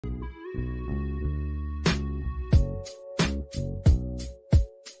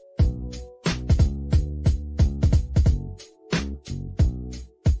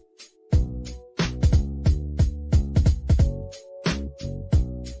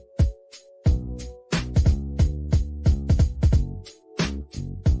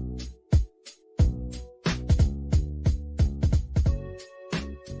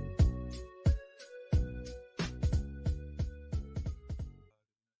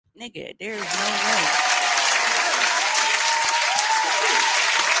Nigga, there is no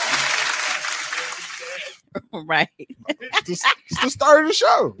way. Right. It's the start of the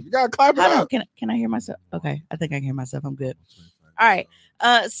show. You gotta clap it up. Can I hear myself? Okay, I think I can hear myself. I'm good. All right.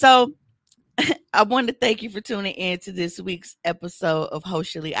 So I wanted to thank you for tuning in to this week's episode of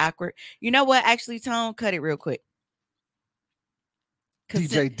Socially Awkward. You know what? Actually, Tone, cut it real quick.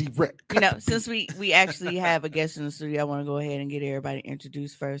 DJ D-Rec. You know, since we actually have a guest in the studio, I want to go ahead and get everybody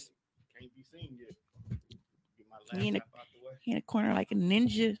introduced first. Can't be seen yet. Get my He in, laptop out the way. he in a corner like a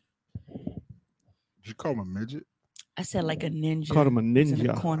ninja. Did you call him a midget? I said like a ninja. Called him a He's in the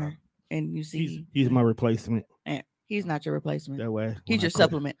ninja. corner, and you see He's my replacement. he's not your replacement. That way. He's your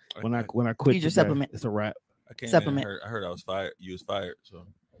supplement. When I quit, He's your today, supplement. It's a wrap. I came Supplement. in and I heard I was fired. You was fired. So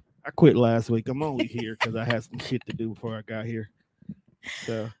I quit last week. I'm only here because I had some shit to do before I got here.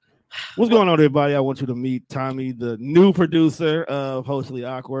 So, what's going on, everybody? I want you to meet Tommy, the new producer of Socially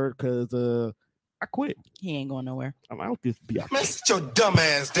Awkward, because I quit. He ain't going nowhere. I'm out this bitch. Man, sit your dumb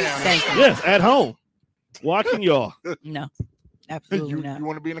ass down. Thank you. Yes, at home, watching y'all. No, absolutely You not.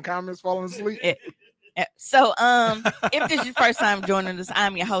 want to be in the comments falling asleep? So, if this is your first time joining us,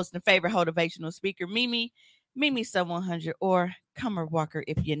 I'm your host and favorite motivational speaker, Mimi Sub 100, or Comer Walker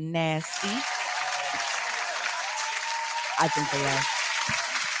if you're nasty. I think they are.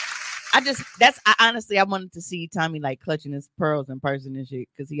 I honestly wanted to see Tommy like clutching his pearls in person and shit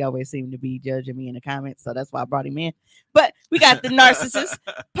because he always seemed to be judging me in the comments. So that's why I brought him in. But we got the narcissist,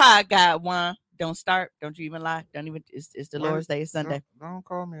 Pod God Juan. Don't start. Don't you even lie. Don't even. It's the Lord's Day. It's Sunday. Don't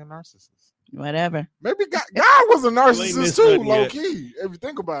call me a narcissist. Whatever. Maybe God was a narcissist too, low key. If you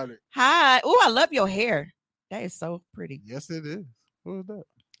think about it. Hi. Oh, I love your hair. That is so pretty. Yes, it is. What is that?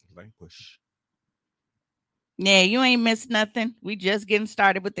 Vanquish. Yeah, you ain't missed nothing. We just getting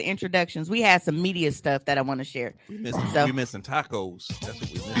started with the introductions. We had some media stuff that I want to share. We missing tacos. That's what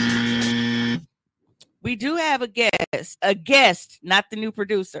we missing. We do have a guest, not the new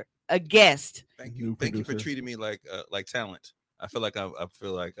producer, a guest. Thank you for treating me like talent. I feel like I'm. You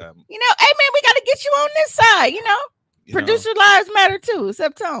know, hey man, we got to get you on this side. You know, producer lives matter too,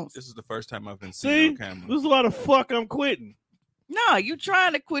 except Tones. This is the first time I've been seen on camera. There's a lot of fuck. I'm quitting. No, you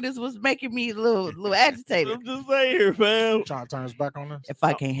trying to quit is what's making me a little agitated. I'm just saying here, fam. Trying to turn us back on us. If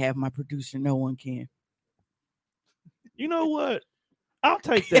I can't have my producer, no one can. You know what? I'll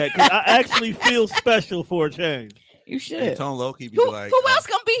take that because I actually feel special for a change. You should. Hey, Tone Loki be Who like, else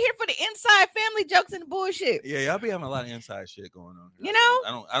gonna be here for the inside family jokes and the bullshit? Yeah, y'all be having a lot of inside shit going on. You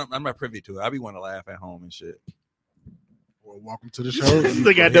know, I'm not privy to it. I be wanting to laugh at home and shit. Well, welcome to the show.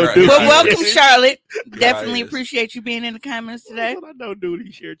 Well, welcome, Charlotte. Definitely appreciate you being in the comments today. I know, dude.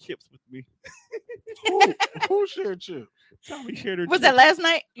 He shared chips with me. Who shared chips? Tommy shared her. Was that last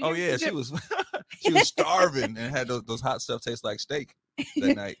night? Oh yeah, she was starving and had those hot stuff taste like steak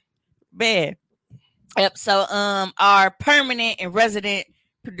that night. Bad. Yep. So our permanent and resident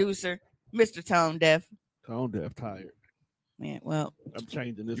producer, Mr. Tone Deaf. Tone Deaf tired. Man, well, I'm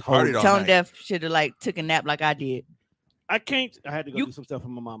changing this. Tone Deaf should have took a nap like I did. I can't. I had to go do some stuff for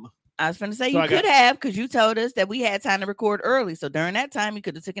my mama. I was going to say you could have because you told us that we had time to record early. So during that time, you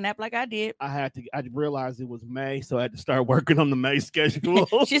could have took a nap like I did. I realized it was May, so I had to start working on the May schedule.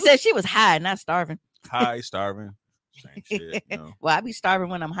 She said she was high, not starving. High, starving. Same shit. No. Well, I be starving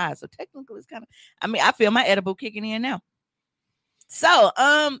when I'm high. So technically it's kind of, I feel my edible kicking in now. So,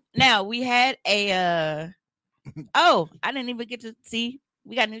 now we had I didn't even get to see.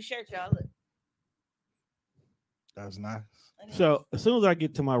 We got new shirts, y'all. Look. That's nice. So as soon as I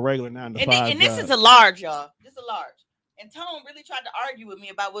get to my regular 9 to 5, and this is a large, y'all. This is a large. And Tone really tried to argue with me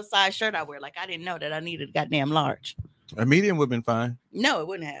about what size shirt I wear. Like I didn't know that I needed a goddamn large. A medium would have been fine. No, it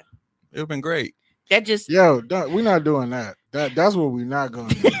wouldn't have. It would have been great. That just we're not doing that. That's what we're not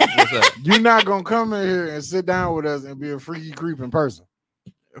gonna do. What's that? You're not gonna come in here and sit down with us and be a freaky creep in person.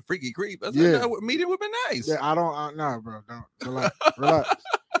 A freaky creep. Medium would have been nice. Yeah, no, bro. Don't relax.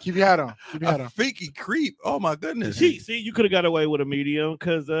 Keep your hat on. Freaky creep. Oh my goodness. See, you could have got away with a medium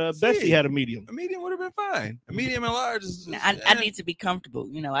because Bessie had a medium. A medium would have been fine. A medium and large is. I need to be comfortable.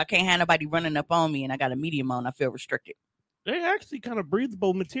 You know, I can't have nobody running up on me and I got a medium on. I feel restricted. They're actually kind of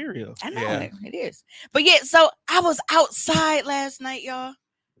breathable material. I know it is. But yeah, so I was outside last night, y'all.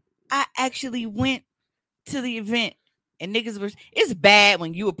 I actually went to the event and niggas were. It's bad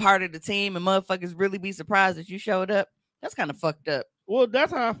when you a part of the team and motherfuckers really be surprised that you showed up. That's kind of fucked up. Well,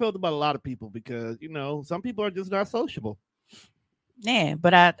 that's how I felt about a lot of people because, you know, some people are just not sociable. Yeah,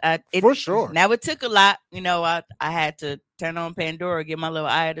 but for sure. Now it took a lot. You know, I had to turn on Pandora, get my little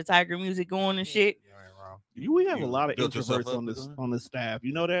Eye of the Tiger music going and shit. We have a lot of introverts on this staff.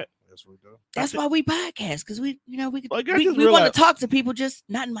 You know that? Yes, we do. That's why we podcast, because we Like, I we just want to realized- talk to people, just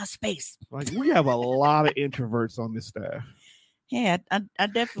not in my space. Like, we have a lot of introverts on this staff. Yeah, I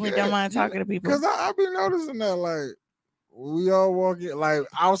definitely don't mind talking to people. Because I be noticing that, like, we all walk in, like,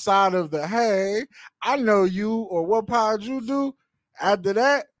 outside of the, hey, I know you, or what pod you do. After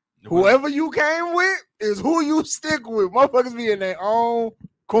that, whoever you came with is who you stick with. Motherfuckers be in their own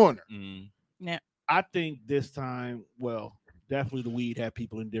corner. Yeah. I think this time, well, definitely the weed had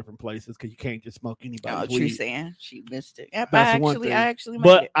people in different places because you can't just smoke anybody's True weed. saying. She missed it. Yep, That's I one thing. actually made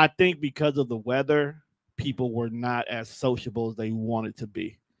But it. I think because of the weather, people were not as sociable as they wanted to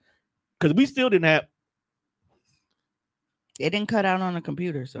be. Because we still didn't have. It didn't cut out on the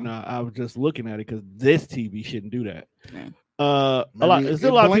computer, so No, I was just looking at it because this TV shouldn't do that. Yeah. There's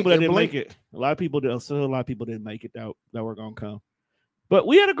still a lot of people that didn't make it. A lot of people didn't make it that were gonna come. But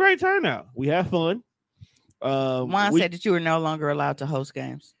we had a great turnout. We had fun. Juan said that you were no longer allowed to host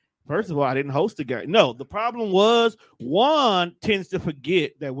games. First of all, I didn't host a game. No, the problem was Juan tends to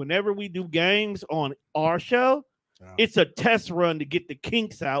forget that whenever we do games on our show, it's a test run to get the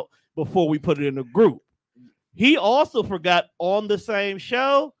kinks out before we put it in the group. He also forgot on the same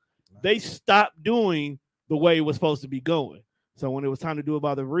show, they stopped doing the way it was supposed to be going. So when it was time to do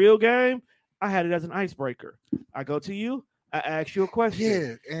about the real game, I had it as an icebreaker. I go to you, I ask you a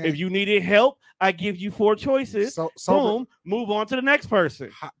question. Yeah, if you needed help, I give you 4 choices. Boom, move on to the next person.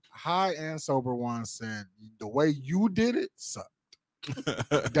 High and sober one said the way you did it sucked.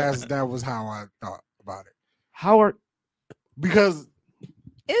 That was how I thought about it. Because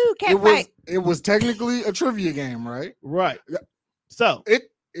it was technically a trivia game, right? Right. So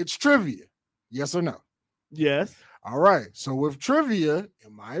it's trivia. Yes or no? Yes. All right. So with trivia,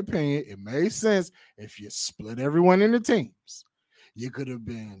 in my opinion, it made sense if you split everyone into teams. You could have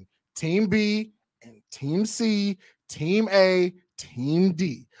been Team B and Team C, Team A, Team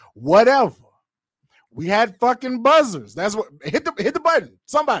D, whatever. We had fucking buzzers. That's what hit the button.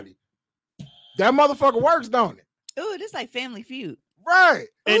 Somebody. That motherfucker works, don't it? Ooh, this like Family Feud. Right.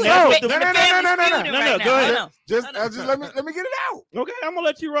 And no. Go ahead. Just let me get it out. Okay, I'm gonna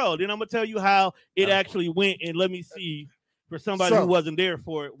let you roll. Then I'm gonna tell you how it actually went, and let me see for somebody who wasn't there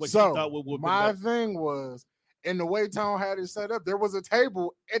for it what you thought would. My thing was, in the way Tone had it set up, there was a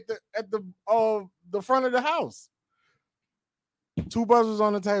table at the front of the house. 2 buzzers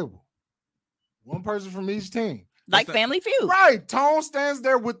on the table. 1 person from each team. Like Family Feud. Right. Tone stands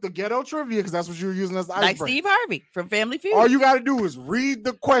there with the ghetto trivia because that's what you were using as the icebreaker. Like Steve Harvey from Family Feud. All you got to do is read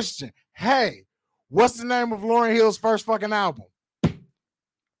the question. Hey, what's the name of Lauryn Hill's first fucking album?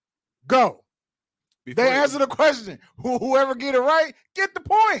 Go. They answer the question. Whoever get it right, get the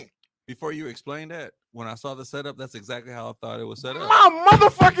point. Before you explain that, when I saw the setup, that's exactly how I thought it was set up. My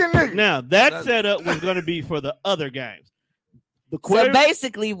motherfucking nigga. Now, that setup was going to be for the other games. So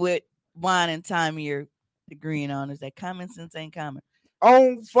basically what Juan and Tommy are agreeing on is that common sense ain't common.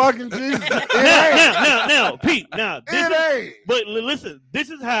 Oh, fucking Jesus. Now, Pete, ain't. But listen, this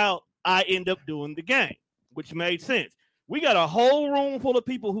is how I end up doing the game, which made sense. We got a whole room full of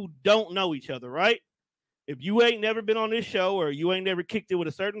people who don't know each other, right? If you ain't never been on this show or you ain't never kicked it with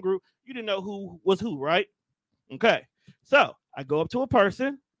a certain group, you didn't know who was who, right? Okay. So I go up to a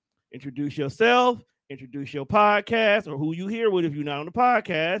person, introduce yourself, introduce your podcast or who you here with if you're not on the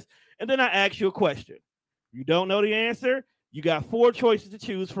podcast, and then I ask you a question. You don't know the answer, you got 4 choices to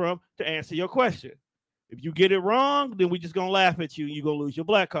choose from to answer your question. If you get it wrong, then we just going to laugh at you and you're going to lose your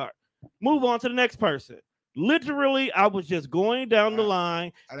black card. Move on to the next person. Literally, I was just going down the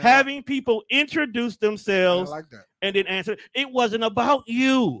line, having people introduce themselves and then answer. It wasn't about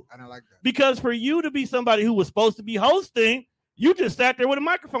you. I don't like that. Because for you to be somebody who was supposed to be hosting, you just sat there with a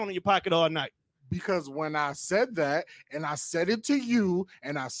microphone in your pocket all night. Because when I said that, and I said it to you,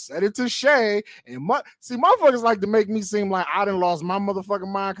 and I said it to Shay, and motherfuckers like to make me seem like I done lost my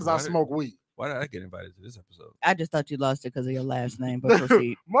motherfucking mind because I smoke weed. Why did I get invited to this episode? I just thought you lost it because of your last name, but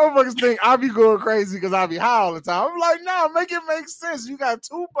proceed. Motherfuckers think I be going crazy because I be high all the time. I'm like, no, make it make sense. You got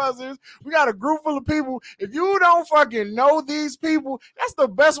 2 buzzers. We got a group full of people. If you don't fucking know these people, that's the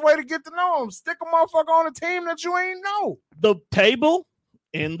best way to get to know them. Stick a motherfucker on a team that you ain't know. The table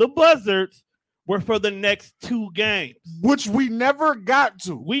and the buzzards were for the next 2 games. Which we never got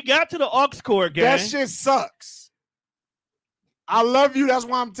to. We got to the aux core game. That shit sucks. I love you. That's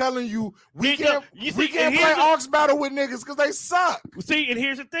why I'm telling you, we can't play aux battle with niggas because they suck. See, and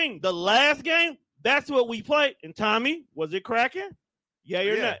here's the thing. The last game, that's what we played. And Tommy, was it cracking? Yeah,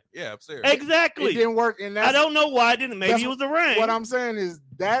 you're not. Yeah, upstairs. Exactly. It didn't work. And I don't know why it didn't. Maybe it was the rain. What I'm saying is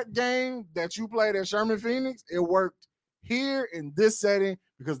that game that you played at Sherman Phoenix, it worked here in this setting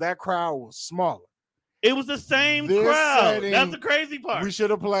because that crowd was smaller. It was the same This crowd. setting, That's the crazy part. We should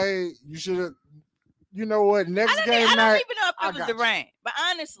have played. You should have. You know what? Next I game don't night. even know if I it was got the you. rain, but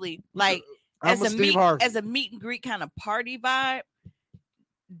honestly, like I'm as a a Steve Harvey. meet and greet kind of party vibe,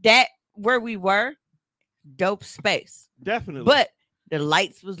 that where we were, dope space. Definitely. But the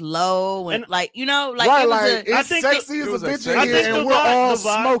lights was low and like it was like I it's think sexy it as a was a bitch sexy- in I here, think and the we're vibe- all the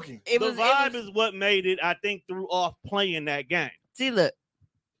vibe- smoking. it the was vibe is what made it, I think, threw off playing that game. See, look,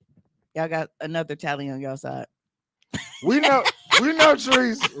 y'all got another tally on y'all side. We know,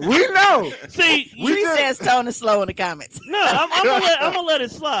 Trees. We know. See, Tree says tone is slow in the comments. no, I'm gonna let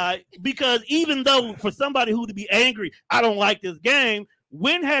it slide because even though for somebody who to be angry, I don't like this game.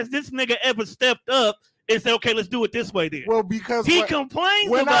 When has this nigga ever stepped up and said, "Okay, let's do it this way"? Then Well, because he complains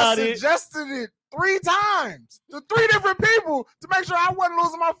when I about it. suggested it 3 times to 3 different people to make sure I wasn't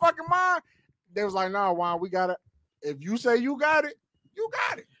losing my fucking mind, they was like, "No, Juan, we got it. If you say you got it, you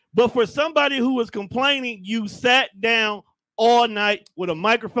got it." But for somebody who was complaining, you sat down all night with a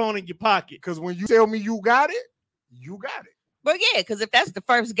microphone in your pocket. Because when you tell me you got it, you got it. But yeah, because if that's the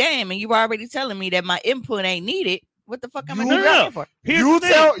first game and you already telling me that my input ain't needed, what the fuck am I You doing know. here for? Here's You the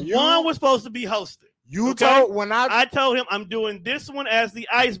tell- thing. you- One was supposed to be hosted. You Okay. told when I told him I'm doing this one as the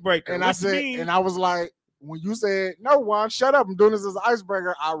icebreaker. and I said, and I was like, when you said, "No, Juan, shut up, I'm doing this as an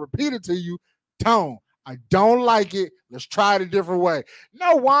icebreaker," I repeated to you, "Tone, I don't like it. Let's try it a different way."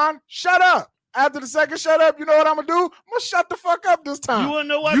 "No, Juan, shut up." After the second shut up, you know what I'm gonna do? I'm gonna shut the fuck up this time. you wanna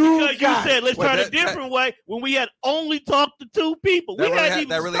know why? You Because you got said let's Wait, try it a that- different way when we had only talked to 2 people. That We really hadn't ha- even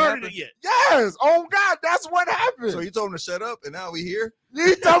that really started happened? it yet. Yes. Oh God, that's what happened. So you told him to shut up, and now we here.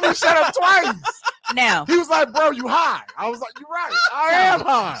 He told me to shut up twice. Now, He was like, "Bro, you high." I was like, "You're right. I am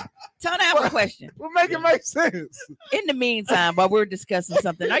high." Tone, I have a question. We'll make it make sense. In the meantime, while we're discussing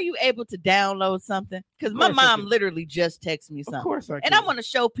something, are you able to download something? Because my course I mom can. literally just texted me Of something. course I can. And I want to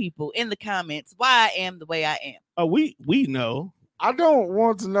show people in the comments why I am the way I am. Oh, we know. I don't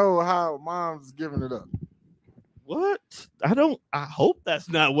want to know how mom's giving it up. What? I hope that's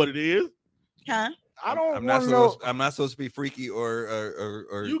not what it is. Huh? I don't I'm not want to know. supposed. I'm not supposed to be freaky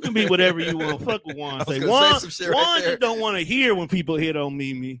or. You can be whatever you want. Fuck what Juan I was say. gonna Juan, say some shit right Juan there. just don't want to hear when people hit on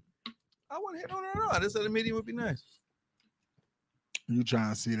me. I want to hit on her. I just said a meeting would be nice. You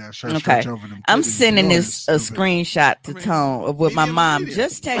trying to see that shirt Okay. stretch over them? I'm titties. sending You know this you a stupid. screenshot to I mean, Tone of what my medium is mom medium.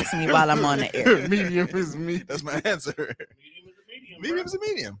 just texted me while I'm on the air. Medium is me. That's my answer. Medium is a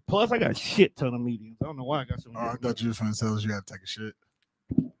medium. Plus, I got a shit ton of mediums. I don't know why I got so Oh, many. I thought you was trying to tell us you had to take a shit.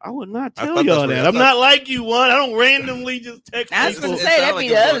 I would not I tell thought y'all that's what- that. I I'm thought- not like you, Juan. I don't randomly just text I was people. gonna say, that'd be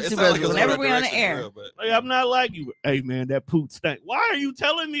the other two brothers. it was Whenever in we that on the direction air. for real, but- Like, I'm not like you. Hey, man, that poot stank. Why are you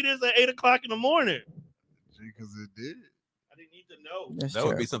telling me this at 8 o'clock in the morning? Because it did. I didn't need to know. That's That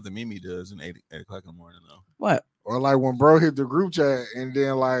would true. be something Mimi does in 8 o'clock in the morning, though. What? Or like when bro hit the group chat and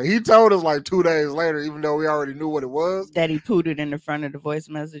then like he told us like 2 days later, even though we already knew what it was. That he pooted in the front of the voice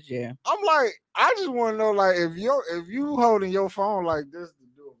message? Yeah. I'm like, I just want to know like if you holding your phone like this to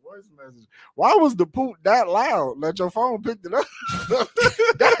do a voice message, why was the poop that loud that your phone picked it up?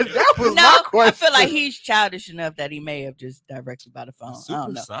 that was No, my question. I feel like he's childish enough that he may have just directed by the phone. I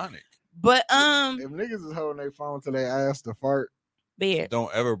don't know. Supersonic. But if niggas is holding their phone till they ass to fart, bed.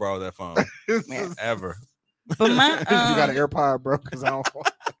 Don't ever borrow that phone. it's Yeah. just- Ever. But my you got an AirPod, bro, because I don't.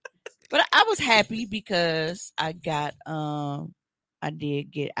 but I was happy because I got I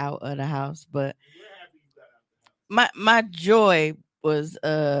did get out of the house, but my joy was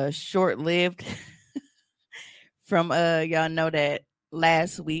short lived. From y'all know that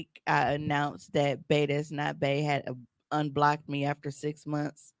last week I announced that Bay That's Not Bay had unblocked me after 6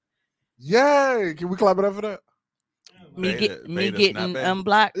 months. Yay! Can we clap it up for that? Me Bay That's getting Not Bay.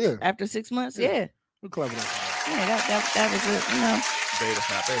 unblocked Yeah. after 6 months. Yeah. Yeah. We clap it up. For that. Yeah, that was it. You know, Beta's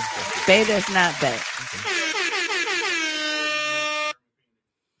not bad. That's Bay That's Not Bay.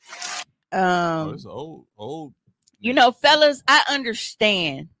 Oh, it's old. You know, fellas, I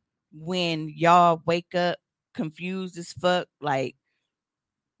understand when y'all wake up confused as fuck. Like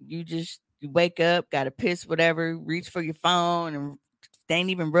you wake up, gotta piss, whatever, reach for your phone, and they ain't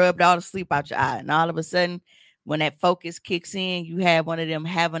even rubbed all the sleep out your eye. And all of a sudden, when that focus kicks in, you have one of them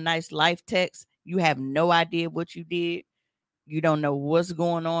have a nice life texts. You have no idea what you did. You don't know what's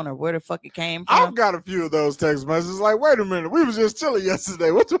going on or where the fuck it came from. I've got a few of those text messages. Like, wait a minute, we was just chilling yesterday.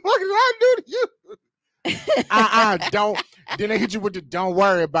 What the fuck did I do to you? Don't. Then they hit you with the "don't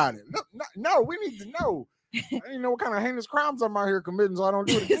worry about it." No, we need to know. I didn't know what kind of heinous crimes I'm out here committing, so I don't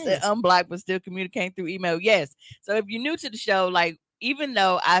do it He said again. unblocked but still communicating through email. Yes. So if you're new to the show, like even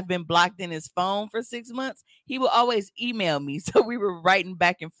though I've been blocked in his phone for 6 months, he will always email me. So we were writing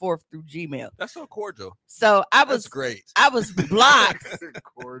back and forth through Gmail. That's so cordial. So I That's was great. I was blocked,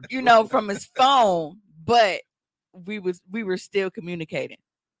 Cordial. you know, from his phone, but we were still communicating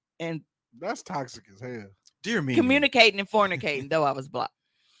and That's toxic as hell. Dear Mimi. communicating and fornicating. Though I was blocked.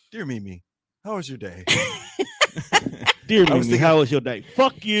 Dear Mimi, how was your day? Dear I was Mimi, thinking- how was your day?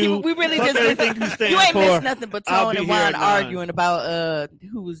 Fuck you. We really Fuck just everything you stand you ain't for. missed nothing but I'll Tone be and here Juan at 9. arguing about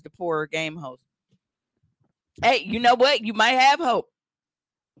who was the poorer game host. Hey, you know what? You might have hope.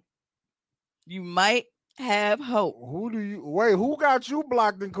 You might have hope. Who got you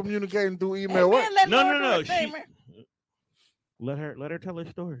blocked and communicating through Hey, email? man, let No, Lord no, do no. her thing, man. Let her tell her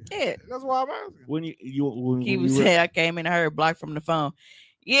story. Yeah. That's why I'm asking. When when He you was were- saying I came in and heard blocked from the phone.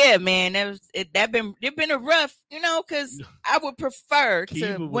 Yeah, man, it been a rough, because I would prefer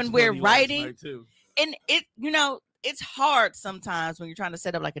Kiva to was when we're funny last writing, night, too. and it's hard sometimes when you're trying to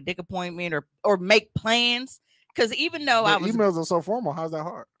set up like a dick appointment or make plans. Because even though But emails are so formal. How's that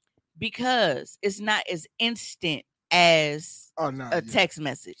hard? because it's not as instant as Oh no, a text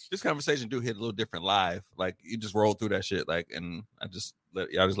message. This conversation do hit a little different live. Like you just roll through that shit. Like, and y'all just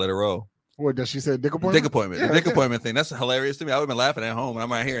let it roll. What does she say? Dick appointment. Dick appointment. Yeah, The dick yeah. appointment thing. That's hilarious to me. I would have been laughing at home, and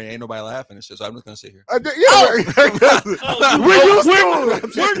I'm right here, and ain't nobody laughing and shit. So I'm just gonna sit here.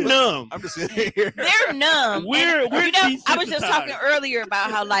 We're numb. I'm just sitting here. They're numb. We're I was just talking desensitized. earlier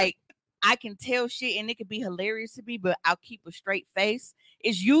about how like I can tell shit and it could be hilarious to me, but I'll keep a straight face.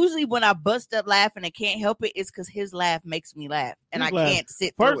 It's usually when I bust up laughing and can't help it. It's because his laugh makes me laugh, and His I laugh. can't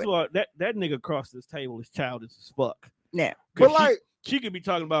sit First through of it. all, that nigga across this table is childish as fuck. Yeah. But 'Cause like, she could be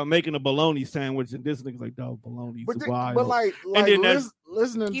talking about making a bologna sandwich, and this nigga's like, "Dog, bologna's wild." but like then that's-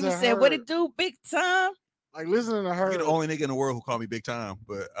 listening He to said, her, "What it do, big time?" like listening to her. You're the only nigga in the world who call me big time,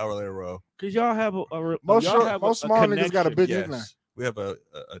 but I will let it roll. Because y'all have Most y'all have most a small niggas got a connection. big Yes, nickname we have a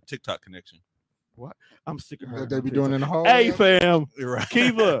TikTok connection. I'm sick of her. that they be doing in the hall. Hey, fam, You're right.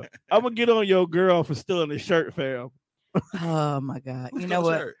 Kiva, I'm gonna get on your girl for stealing the shirt, fam. Oh my god! Who's You know got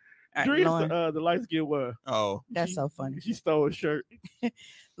a what? shirt? All right, Dre's Lauren, the light skinned one. Oh, that's so funny. She stole a shirt.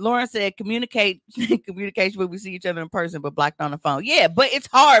 Lauren said, communication when we see each other in person, but blocked on the phone. Yeah, but it's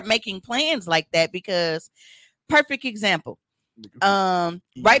hard making plans like that because, perfect example.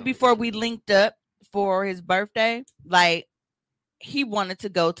 Right before we linked up for his birthday, like he wanted to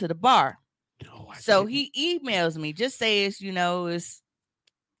go to the bar. No, I So didn't. he emails me, just says, it's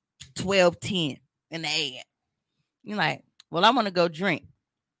 12:10 in the AM. You're like, well, I want to go drink.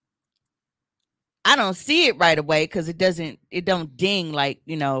 I don't see it right away because it don't ding like,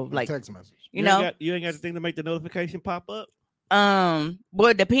 like, text message. you know, you ain't got the thing to make the notification pop up. well,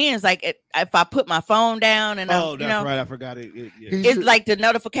 it depends. Like if I put my phone down and Oh, I'm, that's right. I forgot it. Yeah. He it's should- like the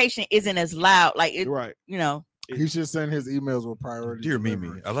notification isn't as loud. Like it, You're right. He should send his emails with priority. dear Mimi,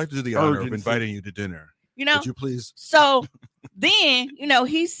 delivery. I'd like to do the honor of Urgency. inviting you to dinner. you know. Would you please? So then,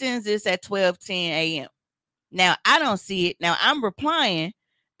 he sends this at 12:10 a.m. Now I don't see it. Now I'm replying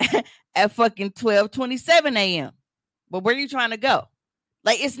at fucking 12:27 a.m. But where are you trying to go?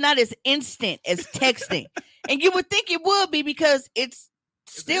 Like it's not as instant as texting. And you would think it would be because it's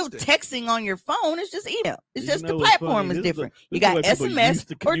still instant. texting on your phone. It's just email. It's You just know the what's platform funny? is This is different. the- You this is got the way people SMS used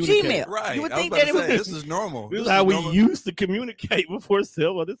to or communicate. Gmail. Right. You would I was think about that to it would say, be this is normal. This is This how we normal. used to communicate before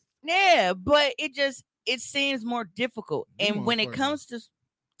cell. Yeah, but it seems more difficult. You And when it motherfucker. comes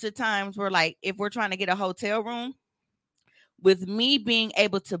to times where like if we're trying to get a hotel room, with me being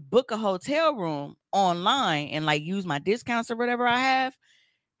able to book a hotel room online and like use my discounts or whatever I have,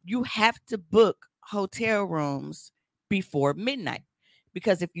 you have to book hotel rooms before midnight.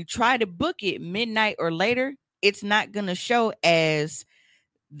 Because if you try to book it midnight or later, it's not going to show as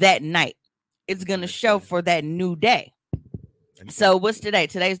that night. It's going to show for that new day. So what's today?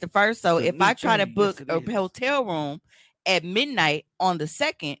 Today's the 1st. So It's a if new I try to day. book Yes, a it is. hotel room at midnight on the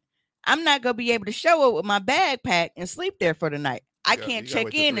 2nd, I'm not going to be able to show up with my bag packed and sleep there for the night. I can't you gotta check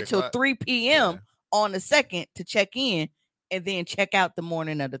wait till in 3 until o'clock. 3 p.m. on the 2nd to check in and then check out the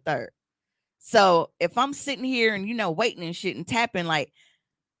morning of the 3rd. So if I'm sitting here and, waiting and shit and tapping, like,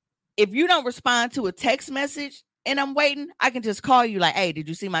 if you don't respond to a text message and I'm waiting, I can just call you like, hey, did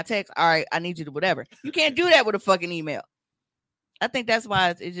you see my text? All right, I need you to whatever. You can't do that with a fucking email. I think that's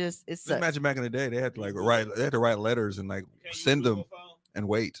why it Just sucks. imagine back in the day, they had to write letters and like send them and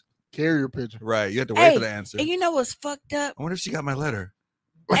wait. Carrier pigeon. Right. You had to wait Hey, for the answer. And you know what's fucked up? I wonder if she got my letter.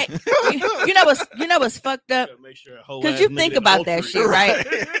 Hey, you know what's fucked up? Because you think about that shit, right?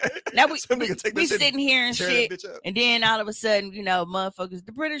 Now we Somebody can take we that shit sitting here and tear shit, that bitch up. and then all of a sudden, motherfuckers,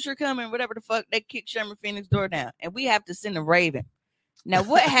 the British are coming, whatever the fuck, they kick Sherman Phoenix door down, and we have to send a raven. Now,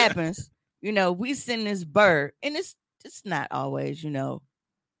 what happens? We send this bird, and it's not always,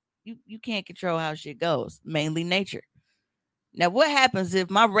 you can't control how shit goes, mainly nature. Now, what happens if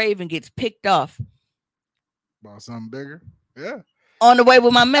my raven gets picked off? About something bigger. Yeah. on the way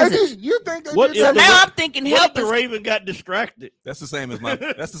with my Hey, message. you think they What did if So that? now I'm thinking What if help the is Raven got distracted? That's the same as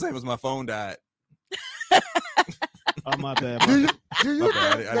my phone died. Oh, my bad. Do My you, bad. do you My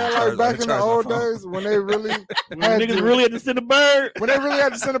bad. think I that didn't like charge- I back didn't in the charge my old phone. days when they really When had niggas to- really had to send a bird. when they really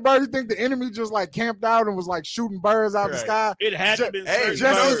had to send a bird, you think the enemy just like camped out and was like shooting birds out the Right. sky? It had to be Hey,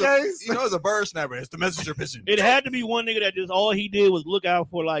 Just in case. it's a bird snapper. It's the messenger pigeon. It had to be one nigga that just all he did was look out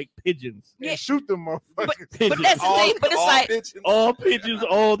for like pigeons. And shoot them motherfuckers. but Pigeons. that's the thing. But it's all like pigeons. all pigeons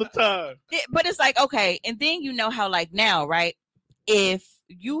all the time. but it's like, okay, and then you know how like now, right? If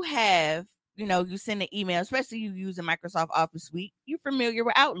you have, you send an email, especially you using Microsoft Office Suite, you're familiar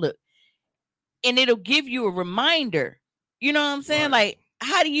with Outlook. And it'll give you a reminder. You know what I'm saying? Right. Like,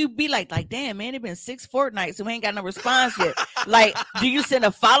 how do you be like, damn, man, it's been 6 fortnights and we ain't got no response yet. Like, do you send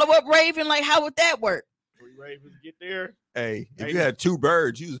a follow-up, Raven? Like, how would that work? Three Ravens get there. Hey, if Hey. you had 2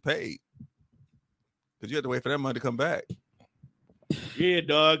 birds, you was paid. Because you had to wait for that money to come back. Yeah,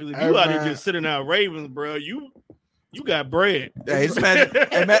 dog. 'Cause if Hey, you out there man. just sitting out Ravens, bro, you got bread. Hey, just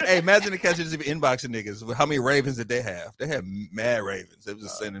imagine the catchers even inboxing niggas. How many ravens did they have? They had mad ravens. They was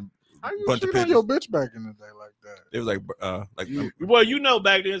just sending How you bunch of shit on pigeons. your bitch back in the day like that? It was like Well,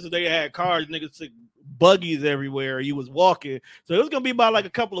 back then, so they had cars, niggas took buggies everywhere. You was walking, so it was gonna be about like a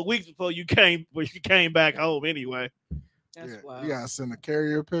couple of weeks before you came back home. Anyway, That's Yeah, wild. you gotta send a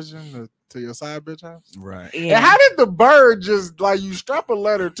carrier pigeon to your side bitch house. right. Yeah. And how did the bird just like you strap a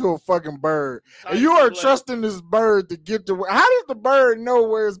letter to a fucking bird and you are trusting this bird to get to how did the bird know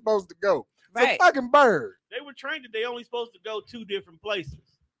where it's supposed to go? It's Right. a fucking bird. They were trained that they only supposed to go 2 different places.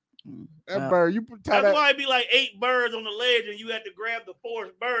 That bird, you tie That's that. why it'd be like 8 birds on the ledge, and you had to grab the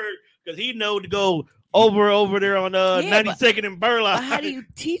 4th bird because he know to go over there on Yeah, 92nd and Burlock. But how do you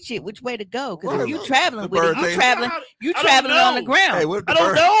teach it which way to go? Because Right. if you traveling The with it, bird you thing- traveling I don't on the know. ground. Hey, what if the I don't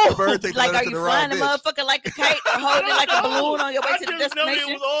bird, know. the bird take the Like, letter are to you the flying wrong the bitch? motherfucker like a kite or holding it like a balloon on your way I to the just know destination?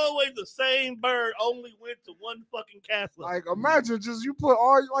 it was always the same bird, only went to one fucking castle. Like imagine just you put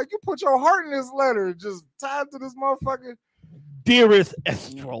your heart in this letter, just tied to this motherfucker, Dearest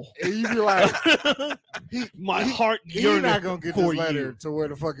Estral, and you be like, my he- heart he's yearneth not gonna get for this letter you. to where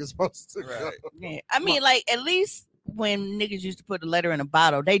the fuck it's supposed to go. Right. Yeah. I mean, like, at least when niggas used to put a letter in a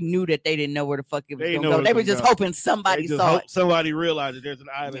bottle, they knew that they didn't know where the fuck it was They going know to go. where They it's were gonna just go. hoping somebody They just saw hope it. somebody realizes there's an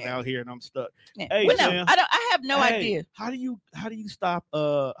island Yeah. out here and I'm stuck. Yeah. Hey, But no, Sam. I have no Hey, idea. How do you stop?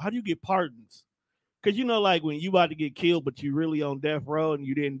 How do you get pardons? Because like when you about to get killed, but you really on death row and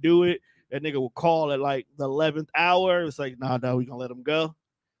you didn't do it, that nigga will call at like the 11th hour. It's like, nah, we gonna let him go.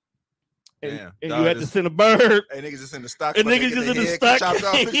 And, Damn, and dog, you had to just- send a bird. Hey, niggas just in the stock. And but they niggas get just their in the head stock. chopped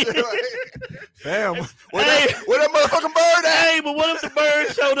off and shit. Like, fam, where Hey. that motherfucking bird at? Hey, but what if the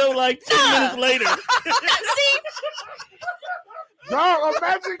bird showed up like 10 minutes later? See? Dog,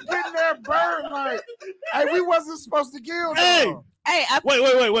 imagine getting that bird like, hey, we wasn't supposed to kill Hey. them. Hey,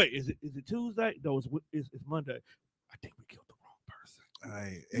 Wait. Is it Tuesday? No, it's Monday. I think we killed the wrong person.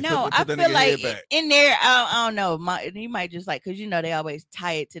 Hey, and no, put I that feel nigga like head back. in there, I don't know. You might just like, because they always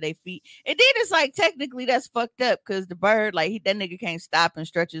tie it to their feet. And then it's like, technically, that's fucked up because the bird, like, that nigga can't stop and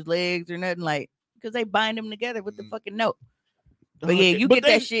stretch his legs or nothing, like, because they bind him together with the fucking note. But yeah, you get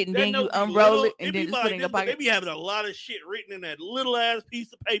that shit and then you note be unroll little. it and It then be just put like it in your this, but pocket. They be having a lot of shit written in that little ass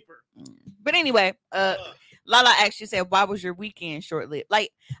piece of paper. But anyway, Lala actually said, why was your weekend short-lived?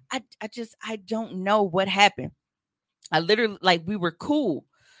 Like, I don't know what happened. I literally, like, we were cool.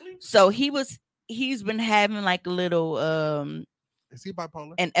 So he's been having like a little Is he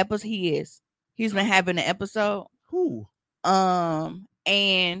bipolar? an episode. He's been having an episode. Who? And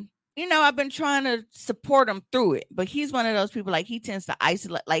I've been trying to support him through it, but he's one of those people, like, he tends to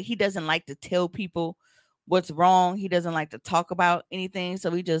isolate, like, he doesn't like to tell people what's wrong. He doesn't like to talk about anything, so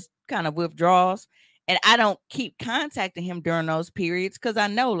he just kind of withdraws. And I don't keep contacting him during those periods because I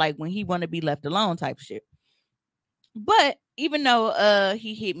know, like, when he want to be left alone type shit. But even though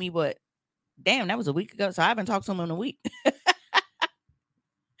he hit me, that was a week ago, so I haven't talked to him in a week.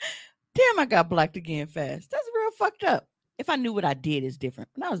 Damn, I got blocked again fast. That's real fucked up. If I knew what I did, it's different.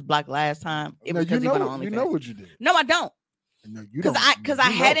 When I was blocked last time, it was because he went on OnlyFans. You know what you did. No, I don't. No, you Because don't.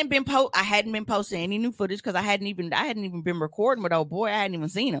 I hadn't been posting any new footage because I hadn't even been recording with old boy. I hadn't even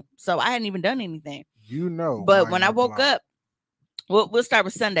seen him, so I hadn't even done anything. But when I woke up, we'll start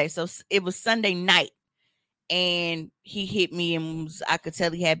with Sunday. So it was Sunday night, and he hit me, and I could tell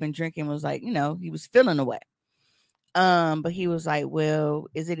he had been drinking. Was like, he was feeling away. But he was like, well,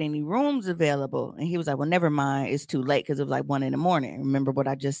 is it any rooms available? And he was like, well, never mind. It's too late because it was like 1 a.m. Remember what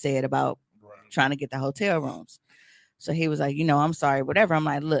I just said about trying to get the hotel rooms. So he was like, I'm sorry, whatever. I'm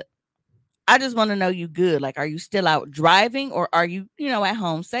like, look, I just want to know you good. Like, are you still out driving or are you, at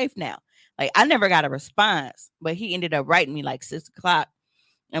home safe now? Like I never got a response, but he ended up writing me like 6 o'clock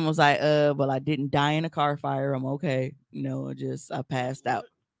and was like, well, I didn't die in a car fire. I'm okay. You know, I passed out.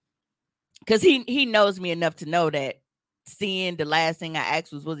 Cause he knows me enough to know that seeing the last thing I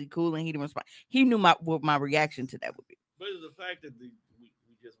asked was he cool, and he didn't respond. He knew what my reaction to that would be. But it's the fact that we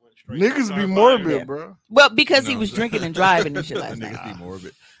just went straight. Niggas be morbid, bro. Well, because he was drinking and driving and shit last night. Niggas be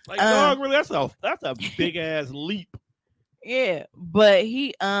morbid. Like dog, really, that's a big ass leap. Yeah, but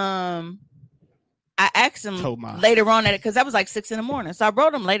he I asked him later on at it because that was like 6 a.m. So I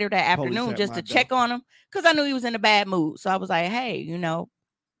wrote him later that afternoon just to check on him because I knew he was in a bad mood. So I was like, hey, you know,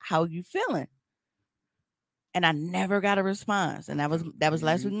 how you feeling? And I never got a response. And that was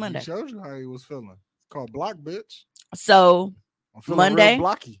last week Monday. He showed you how he was feeling. It's called block, bitch. So Monday,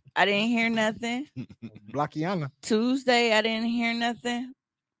 blocky. I didn't hear nothing. Blockiana. Tuesday, I didn't hear nothing.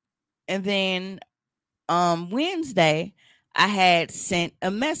 And then Wednesday, I had sent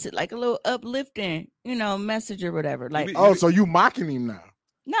a message, like a little uplifting, you know, message or whatever. Like, so you mocking him now?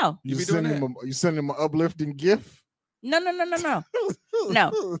 No. You send him an uplifting gift? No.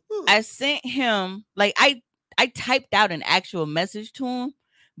 No. I sent him, like, I typed out an actual message to him,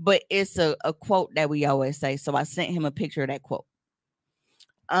 but it's a quote that we always say. So I sent him a picture of that quote.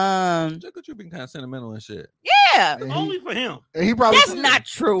 Look at you being kind of sentimental and shit. Yeah, only for him. And he probably that's not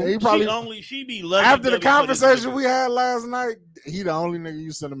true. He probably she be loving after the conversation we had last night. He the only nigga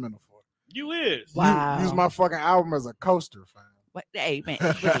you sentimental for. You is. Wow. You use my fucking album as a coaster, fam. What? Hey man,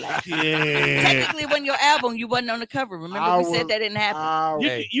 relax. Technically, when your album, you wasn't on the cover. Remember, we said that didn't happen.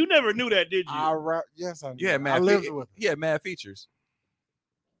 You never knew that, did you? Yes, I knew. Yeah, man. I lived with him. Yeah, mad features.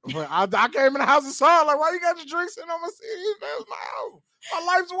 But I came in the house and saw it. Like, why you got your drinks in on my CD? Man, it's my album. My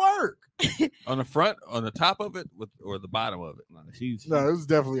life's work. On the front, on the top of it, or the bottom of it? No, it was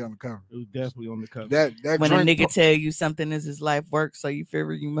definitely on the cover. It was definitely on the cover. That when a nigga tell you something is his life work, so you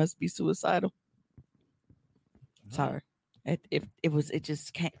figure you must be suicidal. Sorry, it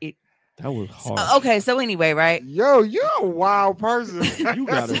just can't. That was hard. Okay, so anyway, right? Yo, you're a wild person. You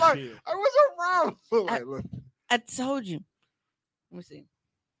got it. Like, what's wrong? Like, look. I told you. Let me see.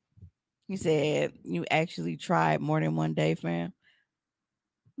 He said you actually tried more than one day, fam.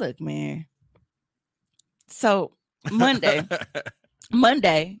 Look, man. So Monday,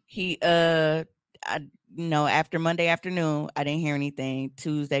 he after Monday afternoon, I didn't hear anything.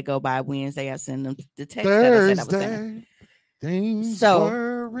 Tuesday go by, Wednesday I send them the text that I said I was sending.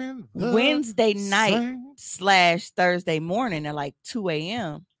 So Wednesday night / Thursday morning at like 2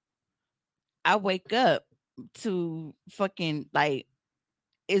 a.m. I wake up to fucking like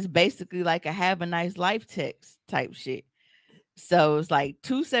it's basically like a have a nice life text type shit. So it's like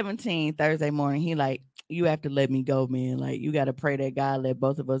 2:17 Thursday morning. He like, you have to let me go, man. Like, you got to pray that God let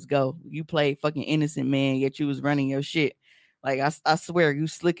both of us go. You play fucking innocent, man, yet you was running your shit. Like, I swear, you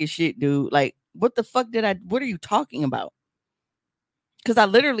slick as shit, dude. Like, what the fuck what are you talking about? Because I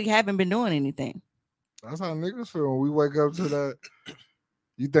literally haven't been doing anything. That's how niggas feel when we wake up to that.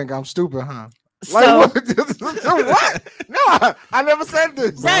 You think I'm stupid, huh? So, like, what? No, I never said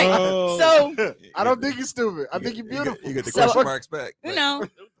this. Right. So I don't think you're stupid. I think you're beautiful. You get the question marks back. You know.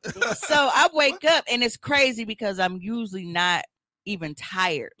 So I wake up and it's crazy because I'm usually not even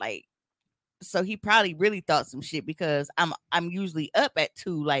tired. Like, so he probably really thought some shit because I'm usually up at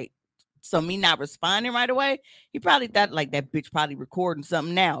 2. Like, so me not responding right away, he probably thought like that bitch probably recording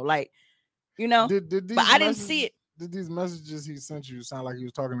something now. Like, you know. But I didn't see it. Did these messages he sent you sound like he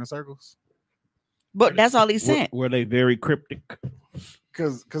was talking in circles? But that's all he sent. Were they very cryptic?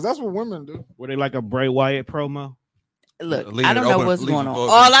 Because that's what women do. Were they like a Bray Wyatt promo? Look, I don't know what's going on.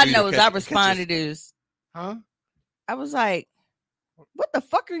 All I know is I responded is, huh? I was like, what the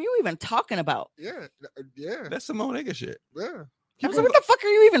fuck are you even talking about? Yeah. That's some old nigga shit. Yeah. I was like, what the fuck are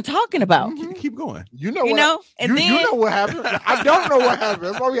you even talking about? Mm-hmm. Keep going. You know, and then, you know what happened. I don't know what happened.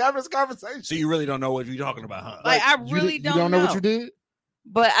 That's why we having this conversation. So you really don't know what you're talking about, huh? Like I really don't know. You don't know what you did?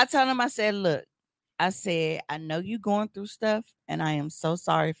 But I told him, I said, look, I know you going through stuff, and I am so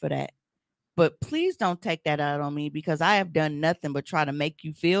sorry for that. But please don't take that out on me because I have done nothing but try to make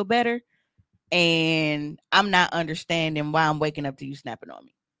you feel better. And I'm not understanding why I'm waking up to you snapping on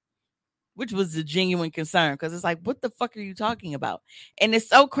me. Which was a genuine concern because it's like, what the fuck are you talking about? And it's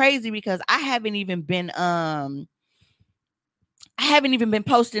so crazy because I haven't even been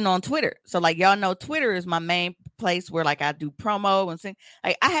posting on Twitter. So like y'all know Twitter is my main place where like I do promo and sing.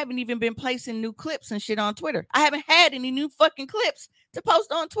 Like I haven't even been placing new clips and shit on Twitter. I haven't had any new fucking clips to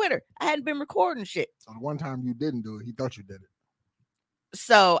post on Twitter. I hadn't been recording shit. So the one time you didn't do it, he thought you did it.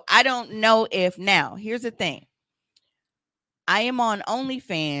 So I don't know if now, here's the thing. I am on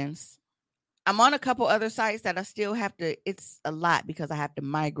OnlyFans I'm on a couple other sites that I still have to. It's a lot because I have to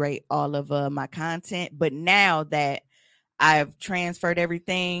migrate all of my content. But now that I've transferred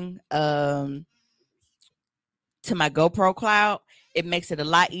everything to my GoPro cloud, it makes it a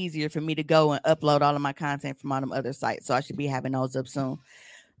lot easier for me to go and upload all of my content from all them other sites. So I should be having those up soon.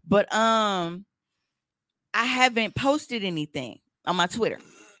 But I haven't posted anything on my Twitter.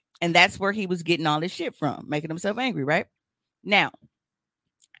 And that's where he was getting all this shit from, making himself angry, right? Now,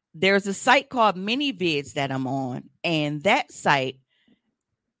 there's a site called MiniVids that I'm on, and that site,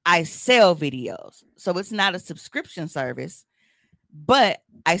 I sell videos. So it's not a subscription service, but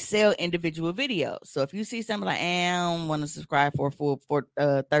I sell individual videos. So if you see something like, I don't want to subscribe for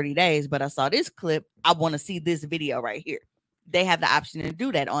 30 days, but I saw this clip, I want to see this video right here. They have the option to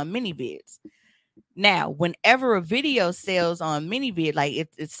do that on MiniVids. Now, whenever a video sells on MiniVid, like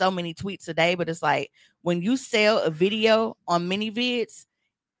it's so many tweets a day, but it's like when you sell a video on MiniVids,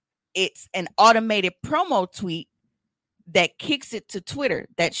 it's an automated promo tweet that kicks it to Twitter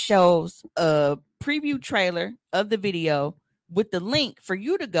that shows a preview trailer of the video with the link for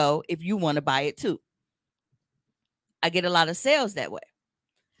you to go if you want to buy it too. I get a lot of sales that way.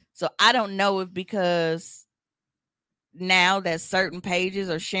 So I don't know if because now that certain pages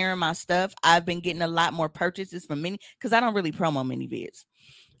are sharing my stuff, I've been getting a lot more purchases from mini because I don't really promo MiniVids.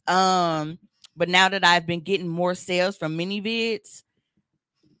 But now that I've been getting more sales from MiniVids,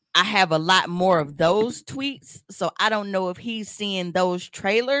 I have a lot more of those tweets. So I don't know if he's seeing those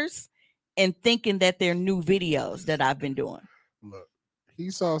trailers and thinking that they're new videos that I've been doing. Look, he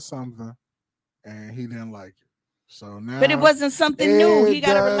saw something and he didn't like it. So now, but it wasn't something new. He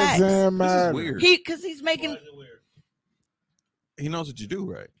gotta relax. This is weird. Because he's making. He knows what you do,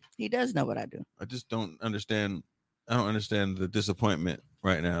 right? He does know what I do. I just don't understand. I don't understand the disappointment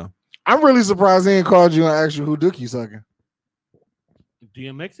right now. I'm really surprised he ain't called you and asked you who Dookie sucking.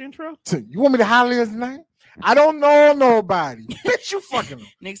 DMX intro? You want me to holler his name? I don't know nobody. Bitch, you fucking him.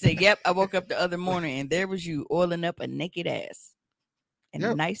 Nick said, yep, I woke up the other morning and there was you oiling up a naked ass. And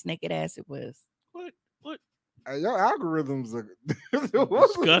a nice naked ass it was. What? Hey, your algorithms are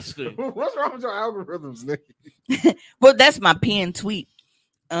disgusting. What's wrong with your algorithms, Nick? Well, that's my pinned tweet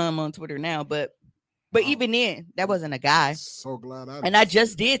on Twitter now, but even then, that wasn't a guy. So glad I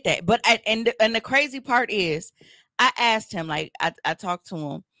just did that. But and the crazy part is, I asked him, like, I talked to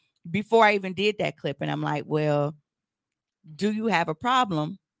him before I even did that clip, and I'm like, well, do you have a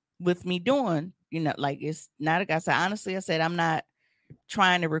problem with me doing, like, it's not a guy. So honestly, I said, I'm not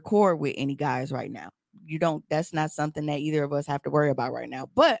trying to record with any guys right now. That's not something that either of us have to worry about right now.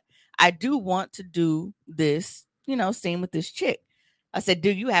 But I do want to do this, scene with this chick. I said,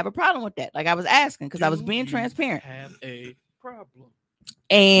 do you have a problem with that? Like, I was asking because I was being transparent. Have a problem.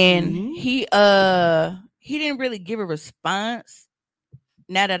 And he didn't really give a response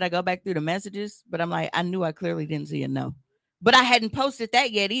now that I go back through the messages, but I'm like, I knew I clearly didn't see a no. But I hadn't posted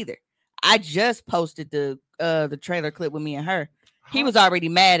that yet either. I just posted the trailer clip with me and her. He was already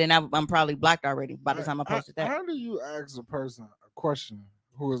mad, and I'm probably blocked already by the time I posted that. How do you ask a person a question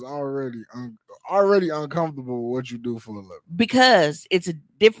who is already uncomfortable with what you do for a living? Because it's a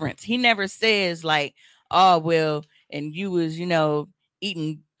difference. He never says like, oh, well, and you was,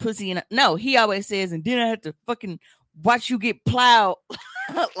 eating pussy. No, he always says, and then I have to fucking watch you get plowed.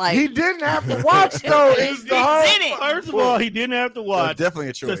 Like, he didn't have to watch though. First of all, he didn't have to watch. Definitely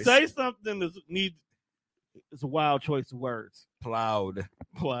a choice. To say something that needs it's a wild choice of words. Plowed,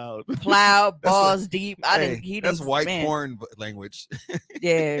 balls deep. That's white porn language.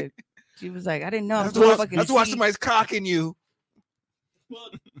 Yeah, she was like, I didn't know. That's to watch somebody's cocking you.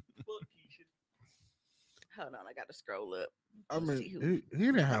 Hold on, I got to scroll up. I mean, he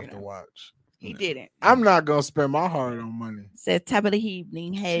didn't have to watch. He didn't. I'm not gonna spend my hard-earned money. Said top of the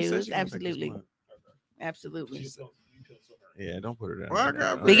evening, hoes. Absolutely. Yeah, don't put her down.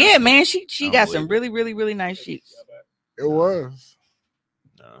 Well, but yeah, man, she got some really, really, really nice sheets. It was.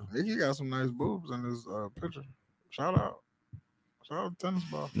 No. He got some nice boobs in this picture. Shout out tennis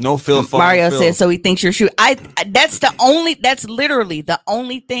ball. No Phil. Mario said so. He thinks you're shooting. That's literally the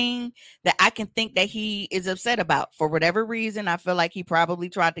only thing that I can think that he is upset about for whatever reason. I feel like he probably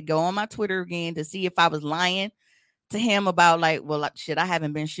tried to go on my Twitter again to see if I was lying to him about like, well, like, shit, I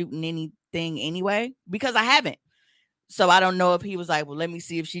haven't been shooting anything anyway, because I haven't. So I don't know if he was like, well, let me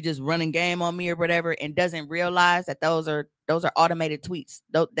see if she just running game on me or whatever, and doesn't realize that those are automated tweets.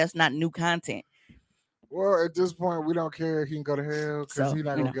 That's not new content. Well, at this point, we don't care. He can go to hell because he's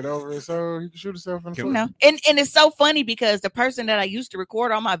not gonna get over it. So he can shoot himself in the foot. And it's so funny because the person that I used to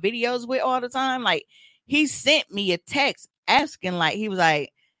record all my videos with all the time, like, he sent me a text asking, like, he was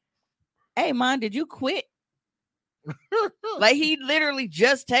like, "Hey, man, did you quit Like he literally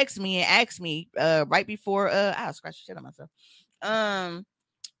just texted me and asked me right before I scratched the shit on myself.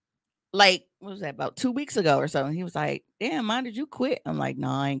 Like what was that, about 2 weeks ago or something? He was like, "Damn, man, did you quit?" I'm like, "No,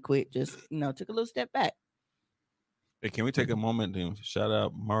 I ain't quit. Just took a little step back." Hey, can we take a moment to shout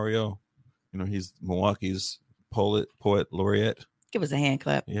out Mario? He's Milwaukee's poet laureate. Give us a hand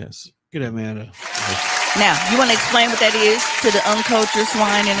clap. Yes. Get that man. Now, you want to explain what that is to the uncultured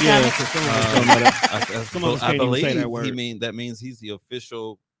swine in the comments? I believe that means he's the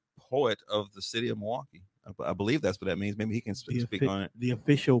official poet of the city of Milwaukee. I believe that's what that means. Maybe he can speak on it. The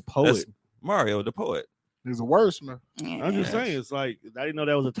official poet. That's Mario, the poet. He's a wordsmith. Yeah. I'm just saying, it's like I didn't know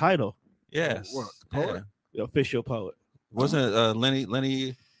that was a title. Yes. What? The poet? Yeah. The official poet. Wasn't it Lenny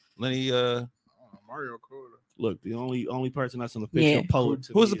Mario Coda. Look, the only person that's an official poet.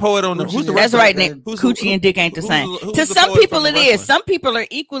 Who's the poet on the? Who's the That's wrestler? right, Nick. Coochie and dick ain't the same. who's To the some poet people, from the it is. wrestling? Some people are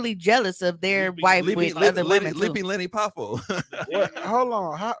equally jealous of their wife with other women too. Lippy Lenny Poffo. Hold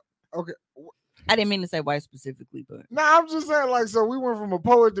on. How? Okay. I didn't mean to say wife specifically, but I'm just saying, like, so we went from a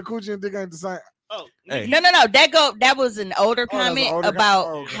poet to coochie and dick ain't the same. Oh, Hey. no. That was an older Oh, that's an comment older about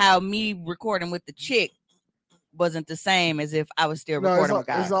okay. how me recording with the chick wasn't the same as if I was still No, recording with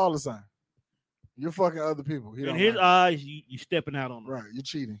guys. it's all the same. You're fucking other people. He in don't his like eyes, you stepping out on him. right. You're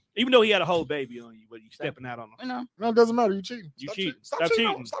cheating. Even though he had a whole baby on you, but you stepping out on him. No, it doesn't matter. You cheating. You Stop cheating. Stop Stop cheating.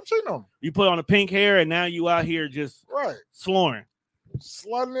 cheating. Stop cheating on him. You put on the pink hair, and now you out here just Right. slurring,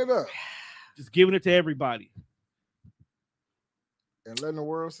 Slutting it up just giving it to everybody. and letting the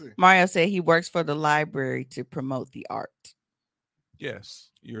world see. Mario said he works for the library to promote the art. Yes.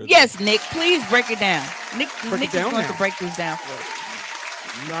 Yes, Nick, please break it down. Nick is down going now. to break this down for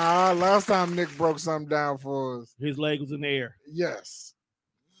us. Nah, last time Nick broke something down for us. His leg was in the air. Yes.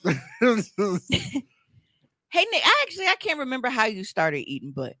 Hey, Nick, I can't remember how you started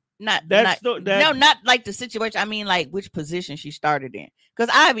eating butt. Not like the situation. I mean, like which position she started in. Because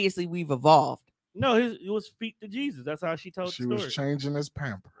obviously we've evolved. No, it was feet to Jesus. That's how she told She the story. was changing his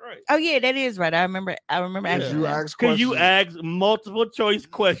pamper. Right. Oh yeah, that is right. I remember Because asking you that. asked Because questions. you asked multiple choice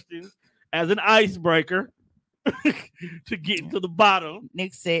questions as an icebreaker to get to the bottom.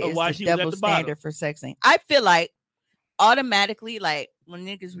 Nick said of it's why the she was at double the bottom. standard for sexing. I feel like automatically, like when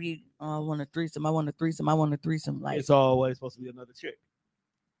niggas read, "Oh, I want a threesome, I want a threesome, I want a threesome," like It's always supposed to be another chick.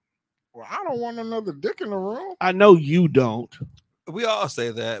 Well, I don't want another dick in the room. I know you don't. We all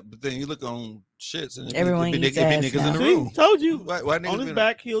say that, but then you look on shits and Everyone it be eats niggas ass in the now. room. See, told you. Why niggas On his be-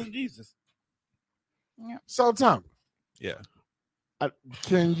 back heels Jesus. So, Tom, Yeah.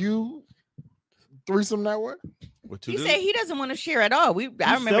 can you threesome that way? What to he do? said he doesn't want to share at all.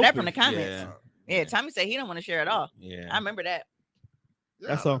 I remember that from the selfish. comments. Yeah. Yeah, Tommy said he don't want to share at all. Yeah. I remember that.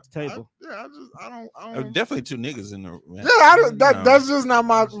 That's off the table. I don't. Definitely two niggas in the room. Yeah, No. that's just not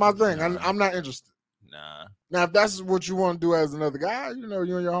my thing. I'm not interested. Nah. Now, if that's what you want to do as another guy, you and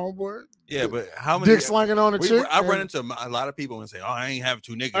your homeboy, Yeah, but how many dick slanging on a chick. I run into a lot of people and say, "Oh, I ain't have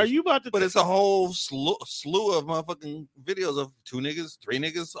two niggas." Are you about to? But it's a whole slew of motherfucking videos of two niggas, three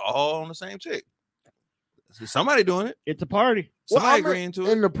niggas, all on the same chick. So somebody doing it. It's a party. Somebody I mean, agreeing to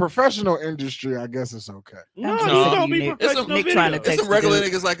it. in the professional industry, I guess it's okay. No, just you saying don't you, be Nick. professional. Nick trying to videos. take- It's some regular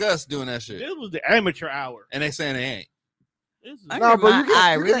dude. niggas like us doing that shit, This was the amateur hour. and they saying they ain't. This is, Under No, but my you can't-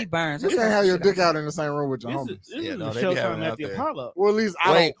 eye you really can't- burns. You That's can't some have your shit dick I- out in the same room with your this homies. is, this Yeah, is no, a they be having showtime it at out the there. Apollo. Well, at least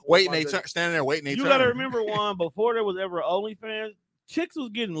I Wait, don't. waiting they standing there waiting they You turn. gotta remember, Juan, before there was ever OnlyFans, chicks was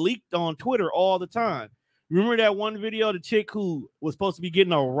getting leaked on Twitter all the time. Remember that one video, the chick who was supposed to be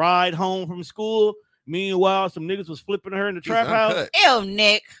getting a ride home from school? Meanwhile, some niggas was flipping her in the She's trap house. uncut. Ew,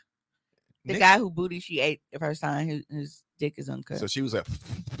 Nick. The Nick- guy who booty she ate the first time, his dick is uncut. So she was like,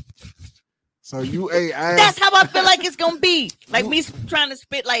 So you ate ass. That's how I feel like it's gonna be. Like me trying to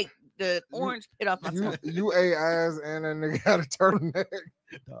spit like the orange spit off my tongue. You ate ass and that nigga had a turtleneck.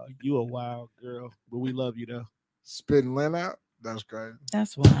 Dog, you a wild girl, but we love you though. Spitting Lynn out. That's crazy.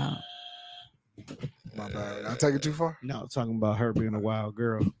 That's wild. My bad. I take it too far. No, talking about her being a wild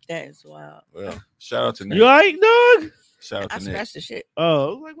girl. That is wild. well, shout out to Nick. You alright, dog? Shout out I to Nick. scratched the shit.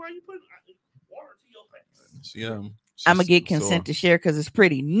 Oh, like why you putting water to your face? She, I'm gonna get she's consent sore. to share because it's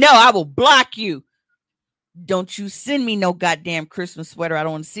pretty. No, I will block you. Don't you send me no goddamn Christmas sweater. I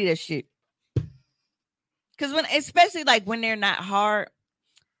don't want to see that shit. Because especially like when they're not hard,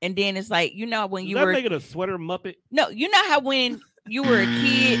 and then it's like when you Does that were make it a sweater muppet? no, you know how when you were a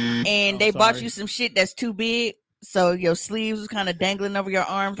kid and Oh, they bought sorry. you some shit that's too big, so your sleeves was kind of dangling over your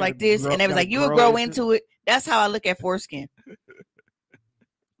arms Gotta like this, grow- and they was gotta like you would grow grow into into it. That's how I look at foreskin.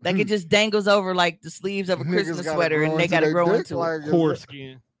 Like it just dangles over like the sleeves of a Niggas Christmas gotta sweater, and they into got to their grow dick into it. like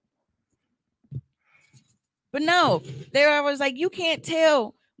Foreskin. But no, they're always like, you can't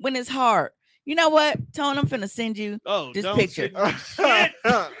tell when it's hard. You know what, Tone? I'm finna send you this don't picture. send me shit.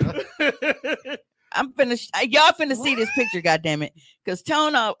 I'm y'all finna see this picture, goddammit. Because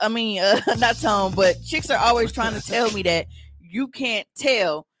Tone, not Tone, but chicks are always trying to tell me that you can't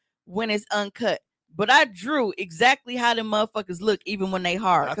tell when it's uncut. But I drew exactly how the motherfuckers look, even when they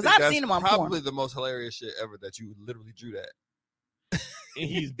hard. Because I've seen them on probably porn. the most hilarious shit ever that you literally drew that. And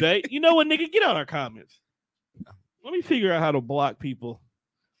he's bait. You know what, nigga? Get out our comments. Let me figure out how to block people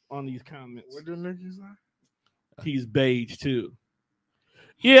on these comments. What did niggas say? He's beige too.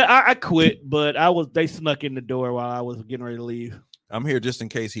 Yeah, I quit, but they snuck in the door while I was getting ready to leave. I'm here just in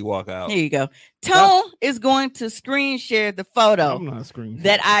case he walk out. Here you go. Tone is going to screen share the photo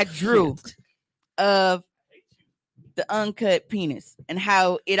that I drew of the uncut penis and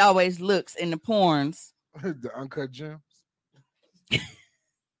how it always looks in the porns. The uncut gems.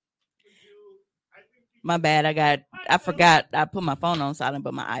 My bad. I forgot. I put my phone on silent,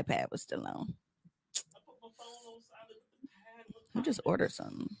 but my iPad was still on. I just ordered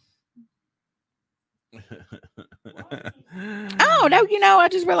something. Oh, no, I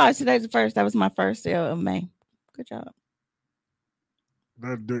just realized today's the first. That was my first sale of May. Good job.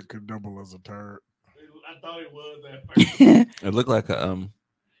 That dick could double as a turd. I thought it was at first. It looked like a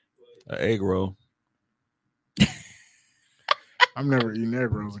egg roll. I'm never eating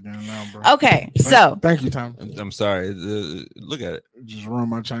egg rolls again now, bro. Okay, so thank you, Tom. I'm sorry. Look at it. Just ruined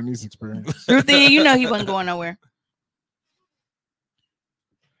my Chinese experience. Ruthie, you know he wasn't going nowhere.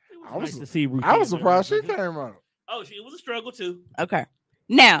 I was surprised she came out. Oh, it was a struggle too. Okay.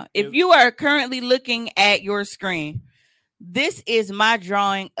 Now, if you are currently looking at your screen, this is my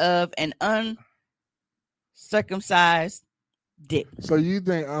drawing of an uncircumcised dick. So you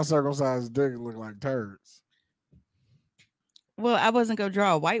think uncircumcised dick look like turds? Well, I wasn't gonna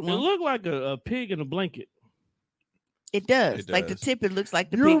draw a white one. It looked like a pig in a blanket. It does. Like the tip, it looks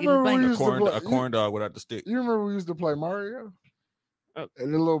like the pig in a blanket. A corn dog without the stick. You remember we used to play Mario?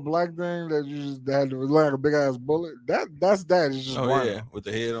 And the little black thing that you just had to look like a big ass bullet. That's that. It's just yeah, with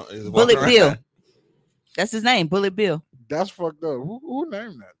the head on. Bullet Bill. That's his name, Bullet Bill. That's fucked up. Who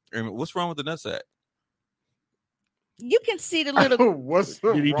named that? And what's wrong with the nutsack? You can see the little. What's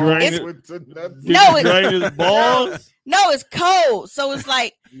Did he wrong drain it? with the nutsack? No, Did he drain his balls? No, it's cold, so it's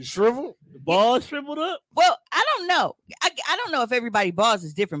like you shriveled. The balls shriveled up. Well, I don't know. I don't know if everybody's balls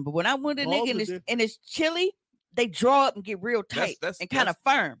is different, but when I went to nigga and it's chilly, they draw up and get real tight and kind of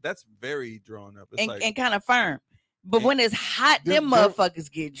firm. That's very drawn up. And kind of firm. But when it's hot, them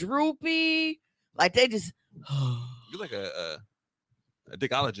motherfuckers get droopy. Like they just. You're like a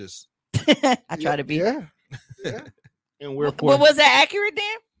dickologist. I try to be. Yeah. And well, was that accurate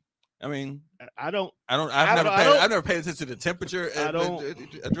then? I mean, I've never paid attention to the temperature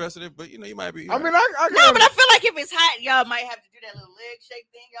addressing it, but you might be. I mean, but I feel like if it's hot, y'all might have to do that little leg shake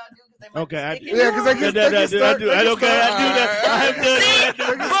thing y'all do because they might because they get stuck. I do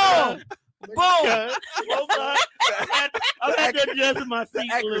that. Boom. I'm had to adjust my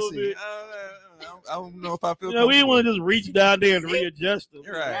feet a little bit. I don't know if I feel. We didn't want to just reach down there and readjust them.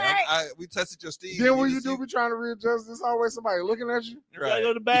 You're right. We tested your Steve. Then when you do be trying to readjust, there's always somebody looking at you. Right.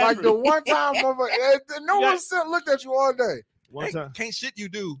 Like the one time, no one looked at you all day. Can't shit you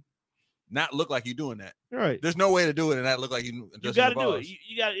do not look like you doing that. Right. There's no way to do it and not look like you. You got to do it.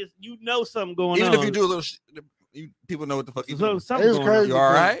 You got. You know something going on. Even if you do a little. People know what the fuck you doing. It's crazy. You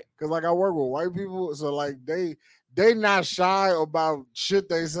all right? Because like I work with white people, so like they not shy about shit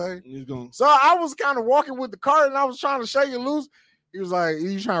they say. So I was kind of walking with the cart and I was trying to shake it loose. He was like,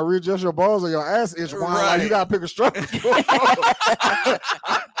 "You trying to readjust your balls or your ass itch? Like you gotta pick a stroke." I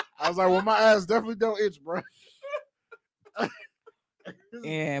was like, "Well, my ass definitely don't itch, bro."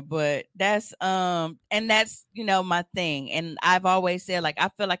 Yeah, but that's and that's my thing. And I've always said like I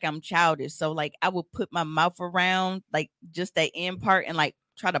feel like I'm childish. So like I would put my mouth around like just that end part and like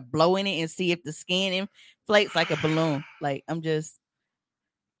try to blow in it and see if the skin inflates like a balloon. Like I don't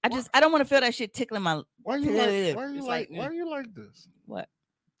want to feel that shit tickling my Why you like this? What?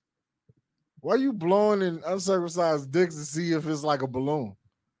 Why you blowing in uncircumcised dicks to see if it's like a balloon?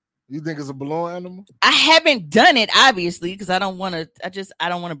 You think it's a balloon animal? I haven't done it, obviously, because I don't want to. I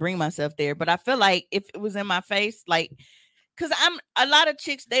don't want to bring myself there. But I feel like if it was in my face, like, because a lot of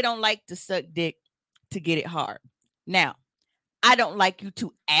chicks, they don't like to suck dick to get it hard. Now, I don't like you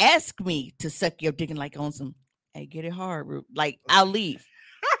to ask me to suck your dick and like on some, hey, get it hard, like I'll leave.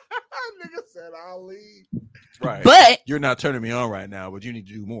 Nigga said I'll leave. Right, but you're not turning me on right now. But you need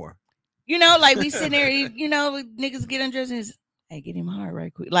to do more. Like we sitting there, niggas get undressed and it's, hey, get him hard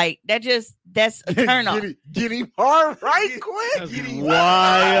right quick. Like that's a turn on. Get him hard right quick.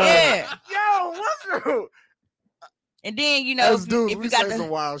 Wild. Yeah. Yo, what's wrong? And then As dudes, if we you got say some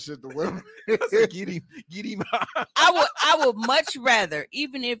wild shit to women. Get him. I would much rather,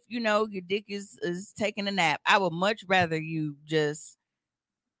 even if your dick is taking a nap, I would much rather you just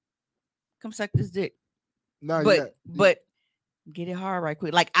come suck this dick. No, But get it hard right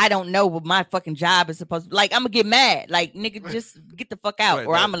quick. Like, I don't know what my fucking job is supposed to be. Like, I'm gonna get mad. Like, nigga, just get the fuck out,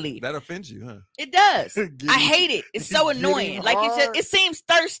 or I'm gonna leave. That offends you, huh? It does. I hate it. It's so annoying. Like, it seems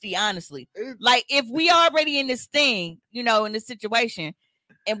thirsty, honestly. Like, if we already in this thing, in this situation,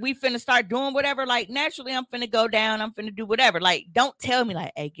 and we finna start doing whatever, like, naturally I'm finna go down, I'm finna do whatever. Like, don't tell me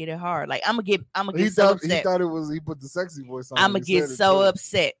like, hey, get it hard. Like, I'm gonna get so upset. He thought it was, he put the sexy voice on. I'm gonna get so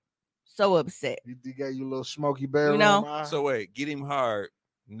upset. So upset. He got you a little smoky bear. So wait, get him hard.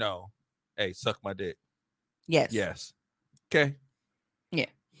 No. Hey, suck my dick. Yes. Okay. Yeah.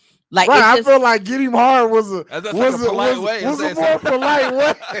 Like, right, I feel like get him hard was a polite way. Was a more polite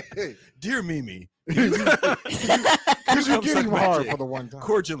way. Dear Mimi. Because you get him hard for the one time.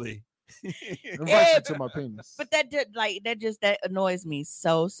 Cordially. Invite you to my penis. But that annoys me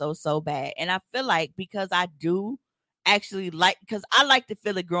so bad. And I feel like because I do actually because I like to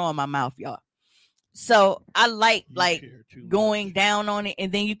feel it grow in my mouth, y'all. So I like going down on it,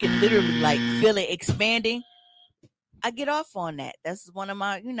 and then you can literally like feel it expanding. I get off on that. That's one of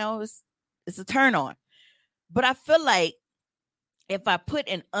my, it's a turn on. But I feel like if I put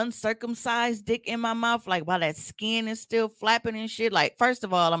an uncircumcised dick in my mouth, like while that skin is still flapping and shit, like, first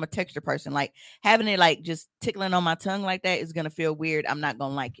of all, I'm a texture person. Like, having it like just tickling on my tongue like that is gonna feel weird. I'm not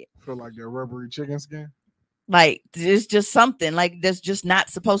gonna like it. Feel like that rubbery chicken skin. Like, it's just something like that's just not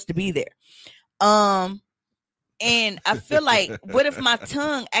supposed to be there. And I feel like, what if my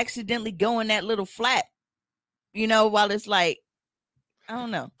tongue accidentally go in that little flap, while it's like, I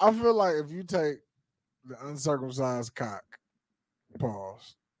don't know. I feel like if you take the uncircumcised cock,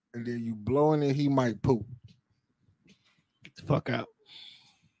 pause, and then you blow in it, he might poop. Get the fuck out.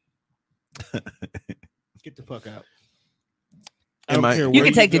 Get the fuck out. You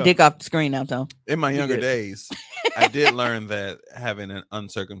can take the dick off the screen now, Tom. In my younger days, I did learn that having an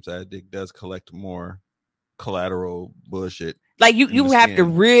uncircumcised dick does collect more collateral bullshit. Like, you have to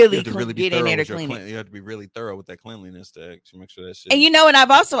really get in there to clean it. You have to be really thorough with that cleanliness to actually make sure that shit. And and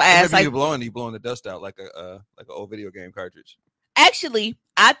I've also asked, like, you blowing the dust out like an old video game cartridge. Actually,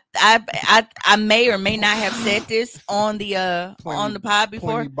 I may or may not have said this on the pod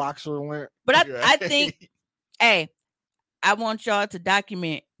before. But I think, hey, I want y'all to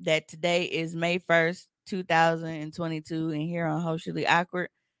document that today is May 1st, 2022, and here on Socially Awkward,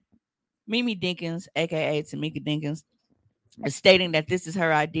 Mimi Dinkins, aka Tamika Dinkins, is stating that this is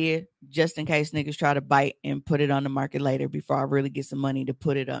her idea, just in case niggas try to bite and put it on the market later before I really get some money to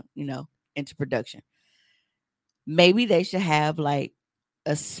put it on, into production. Maybe they should have like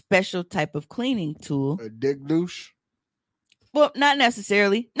a special type of cleaning tool. A dick douche? Well, not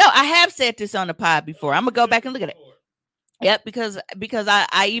necessarily. No, I have said this on the pod before. I'm gonna go back and look at it. Yep, because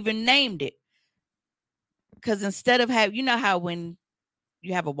I even named it. Because instead of how when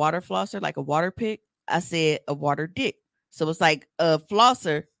you have a water flosser, like a water pick, I said a water dick. So it's like a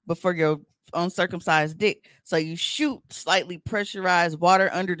flosser, but for your uncircumcised dick. So you shoot slightly pressurized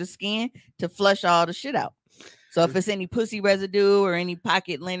water under the skin to flush all the shit out. So if it's any pussy residue or any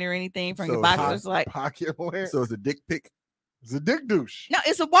pocket lint or anything from your boxers, like pocket lint. So it's a dick pick. It's a dick douche. No,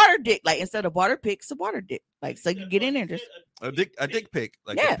 it's a water dick. Like, instead of water pick, it's a water dick. Like, so you get in there just a dick pick.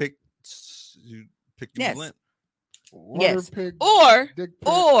 Like, yeah. You pick your lint. Yes. Pig, or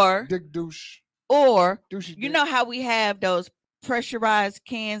dick douche. Or douchey you know how we have those pressurized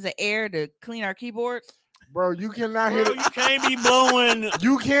cans of air to clean our keyboards? Bro, you cannot hit it. You can't be blowing.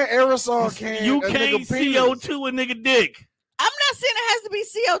 You can't aerosol can. You can't CO2 a nigga dick. I'm not saying it has to be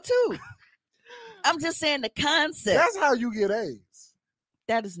CO2. I'm just saying the concept. That's how you get AIDS.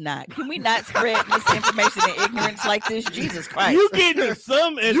 That is not. Can we not spread misinformation and ignorance like this? Jesus Christ. You getting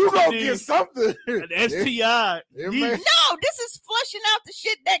some STD. You gonna get something. An STI. No, this is flushing out the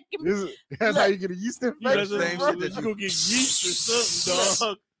shit that can. That's how you get a yeast infection. You gonna get yeast or something,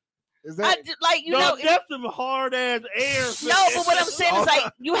 dog. Is that that's some hard ass air? No, but what I'm saying is,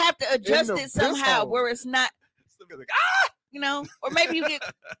 like, you have to adjust it somehow where it's not. Or maybe you get,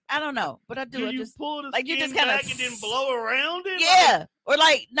 I don't know, but I do. You pull the like, you just kind of and then blow around it. Yeah, or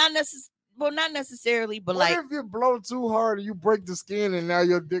like not necessarily, but what like if you blow too hard and you break the skin and now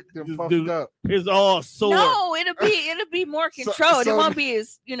your dick done puffed up? It's all sore. No, it'll be more controlled. It won't be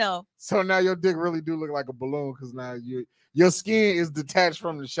as So now your dick really do look like a balloon because now your skin is detached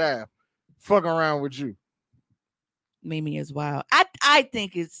from the shaft. Fucking around with you. Mimi is wild. I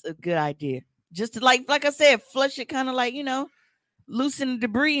think it's a good idea. Just to like I said, flush it kind of like, loosen the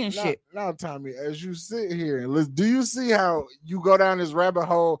debris and shit. Now, Tommy, as you sit here and listen, do you see how you go down this rabbit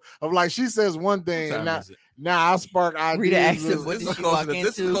hole of like she says one thing and now I spark ideas. Rita asked of- him, what This did is she walk this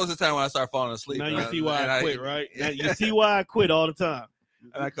is the into? closest time when I start falling asleep. Now you man. see why And I quit, right? Now you see why I quit all the time.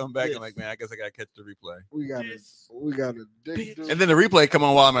 And I come back Yes. and like, man, I guess I gotta catch the replay. we got a dick. And then the replay come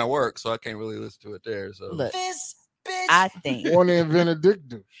on while I'm at work, so I can't really listen to it there. So Look, This bitch. I think want to invent a dick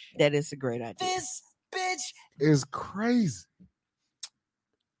douche. that is a great idea. This bitch. It's crazy.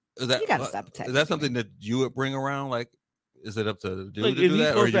 is that You gotta stop attacking Is that me. something that you would bring around? Like, is it up to the dude Like, to is do he that,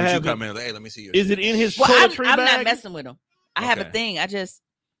 or supposed you to have come in? Like, hey, let me see your. Is shit. it in his Well, toiletry I'm bag? not messing with him. I have a Okay. thing.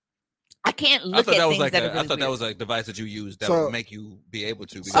 I can't I look thought at that was things like that are I really thought that weird. was like a device that you use that So- would make you be able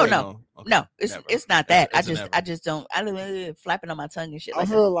to. Oh, because, no. okay, No, never. it's not that. It's a never. I just don't. I don't flapping on my tongue and shit. I Like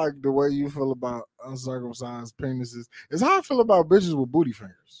that. feel like the way you feel about uncircumcised penises is how I feel about bitches with booty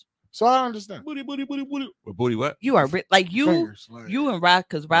fingers. So I understand. Booty, booty, booty, booty. But booty what? You are like you. Fingers, like, You and Ross,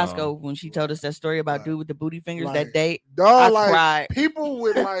 because Roscoe, Oh. when she told us that story about Like- dude with the booty fingers like, that day, I dog, like cried. people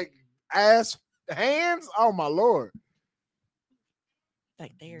with like ass hands. Oh my lord!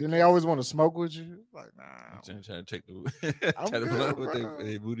 Like there. Then they always want to smoke with you. Like, nah. I'm trying to take the I'm try to good, blow with bro.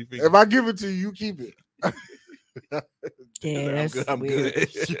 their booty finger. If I give it to you, you keep it. Yeah, that's I'm weird.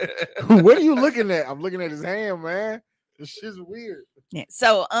 good. What are you looking at? I'm looking at his hand, man. This shit's weird. Yeah.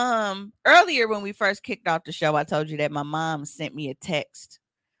 So earlier when we first kicked off the show, I told you that my mom sent me a text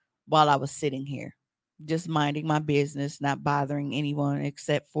while I was sitting here, just minding my business, not bothering anyone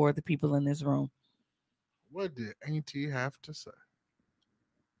except for the people in this room. What did Auntie have to say?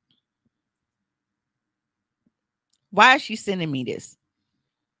 Why is she sending me this?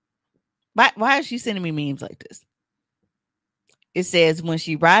 Why is she sending me memes like this? It says when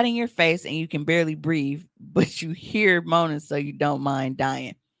she ride in your face and you can barely breathe, but you hear moaning so you don't mind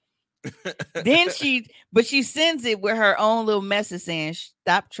dying. Then she sends it with her own little message saying,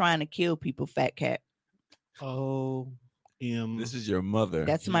 "Stop trying to kill people, fat cat." Oh, This is your mother.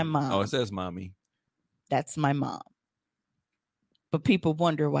 That's my mom. Oh, it says mommy. That's my mom. But people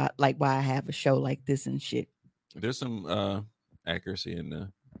wonder why I have a show like this and shit. There's some accuracy in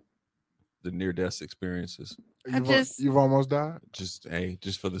the near death experiences. You've almost died Just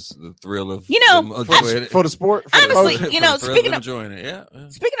for the thrill of them I- enjoying it. for the sport. For the- Honestly, For the you know, thrill speaking of of- enjoying it, yeah.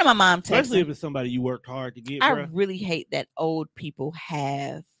 Speaking of my mom especially texting, if it's somebody you worked hard to get, I bro. really hate that old people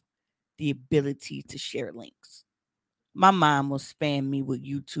have the ability to share links. My mom will spam me with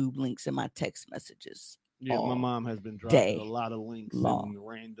YouTube links in my text messages. Yeah, my all mom has been dropping day a lot of links long. and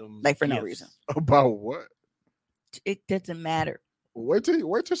random, Like for no reason. About what? It doesn't matter. Wait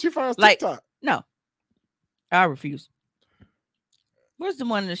till she finds Like- TikTok. No, I refuse. Where's the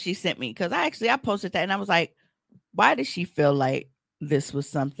one that she sent me? Because I posted that and I was like, why did she feel like this was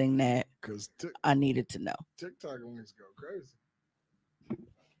something that Because I needed to know? TikTok links go crazy.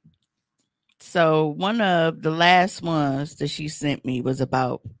 So one of the last ones that she sent me was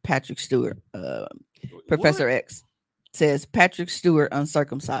about Patrick Stewart. Professor X says Patrick Stewart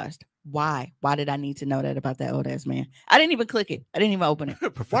uncircumcised. Why? Why did I need to know that about that old ass man? I didn't even click it. I didn't even open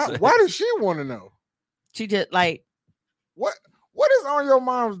it. Why does she want to know? She just like, What is on your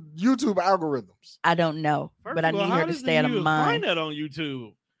mom's YouTube algorithms? I don't know, First but I of all, need how her to does stay out of you mind. find that on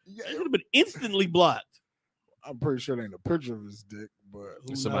YouTube? Yeah, It would have been instantly blocked. I'm pretty sure it ain't a picture of his dick, but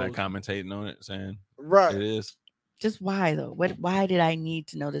Who Somebody knows? commentating on it saying right. it is. Just why though? Why did I need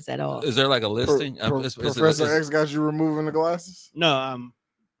to know this at all? Is there like a listing? Professor X got you removing the glasses? No,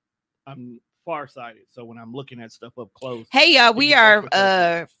 I'm farsighted, so when I'm looking at stuff up close, Hey y'all, we Maybe are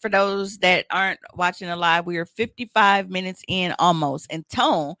that's for those that aren't watching the live, we are 55 minutes in almost, and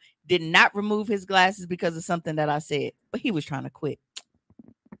Tone did not remove his glasses because of something that I said, but he was trying to quit.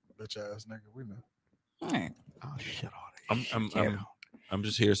 Bitch ass nigga, we know. All right. oh shit, all that I'm shit. I'm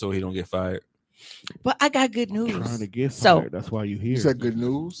just here so he don't get fired. But I got good news. I'm trying to get So- fired. That's why you here. You said good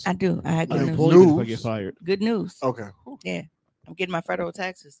news? I do. I had good news. Unemployment if I News. get fired. Good news. Okay. Yeah. I'm getting my federal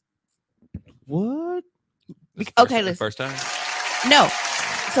taxes. What? This the Okay, first- listen. First time. No.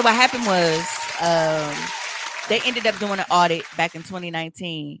 So what happened was they ended up doing an audit back in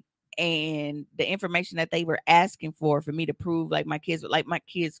 2019, and the information that they were asking for me to prove like my kids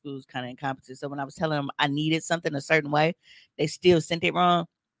school was kind of incompetent. So when I was telling them I needed something a certain way, they still sent it wrong.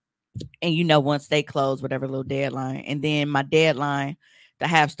 And you know, once they close whatever little deadline, and then my deadline to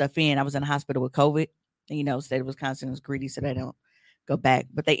have stuff in, I was in the hospital with COVID. And you know, state of Wisconsin is greedy, so they don't go back.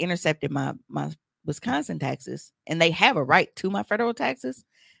 But they intercepted my Wisconsin taxes, and they have a right to my federal taxes,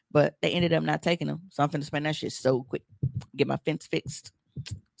 but they ended up not taking them. So I'm finna spend that shit so quick, get my fence fixed,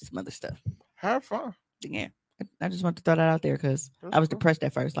 some other stuff. Have fun. Yeah, I just want to throw that out there because I was cool. depressed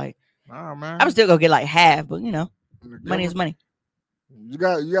at first. Like Nah, man. I was still gonna get like half, but you know, The money is government- money. You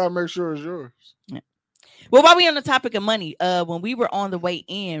gotta make sure it's yours. Yeah. Well, while we on the topic of money, when we were on the way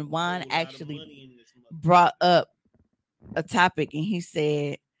in, Juan actually brought up a topic, and he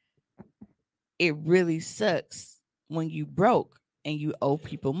said it really sucks when you broke and you owe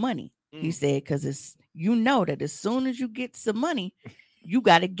people money. He said because it's that as soon as you get some money, you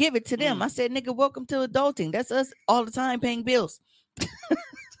got to give it to them. I said, nigga, welcome to adulting. That's us all the time paying bills.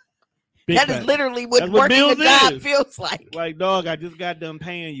 That is literally what working a job feels like. Like, dog, I just got done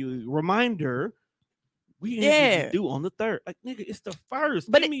paying you. Reminder, we didn't do on the 3rd. Like, nigga, it's the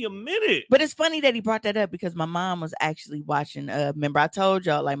 1st. Give me a minute. But it's funny that he brought that up because my mom was actually watching. Remember, I told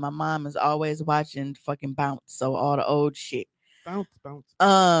y'all, like, my mom is always watching fucking Bounce. So all the old shit. Bounce.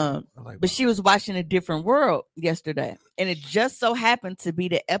 But she was watching A Different World yesterday. And it just so happened to be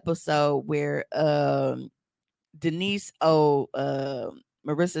the episode where Denise owed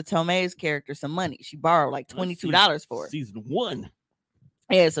Marissa Tomei's character some money. She borrowed like $22 for it. Season 1.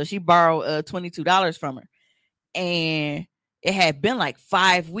 Yeah, so she borrowed $22 from her. And it had been like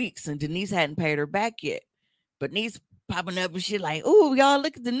 5 weeks and Denise hadn't paid her back yet. But Denise popping up and shit like, "Ooh, y'all,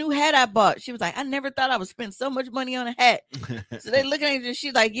 look at the new hat I bought." She was like, "I never thought I would spend so much money on a hat." So they looking at her and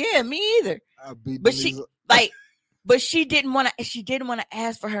she's like, "Yeah, me either." But she didn't want to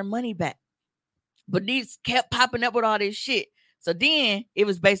ask for her money back. But these kept popping up with all this shit. So then it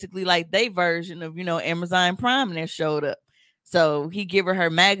was basically like their version of, Amazon Prime that showed up. So he give her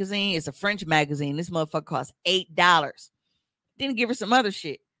magazine. It's a French magazine. This motherfucker costs $8. Then give her some other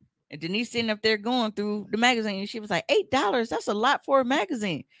shit. And Denise sitting up there going through the magazine. And she was like, $8? That's a lot for a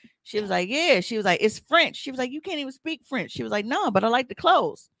magazine. She was like, yeah. She was like, it's French. She was like, you can't even speak French. She was like, no, but I like the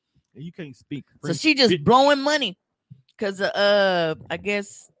clothes. You can't speak French. So she just blowing money. Because I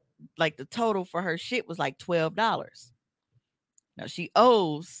guess like the total for her shit was like $12. Now she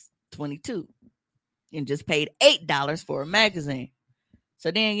owes $22 and just paid $8 for a magazine. So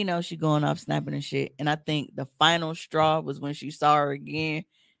then, she going off snapping and shit. And I think the final straw was when she saw her again.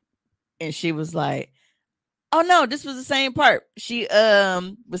 And she was like, oh no, this was the same part. She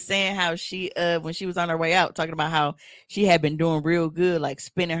was saying how she when she was on her way out, talking about how she had been doing real good, like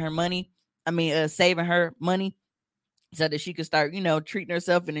spending her money. Saving her money so that she could start, treating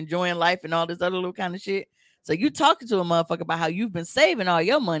herself and enjoying life and all this other little kind of shit. So you talking to a motherfucker about how you've been saving all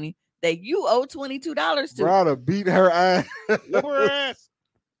your money that you owe $22 to. Brother beat her ass.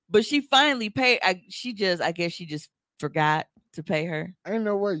 But she finally paid. I guess she just forgot to pay her. Ain't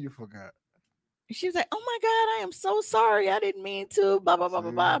no way you forgot. She was like, "Oh my God, I am so sorry. I didn't mean to, blah, blah, blah,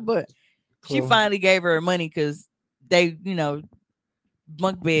 blah, blah." But she finally gave her money because they,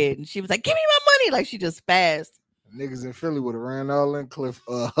 bunk bed. And she was like, "Give me my money." Like she just spazzed. Niggas in Philly would have ran all in Cliff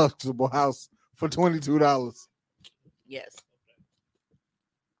Huxtable house for $22. Yes.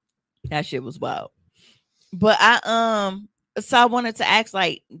 That shit was wild. But I wanted to ask,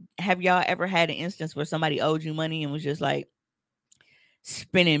 like, have y'all ever had an instance where somebody owed you money and was just like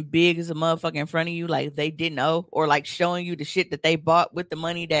spending big as a motherfucker in front of you, like they didn't owe, or like showing you the shit that they bought with the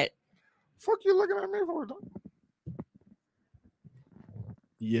money that fuck you looking at me for?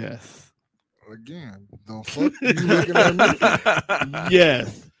 Yes. Again, the fuck you looking at me?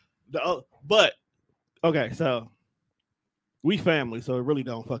 Yes. But okay, so we family, so it really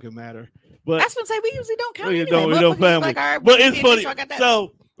don't fucking matter. But that's what I say. We usually don't count. We don't family. Like, right, but it's funny.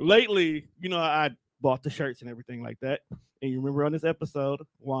 So lately, I bought the shirts and everything like that. And you remember on this episode,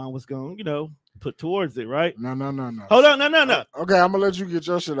 Juan was going, put towards it, right? No. Hold on, no. Okay, I'm gonna let you get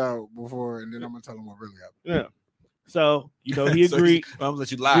your shit out before, and then I'm gonna tell him what really happened. Yeah. So, he agreed. I'm gonna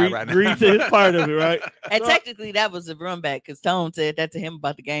let you lie right now. Agreed to his part of it, right? And technically, that was a run back because Tone said that to him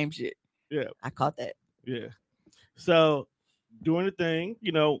about the game shit. Yeah. I caught that. Yeah. So, doing the thing,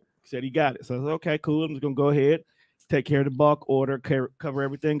 said he got it. So I was okay, cool. I'm just gonna go ahead, take care of the bulk order, cover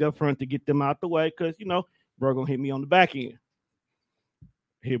everything up front to get them out the way, because bro gonna hit me on the back end.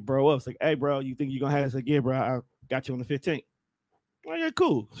 Hit bro up. It's like, hey bro, you think you're gonna have this again, bro? I got you on the 15th. Well, yeah,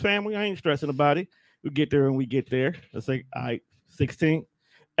 cool. Family, I ain't stressing about it. We get there and we get there. It's like, all right, 16.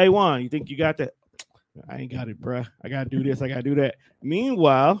 Hey Juan, you think you got that? I ain't got it, bro. I gotta do this, I gotta do that.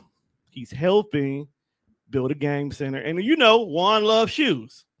 Meanwhile, he's helping build a game center. And Juan loves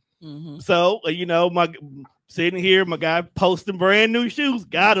shoes. Mm-hmm. So, my sitting here, my guy posting brand new shoes,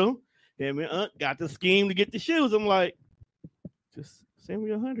 got them. Him and Aunt got the scheme to get the shoes. I'm like, just send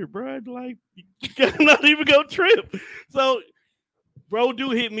me 100, bro. Like, you gotta not even go trip. So, bro, do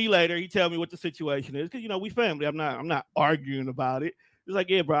hit me later. He tell me what the situation is, because we family. I'm not arguing about it. It's like,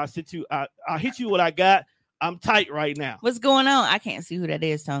 yeah, bro, I'll hit you what I got. I'm tight right now. What's going on? I can't see who that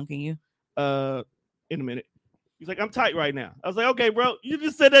is, Tom. Can you? In a minute. He's like, I'm tight right now. I was like, okay, bro, you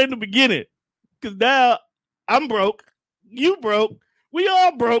just said that in the beginning. Because now I'm broke. You broke. We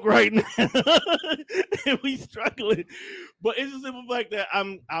all broke right now, and we struggling. But it's a simple fact that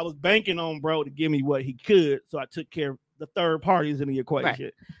I was banking on bro to give me what he could, so I took care of the third parties in the equation.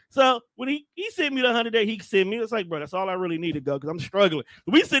 Right. So when he sent me the 100 day, he sent me. It's like, bro, that's all I really need to go because I'm struggling.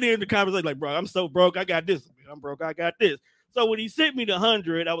 We sit here in the conversation like, bro, I'm so broke. I got this. I'm broke. I got this. So when he sent me the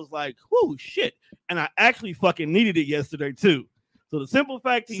 100, I was like, whoo, shit. And I actually fucking needed it yesterday too. So the simple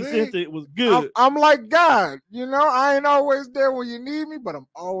fact he sent it was good. I'm like God, you know, I ain't always there when you need me, but I'm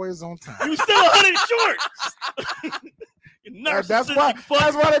always on time. You still 100 short. That's why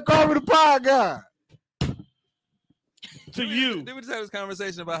they call me the pie guy. To you. Did we just have this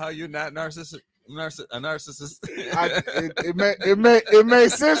conversation about how you're not a narcissist? It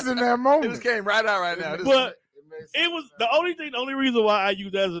made sense in that moment. It just came right out right now. But it was the only reason why I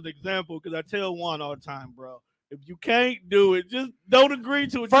use that as an example because I tell Juan all the time, bro. If you can't do it, just don't agree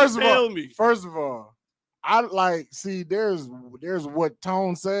to it. Just tell me. First of all, I there's what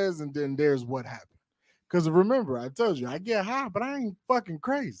Tone says, and then there's what happened. Because remember, I told you I get high, but I ain't fucking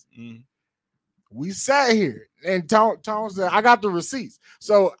crazy. Mm. We sat here, and Tone said, I got the receipts.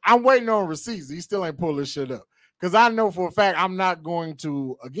 So I'm waiting on receipts. He still ain't pull this shit up. Because I know for a fact I'm not going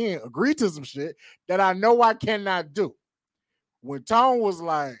to, again, agree to some shit that I know I cannot do. When Tone was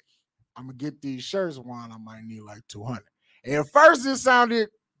like, I'm gonna get these shirts, Juan, I might need like 200. And at first it sounded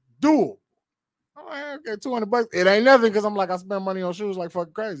doable. I'm like, okay, $200. It ain't nothing because I'm like, I spend money on shoes like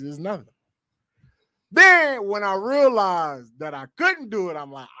fucking crazy. It's nothing. Then when I realized that I couldn't do it,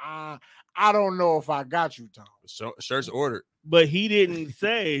 I'm like, I don't know if I got you, Tom. Shirts ordered. But he didn't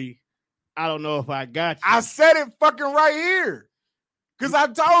say, I don't know if I got you. I said it fucking right here. Because I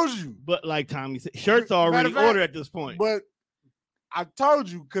told you. But like Tommy said, shirts are already ordered at this point. But I told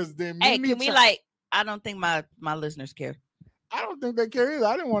you because then I don't think my listeners care. I don't think they care either.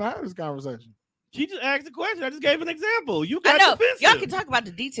 I didn't want to have this conversation. She just asked a question. I just gave an example. You got defensive. Y'all can talk about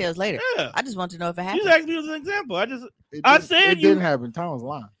the details later. Yeah. I just want to know if it happened. You just asked me as an example. It didn't happen. Tom was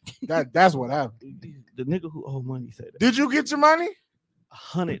lying. That's what happened. The nigga who owed money said that. Did you get your money?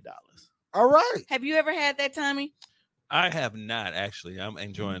 $100. All right. Have you ever had that, Tommy? I have not actually. I'm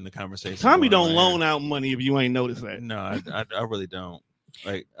enjoying the conversation. Tommy don't loan out money if you ain't noticed that. No, I really don't.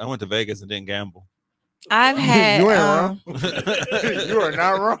 Like I went to Vegas and didn't gamble. I've had. You ain't wrong. You are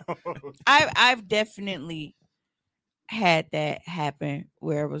not wrong. I've definitely had that happen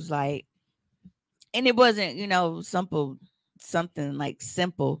where it was like, and it wasn't something like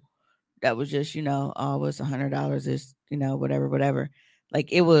simple that was just oh, it's $100 is whatever.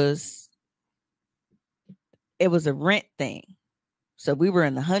 Like it was a rent thing, so we were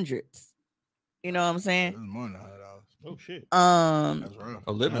in the hundreds. You know what I'm saying? More than $100. Oh shit. That's rough.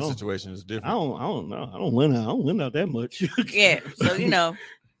 A living situation is different. I don't know. I don't win out that much. Yeah. So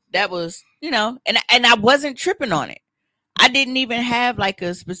that was and I wasn't tripping on it. I didn't even have like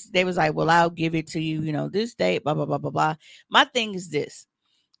a specific. They was like, well, I'll give it to you. This date. Blah blah blah blah blah. My thing is this: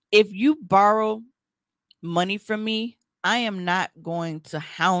 if you borrow money from me, I am not going to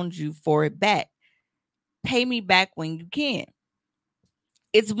hound you for it back. Pay me back when you can.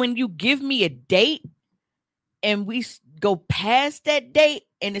 It's when you give me a date and we go past that date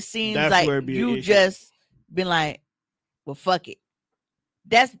and it seems like you just been like, well, fuck it.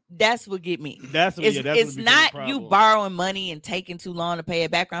 That's what get me. It's not you borrowing money and taking too long to pay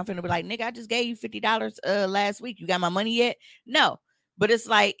it back. I'm finna be like, nigga, I just gave you $50 last week. You got my money yet? No. But it's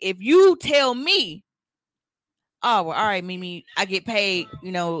like if you tell me, oh, well, all right, Mimi, I get paid,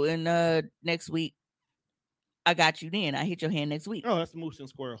 in next week. I got you then. I hit your hand next week. Oh, that's Moose and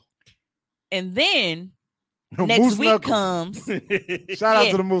Squirrel. And then next week knuckle comes. Shout out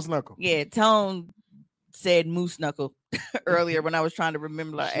to the Moose Knuckle. Yeah, Tone said Moose Knuckle earlier when I was trying to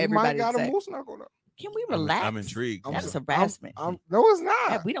remember everybody. Might got a Moose Knuckle though. Can we relax? I'm intrigued. That's harassment. No, it's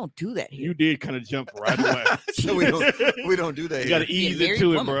not. We don't do that here. You did kind of jump right away. So we don't do that. You got to ease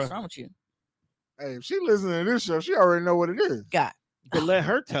into it, bro. What's wrong with you? Hey, if she listening to this show, she already know what it is. God. But let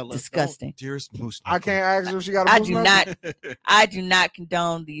her tell us. Disgusting. Dearest Moose. I can't ask her if she got a Moose Knuckle. I do not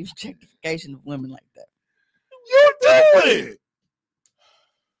condone the objectification of women like that. You do it.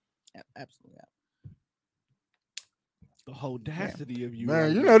 Absolutely not. The audacity of you,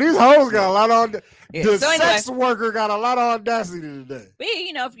 man. These hoes got a lot of. The sex worker got a lot of audacity today. But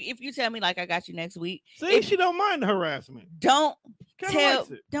if you tell me like I got you next week, see, she don't mind the harassment. Don't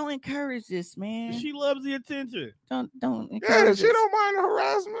encourage this, man. She loves the attention. Don't encourage. She don't mind the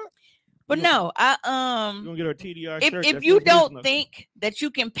harassment. But no, you gonna get her TDR shirt. If you don't think that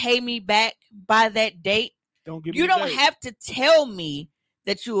you can pay me back by that date, you don't have to tell me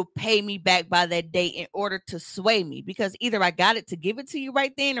that you will pay me back by that date in order to sway me, because either I got it to give it to you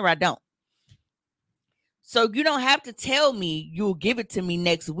right then or I don't. So you don't have to tell me you'll give it to me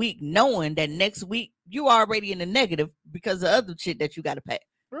next week, knowing that next week you already in the negative because of other shit that you got to pay.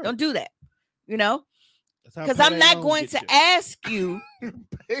 Right. Don't do that, you know, That's how because I'm payday not loans going get to you. ask you.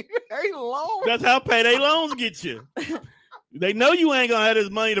 Payday loan. That's how payday loans get you. They know you ain't gonna have this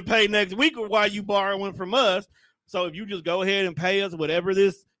money to pay next week, or why you borrowing from us. So if you just go ahead and pay us whatever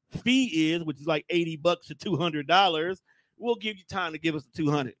this fee is, which is like $80 to $200, we'll give you time to give us the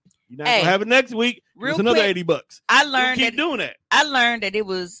 $200. You're not gonna have it next week. Real It's another quick, $80. I learned keep doing that. I learned that it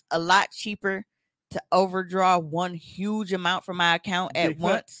was a lot cheaper to overdraw one huge amount from my account at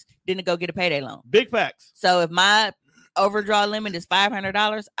once than to go get a payday loan. Big facts. So if my overdraw limit is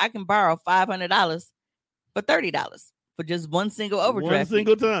 $500, I can borrow $500 for $30 for just one single overdraft. One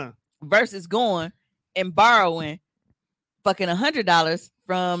single time. Versus going and borrowing fucking $100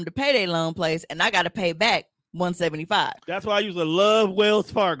 from the payday loan place, and I got to pay back $175. That's why I used to love Wells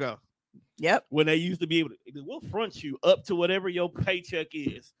Fargo. Yep. When they used to be able to, we'll front you up to whatever your paycheck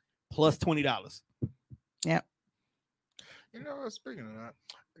is plus $20. Yep. You know, speaking of that,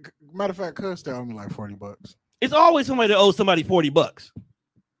 matter of fact, cuz they owe me like $40. It's always somebody that owes somebody $40.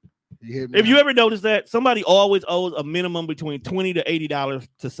 If you ever notice that, somebody always owes a minimum between $20 to $80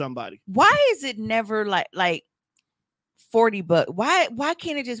 to somebody. Why is it never like $40? Why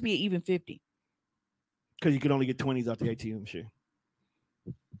can't it just be even 50? Because you can only get 20s out the ATM machine.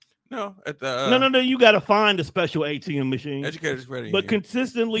 No, no. You got to find a special ATM machine. Educators ready. But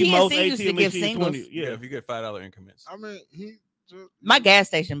consistently, PNC most used to ATM give machines singles. 20. Yeah, if you get $5 increments. I mean, my gas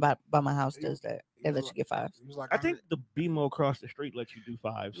station by my house does that. They let you get $5s. He was like, I think the BMO across the street lets you do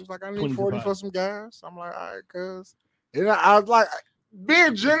 $5s. He was like, I need 40 for some gas. I'm like, all right, cuz. And I was like,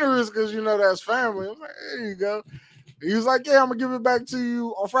 being generous because you know that's family. I was like, there you go. He was like, yeah, I'm gonna give it back to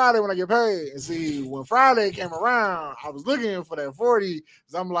you on Friday when I get paid. And see, when Friday came around, I was looking for that 40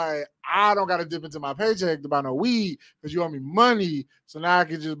 because I'm like, I don't gotta dip into my paycheck to buy no weed because you owe me money. So now I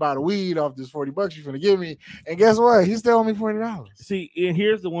can just buy the weed off this $40 you're finna give me. And guess what? He still owe me $40. See, and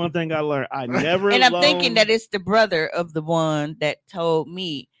here's the one thing I learned. I never And I'm thinking that it's the brother of the one that told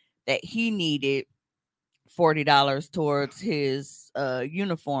me that he needed $40 towards his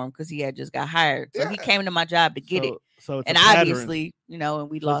uniform because he had just got hired. So he came to my job to get it. So it's and a pattern. obviously, you know, and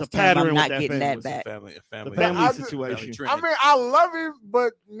we So lost it's a pattern him. I'm not with that getting family. that back. Family The situation. I mean, I love it,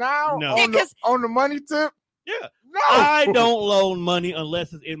 but now on the money tip, yeah. No. I don't loan money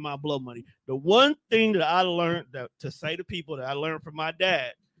unless it's in my blow money. The one thing that I learned to say to people that I learned from my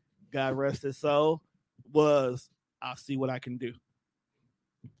dad, God rest his soul, was I'll see what I can do.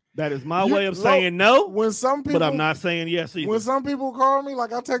 That is my way of saying no. When some people, but I'm not saying yes either. When some people call me,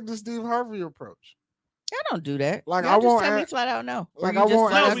 like I take the Steve Harvey approach. I don't do that. Like y'all I just won't tell me flat out no. Like I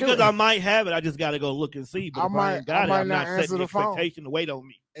won't no because I might have it. I just got to go look and see. But I if might, I ain't got I it, I'm not not answer setting the phone. expectation to wait on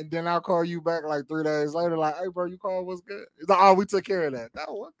me. And then I'll call you back like 3 days later, like, hey, bro, you called, what's good? It's like, oh, we took care of that.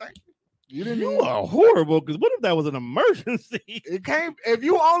 Oh, well, thank you. You didn't. You are horrible. Because what if that was an emergency? It can't. If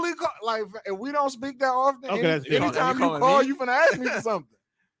you only call, like, if we don't speak that often, anytime you call, you finna ask me for something.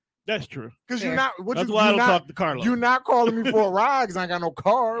 That's true. Because you're not. That's why I don't talk to Carlos. You're not calling me for a ride because I ain't got no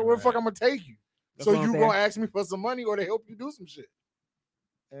car. Where the fuck I'm gonna take you? That's so you gonna ask me for some money or to help you do some shit?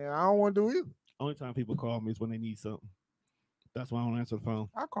 And I don't want to do either. Only time people call me is when they need something. That's why I don't answer the phone.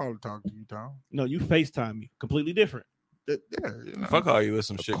 I call to talk to you, Tom. No, you FaceTime me. Completely different. Yeah, you know. If I call you with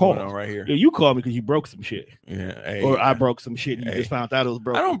some shit going on right here. Yeah, you called me because you broke some shit. Yeah. Hey, or I broke some shit and you just found out it was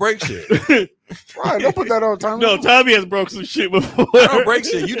broken. I don't break shit. Right, don't put that on Tommy. No, Tommy has broke some shit before. I don't break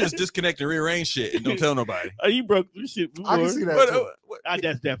shit. You just disconnect and rearrange shit and don't tell nobody. You broke some shit before. I can see that.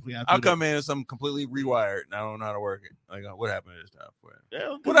 That's definitely. I'll come in and something completely rewired and I don't know how to work it. Like, what happened to this time?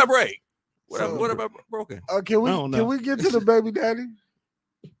 Yeah, what I break? What about broken? Can we get to the baby daddy?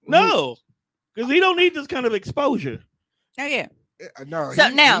 No, because he don't need this kind of exposure. Oh yeah. No. So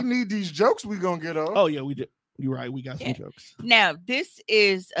now he need these jokes we gonna get on. Oh yeah, we did. You're right. We got some jokes. Now this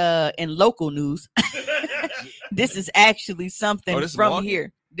is in local news. This is actually something from Milwaukee?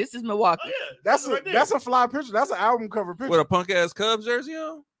 here. This is Milwaukee. Oh, yeah. That's a fly picture. That's an album cover picture. With a punk ass Cubs jersey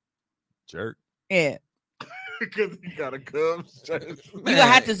on. Jerk. Yeah. Because he got a Cubs jersey. You gonna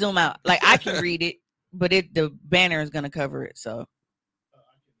have to zoom out. Like I can read it, but the banner is gonna cover it. So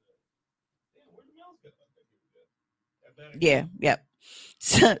yeah.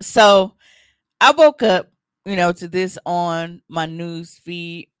 So I woke up, to this on my news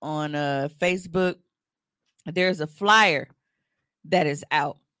feed on Facebook. There's a flyer that is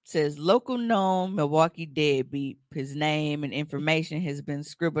out. It says local known Milwaukee deadbeat. His name and information has been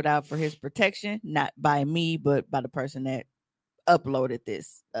scribbled out for his protection, not by me, but by the person that uploaded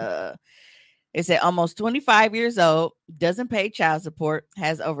this. It said almost 25 years old, doesn't pay child support,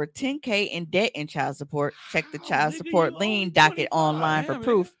 has over 10K in debt in child support. Check the child support lien docket online for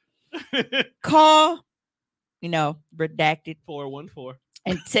proof. Call, redacted 414.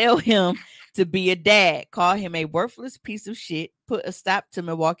 and tell him to be a dad. Call him a worthless piece of shit. Put a stop to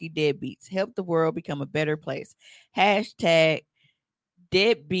Milwaukee deadbeats. Help the world become a better place. Hashtag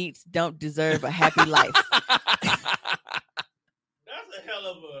deadbeats don't deserve a happy life. That's a hell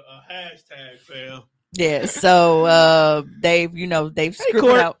of a hashtag, fam. Yeah, so they've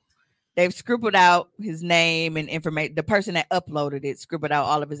scribbled out. They've scribbled out his name and information. The person that uploaded it scribbled out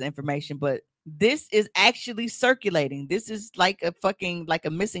all of his information, but this is actually circulating. This is like a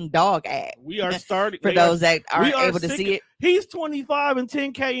missing dog ad. We are starting for those that aren't able to see it. He's 25 and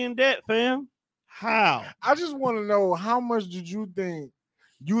 10K in debt, fam. How? I just want to know, how much did you think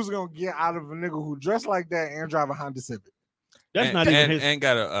you was gonna get out of a nigga who dressed like that and drive a Honda Civic? That's not even his. And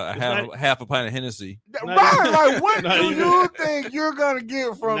got a half a pint of Hennessy. Right, like what do you think you're gonna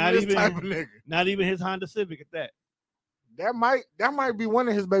get from this type of nigga? Not even his Honda Civic at that. That might be one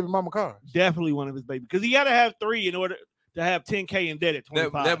of his baby mama cars. Definitely one of his baby, because he got to have 3 in order to have 10K in debt at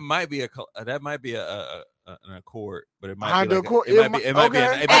 25. That might be an Accord, but it might Honda be Accord. It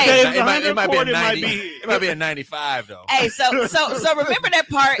might be a 95 though. Hey, so remember that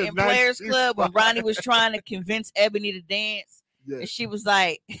part in Players Club when Ronnie was trying to convince Ebony to dance? Yeah. And she was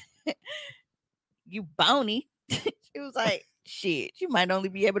like, "You bony." She was like, "Shit, you might only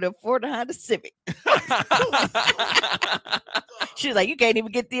be able to afford a Honda Civic." She was like, "You can't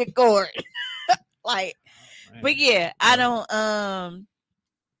even get the Accord." Like, but yeah, I don't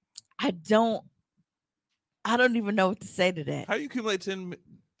even know what to say to that. How you accumulate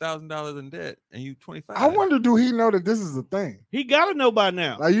 $10,000 in debt and you 25? I wonder, do he know that this is a thing? He gotta know by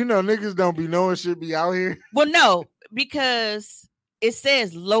now. Like, niggas don't be knowing shit be out here. Well, no, because it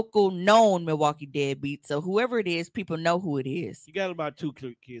says local known Milwaukee deadbeat. So whoever it is, people know who it is. You got about 2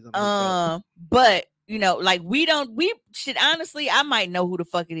 kids. But like we should honestly, I might know who the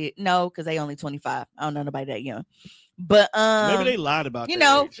fuck it is. No, because they only 25. I don't know nobody that young. But maybe they lied about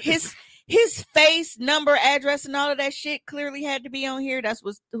his face, number, address, and all of that shit clearly had to be on here. That's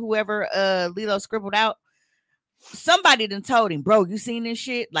what whoever Lilo scribbled out. Somebody done told him, bro, you seen this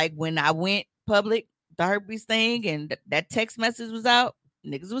shit? Like when I went public, the herpes thing, and that text message was out,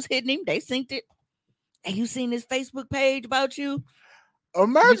 niggas was hitting him. They synced it. And you seen this Facebook page about you?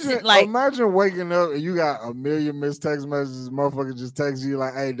 Imagine waking up and you got a million missed text messages. Motherfucker just text you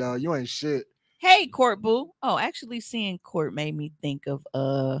like, "Hey, dog, you ain't shit." Hey, Court Boo. Oh, actually, seeing Court made me think of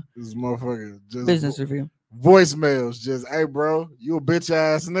this motherfucker just business review voicemails. Just, "Hey, bro, you a bitch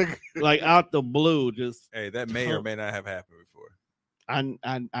ass nigga." Like out the blue, just hey, that may or may not have happened before.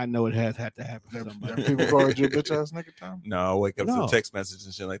 I know it has had to happen. People called you a bitch ass nigga, Tom? No, I wake up to text messages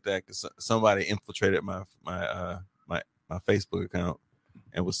and shit like that because somebody infiltrated my Facebook account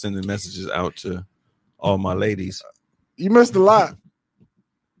and was sending messages out to all my ladies. You missed a lot.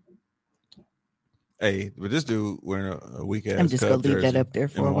 Hey, but this dude wearing a weak ass. I'm just gonna leave that up there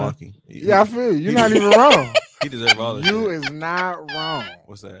for Milwaukee. Yeah, I feel you. You're not even wrong. He deserves all of it. You is not wrong.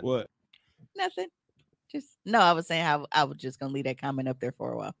 What's that? What? Nothing. I was saying how I was just gonna leave that comment up there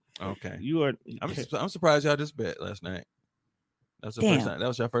for a while. Okay. You are. I'm surprised y'all just bet last night. That's the first time. That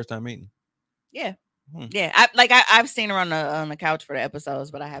was your first time meeting. Yeah. Yeah. I've seen her on the couch for the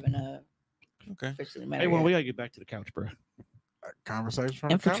episodes, but I haven't officially met her. Hey, well, we gotta get back to the couch, bro. Conversation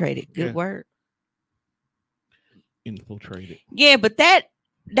from infiltrated. Good word. Infiltrated. Yeah, but that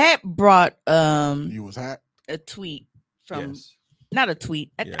brought you was hacked. A tweet from not a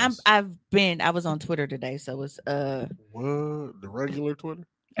tweet. Yes. I was on Twitter today, so it's what, the regular Twitter?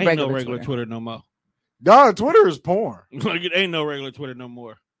 Ain't no regular Twitter no more. Dog, Twitter is porn. Like, it ain't no regular Twitter no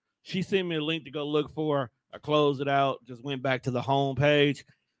more. She sent me a link to go look for. I closed it out, just went back to the home page.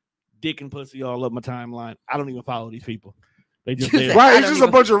 Dick and pussy all up my timeline. I don't even follow these people. They just right, it's just a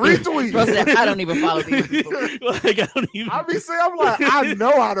bunch of retweets. I don't even follow these people. I'm like, I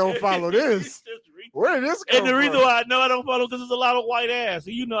know I don't follow this. Where did this come And the reason why I know I don't follow, because there's a lot of white ass.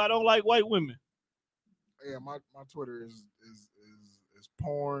 And I don't like white women. Yeah, my Twitter is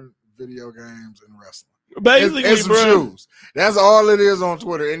porn, video games, and wrestling. Basically, and some shoes. That's all it is on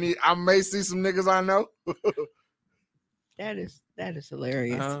Twitter. And I may see some niggas I know. That is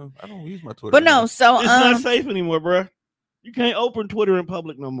hilarious. I don't use my Twitter. But no, so it's not safe anymore, bro. You can't open Twitter in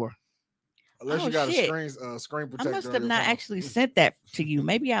public no more. Unless you got a screen protector. I must have not actually sent that to you.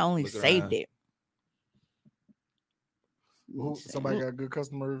 Maybe I only saved it. Somebody got a good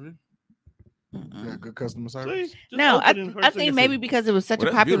customer review? Yeah, good customer service. No, I think maybe because it was such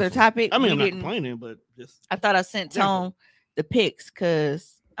a popular topic. I mean, I'm not complaining, but just I thought I sent Tone the pics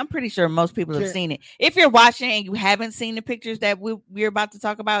because I'm pretty sure most people have Can't- seen it. If you're watching and you haven't seen the pictures that we're about to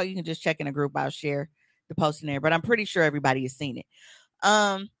talk about, you can just check in a group. I'll share the post in there. But I'm pretty sure everybody has seen it.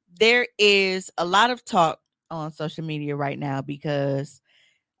 There is a lot of talk on social media right now because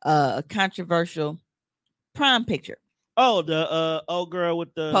a controversial prom picture Oh, the old girl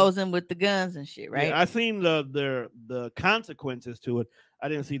with the posing with the guns and shit, right? Yeah, I seen the consequences to it. I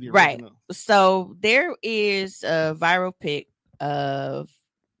didn't see the Right. original. So there is a viral pic of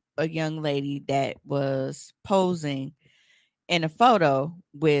a young lady that was posing in a photo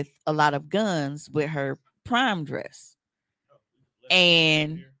with a lot of guns with her prom dress.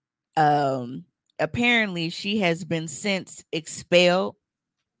 And apparently she has been since expelled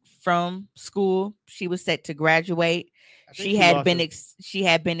from school. She was set to graduate. She had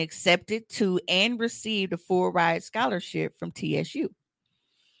been accepted to and received a full ride scholarship from TSU.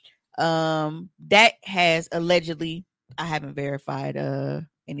 That has allegedly, I haven't verified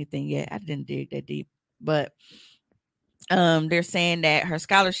anything yet. I didn't dig that deep, but they're saying that her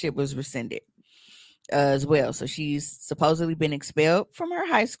scholarship was rescinded as well. So she's supposedly been expelled from her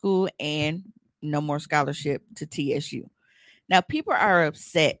high school and no more scholarship to TSU. Now people are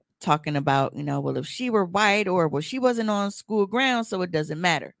upset talking about, well, if she were white or well, she wasn't on school grounds, so it doesn't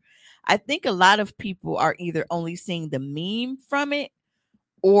matter. I think a lot of people are either only seeing the meme from it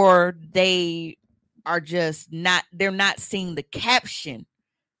or they are just they're not seeing the caption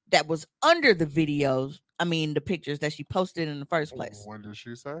that was under the videos. I mean, the pictures that she posted in the first place. What did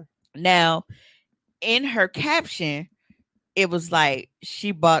she say? Now, in her caption, it was like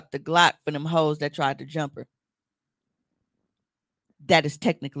she bought the Glock for them hoes that tried to jump her. That is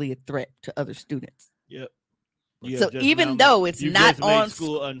technically a threat to other students. Yep. So even though it's not on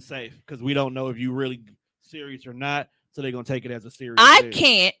school unsafe because we don't know if you really serious or not, so they're gonna take it as a serious. I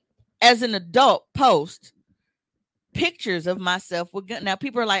can't, as an adult, post pictures of myself with guns. Now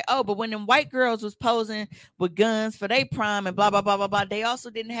people are like, oh, but when them white girls was posing with guns for their prom and blah blah blah blah blah, they also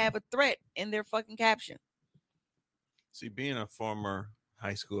didn't have a threat in their fucking caption. See, being a former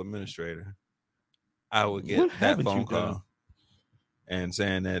high school administrator, I would get that phone call and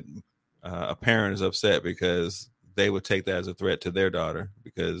saying that a parent is upset because they would take that as a threat to their daughter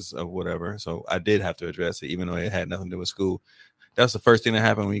because of whatever. So I did have to address it, even though it had nothing to do with school. That's the first thing that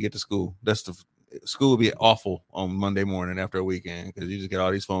happened when you get to school. School would be awful on Monday morning after a weekend because you just get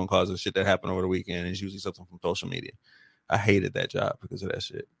all these phone calls of shit that happened over the weekend, and it's usually something from social media. I hated that job because of that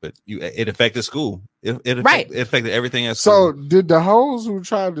shit, but it affected school. It affected everything at school. So did the hoes who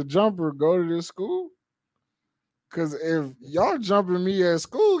tried to jump her go to this school? Because if y'all jumping me at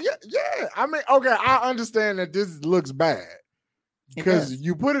school, yeah. I mean, okay, I understand that this looks bad because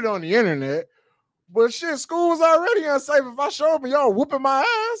you put it on the internet, but shit, school was already unsafe. If I show up and y'all whooping my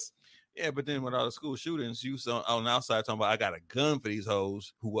ass. Yeah, but then with all the school shootings, you saw on the outside talking about I got a gun for these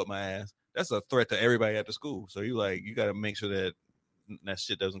hoes who whoop my ass. That's a threat to everybody at the school. So you got to make sure that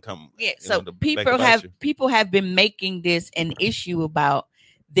shit doesn't come. Yeah. So people have been making this an issue about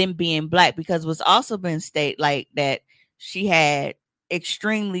them being black because what's also been stated like that she had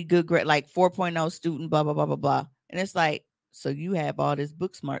extremely good grade, like 4.0 student, blah blah blah blah blah, and it's like, so you have all this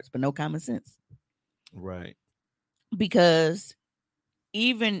book smarts but no common sense, right? Because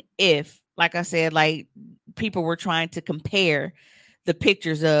even if, like I said, like people were trying to compare the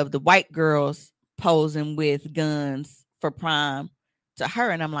pictures of the white girls posing with guns for prom to her,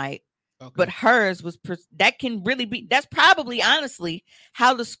 and I'm like, okay. But hers was that can really be, that's probably honestly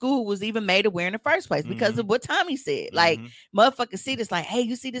how the school was even made aware in the first place because of what Tommy said. Like motherfuckers see this like, hey,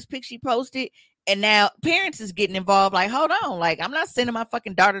 you see this picture she posted, and now parents is getting involved. Like, hold on, like I'm not sending my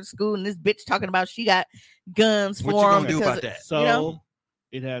fucking daughter to school and this bitch talking about she got guns for what you gonna do about that? So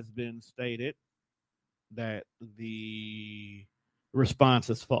it has been stated that the response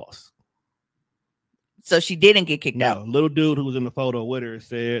is false. So she didn't get kicked out. Little dude who was in the photo with her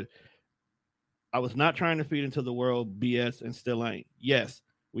said, I was not trying to feed into the world BS and still ain't. Yes,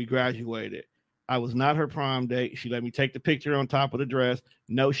 we graduated. I was not her prom date. She let me take the picture on top of the dress.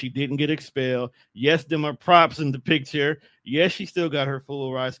 No, she didn't get expelled. Yes, them are props in the picture. Yes, she still got her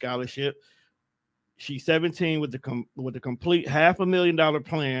full ride scholarship. She's 17 with the complete $500,000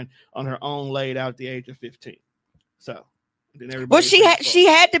 plan on her own laid out at the age of 15. So then everybody. Well, she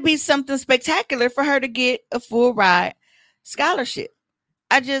had to be something spectacular for her to get a full ride scholarship.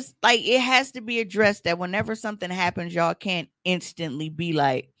 I just like it has to be addressed that whenever something happens, y'all can't instantly be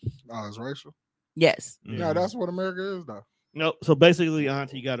like, "Oh, it's racial." Yes. Yeah, that's what America is, though. No, so basically,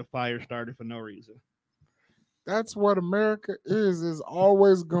 Auntie got a fire started for no reason. That's what America is. Is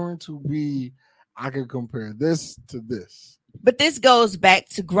always going to be. I can compare this to this. But this goes back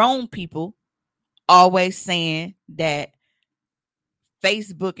to grown people always saying that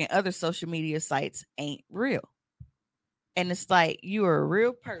Facebook and other social media sites ain't real. And it's like, you are a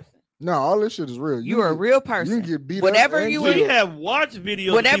real person. No, all this shit is real. You are a real person. You can get beat Whatever up. you We have watched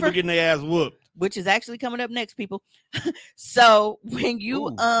videos of people getting their ass whooped. Which is actually coming up next, people. So when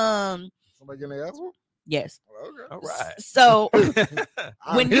you somebody getting their ass whooped? Yes. Okay. All right. So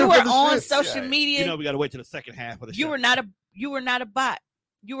when you were on shit. social media, You know, we got to wait till the second half of the show. you were not a bot.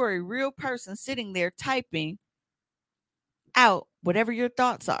 You were a real person sitting there typing out whatever your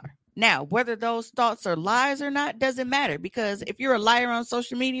thoughts are. Now, whether those thoughts are lies or not doesn't matter, because if you're a liar on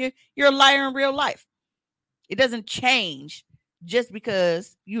social media, you're a liar in real life. It doesn't change just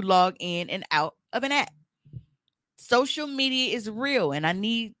because you log in and out of an app. Social media is real, and I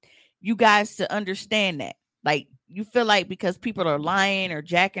need you guys to understand that. Like, you feel like because people are lying or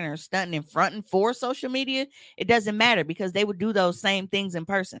jacking or stunting and fronting for social media, it doesn't matter, because they would do those same things in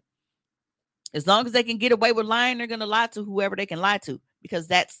person. As long as they can get away with lying, they're going to lie to whoever they can lie to, because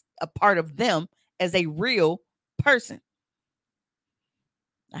that's a part of them as a real person.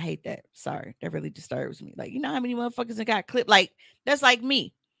 I hate that. Sorry. That really disturbs me. Like, you know how many motherfuckers that got clipped? Like, that's like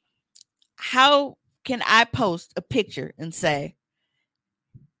me. How can I post a picture and say,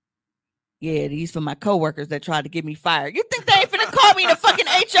 yeah, these for my coworkers that tried to get me fired? You think they ain't finna call me in the fucking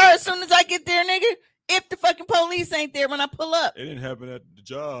HR as soon as I get there, nigga? If the fucking police ain't there when I pull up. It didn't happen at the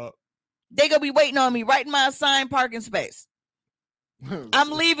job. They gonna be waiting on me right in my assigned parking space.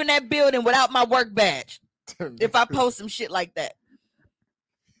 I'm leaving that building without my work badge if I post some shit like that.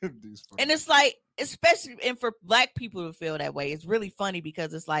 And it's like, especially, and for black people to feel that way, it's really funny,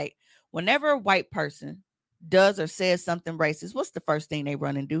 because it's like, whenever a white person does or says something racist, what's the first thing they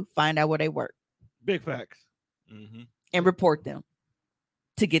run and do? Find out where they work. Big facts. And report them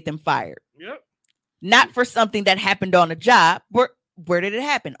to get them fired. Yep. Not for something that happened on a job. Where did it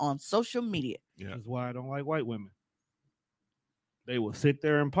happen? On social media. Yeah. That's why I don't like white women. They will sit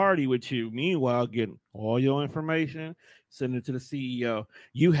there and party with you. Meanwhile, getting all your information, send it to the CEO.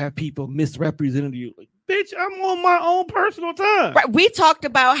 You have people misrepresenting you. Like, bitch, I'm on my own personal time. Right. We talked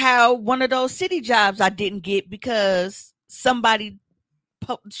about how one of those city jobs I didn't get because somebody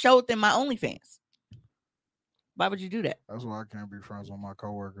showed them my OnlyFans. Why would you do that? That's why I can't be friends with my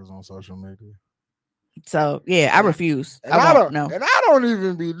coworkers on social media. So yeah, I refuse. And I don't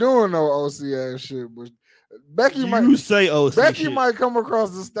even be doing no OC ass shit. But Becky might come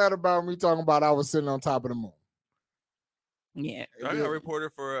across the stat about me talking about I was sitting on top of the moon. Yeah, I got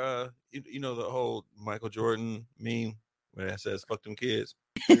reported for you know the whole Michael Jordan meme where that says "fuck them kids."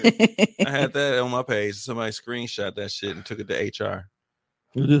 I had that on my page. Somebody screenshot that shit and took it to HR.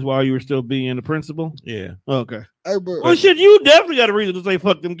 Is this while you were still being the principal? Yeah. Okay. Hey, well, shit, you definitely got a reason to say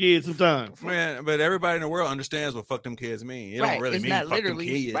 "fuck them kids" sometimes. Man, but everybody in the world understands what "fuck them kids" mean. It don't really mean "fuck them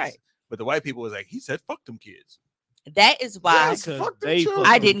kids." Right. But the white people was like, he said "fuck them kids." That is why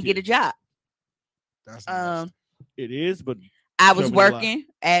I didn't get a job. That's it is, but I was working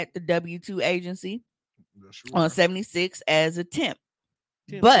at the W-2 agency on 76 as a temp.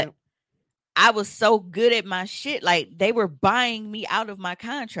 But I was so good at my shit, like they were buying me out of my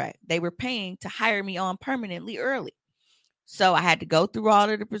contract. They were paying to hire me on permanently early. So I had to go through all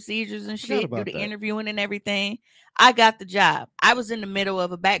of the procedures and shit, do the interviewing and everything. I got the job. I was in the middle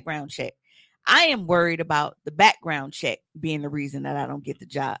of a background check. I am worried about the background check being the reason that I don't get the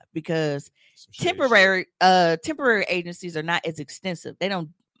job, because temporary agencies are not as extensive.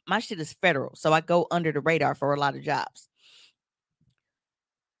 My shit is federal, so I go under the radar for a lot of jobs.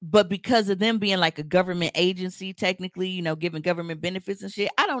 But because of them being like a government agency, technically, you know, giving government benefits and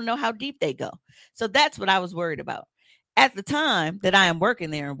shit, I don't know how deep they go. So that's what I was worried about. At the time that I am working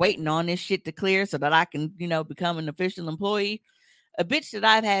there and waiting on this shit to clear so that I can, you know, become an official employee, a bitch that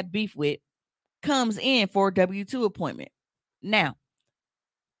I've had beef with comes in for a W-2 appointment. Now,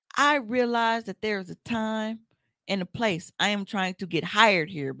 I realize that there's a time and a place. I am trying to get hired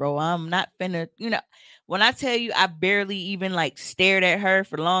here, bro. I'm not finna, you know, when I tell you I barely even like stared at her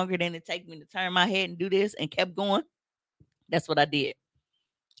for longer than it take me to turn my head and do this and kept going, that's what I did.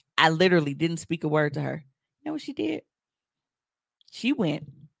 I literally didn't speak a word to her. You know what she did? She went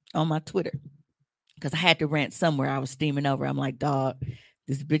on my Twitter because I had to rant somewhere. I was steaming over. I'm like, dog,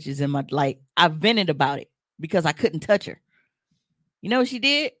 this bitch is in my, like, I vented about it because I couldn't touch her. You know what she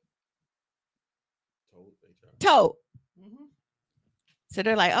did? Told. Mm-hmm. So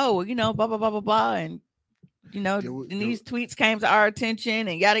they're like, oh, well, you know, blah, blah, blah, blah, blah. And, you know, these tweets came to our attention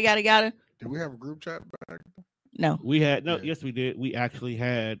and yada, yada, yada. Did we have a group chat back? No. We had, no, yes, we did. We actually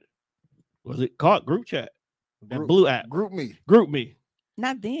had, was it called group chat? That blue app. Group me.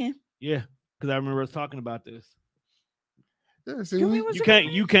 Not then. Yeah. Because I remember us talking about this. Yeah, see, you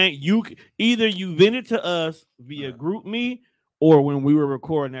either you vent it to us via group me or when we were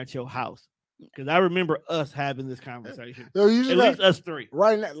recording at your house. Because I remember us having this conversation. So at least us three.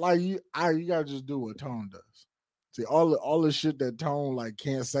 Right now, like you gotta just do what Tone does. See, all the shit that Tone like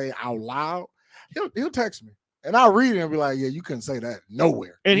can't say out loud, he'll text me. And I'll read it and be like, yeah, you couldn't say that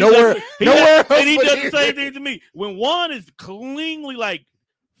nowhere. And nowhere else. And he does the same thing to me. When Juan is cleanly like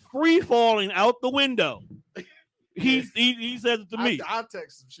free falling out the window, he says it to me. I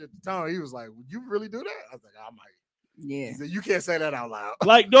text some shit to Tone. He was like, would you really do that? I was like, I might. Yeah. He said, you can't say that out loud.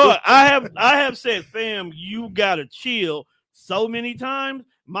 Like, dog, I have said, fam, you gotta chill so many times.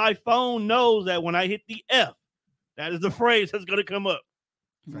 My phone knows that when I hit the F, that is the phrase that's gonna come up.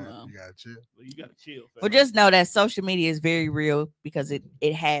 Wow. You gotta chill. You gotta chill. Fam. Well, just know that social media is very real because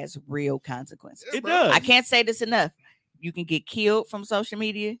it has real consequences. It does. I can't say this enough. You can get killed from social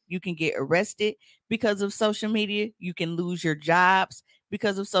media. You can get arrested because of social media. You can lose your jobs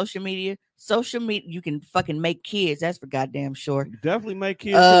because of social media. Social media, you can fucking make kids. That's for goddamn sure. You definitely make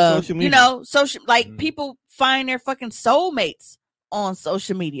kids on social media. You know, social people find their fucking soulmates on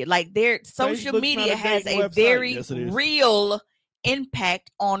social media. Like their social media has a very real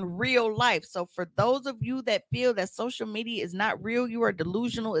impact on real life. So for those of you that feel that social media is not real, you are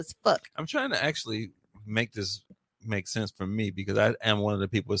delusional as fuck. I'm trying to actually make this make sense for me because I am one of the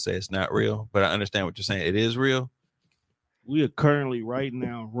people who say it's not real, but I understand what you're saying. It is real. We are currently right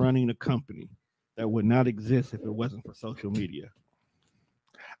now running a company that would not exist if it wasn't for social media.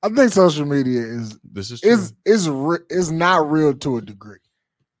 I think social media is not real to a degree.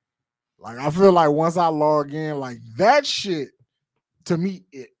 Like I feel like once I log in, like that shit to me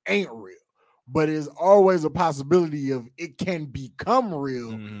it ain't real, but it's always a possibility of it can become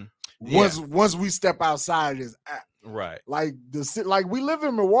real once we step outside this app. Right. Like we live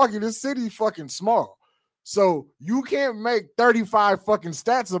in Milwaukee. This city fucking small. So you can't make 35 fucking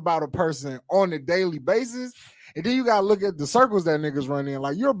stats about a person on a daily basis. And then you gotta look at the circles that niggas run in.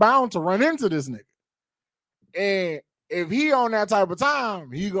 Like you're bound to run into this nigga. And if he on that type of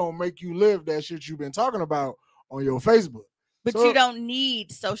time, he gonna make you live that shit you've been talking about on your Facebook. But you don't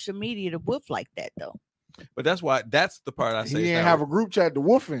need social media to woof like that though. But that's the part I say he didn't have a group chat to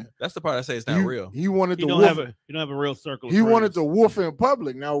woof in. That's the part I say it's not real. He wanted to woof. You don't have a real circle. He wanted to woof in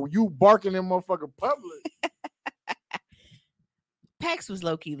public. Now you barking in motherfucking public. PAX was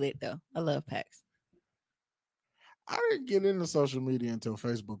low-key lit though. I love PAX. I didn't get into social media until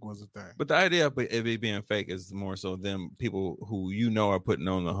Facebook was a thing. But the idea of it being fake is more so them people who are putting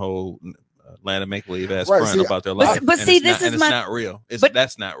on the whole land of make believe as front about their life. But see, it's not real.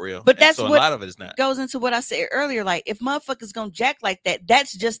 That's not real. But that's so what a lot of it is not. Goes into what I said earlier. Like if motherfuckers gonna jack like that,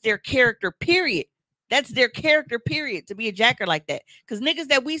 that's just their character. Period. That's their character. Period. To be a jacker like that, because niggas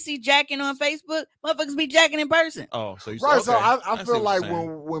that we see jacking on Facebook, motherfuckers be jacking in person. Oh, so right. Okay. So I feel like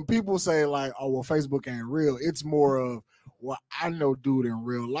when people say like, oh well, Facebook ain't real, it's more of well, I know dude in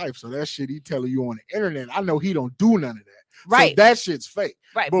real life, so that shit he telling you on the internet, I know he don't do none of that. Right. So that shit's fake.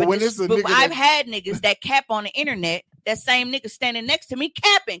 Right. But when it's a nigga I've had niggas that cap on the internet, that same nigga standing next to me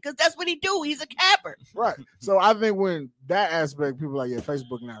capping, because that's what he do. He's a capper. Right. So I think when that aspect, people are like, yeah,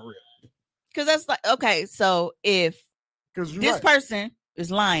 Facebook not real. Because that's like, okay, so if this person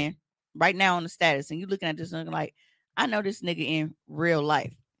is lying right now on the status and you looking at this nigga like, I know this nigga in real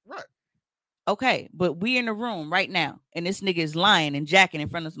life. Right. Okay, but we in the room right now and this nigga is lying and jacking in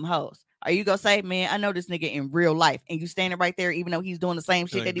front of some hoes. Are you gonna say, man, I know this nigga in real life, and you standing right there even though he's doing the same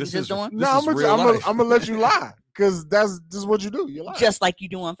shit that he was just doing? No, I'm gonna let you lie because this is what you do. You lie. Just like you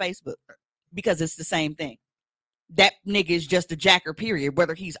do on Facebook because it's the same thing. That nigga is just a jacker, period,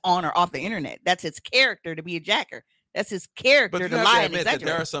 whether he's on or off the internet. That's his character to be a jacker. That's his character to lie and exaggerate.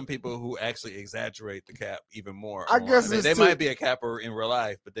 There are some people who actually exaggerate the cap even more. I guess they might be a capper in real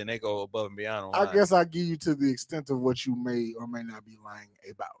life, but then they go above and beyond online. I guess I give you to the extent of what you may or may not be lying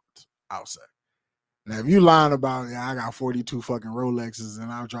about outside. Now, if you lying about, I got 42 fucking Rolexes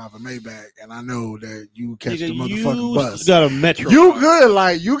and I drive a Maybach, and I know that you catch the motherfucking bus. Got a Metro. You good,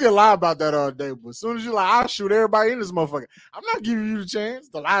 like you can lie about that all day, but as soon as you like, I'll shoot everybody in this motherfucker. I'm not giving you the chance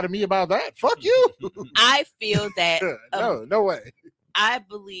to lie to me about that. Fuck you. I feel that no way. I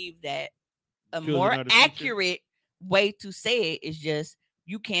believe that a more accurate way to say it is just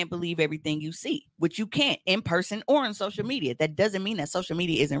you can't believe everything you see, which you can't in person or on social media. That doesn't mean that social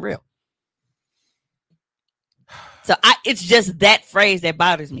media isn't real. So it's just that phrase that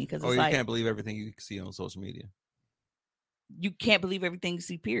bothers me because you can't believe everything you see on social media. You can't believe everything you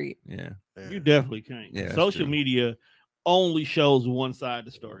see. Period. Yeah, you definitely can't. Yeah, social media only shows one side of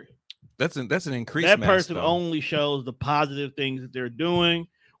the story. That's an increase. That person only shows the positive things that they're doing,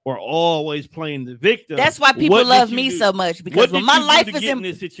 or always playing the victim. That's why people love me so much because when my life is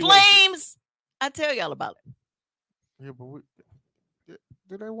in flames, I tell y'all about it. Yeah, but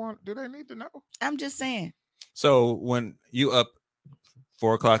Do they need to know? I'm just saying. So when you up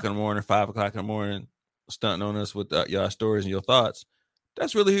 4 o'clock in the morning, 5 o'clock in the morning, stunting on us with your stories and your thoughts,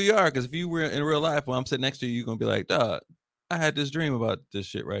 that's really who you are. Because if you were in real life, when I'm sitting next to you, you're gonna be like, "Dog, I had this dream about this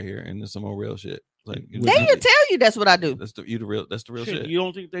shit right here, and there's some more real shit." Like They will tell you that's what I do. That's the real shit. You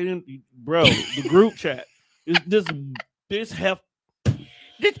don't think they didn't, bro? The group chat is this hef.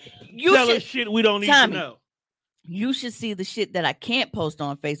 You tell should, us shit we don't need Tommy, to know. You should see the shit that I can't post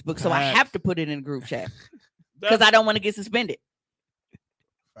on Facebook, so I Facts. have to put it in a group chat because I don't want to get suspended.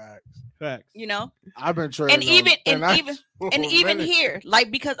 Facts. You know, I've been trading, and even here, like,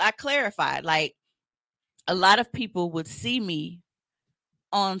 because I clarified, like, a lot of people would see me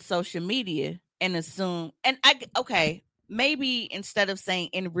on social media and assume, and maybe instead of saying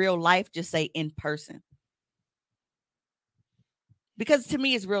in real life, just say in person, because to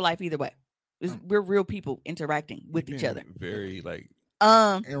me, it's real life either way. We're real people interacting with each other. Very like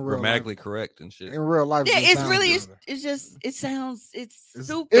grammatically correct and shit. In real life, yeah, it's really it's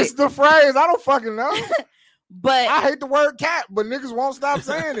stupid. It's the phrase. I don't fucking know. But I hate the word cat, but niggas won't stop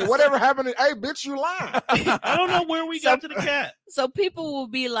saying it. Whatever happened to, hey, bitch, you lying. I don't know where we got to the cat. So people will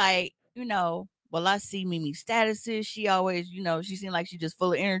be like, well, I see Mimi's statuses. She always, she seems like she's just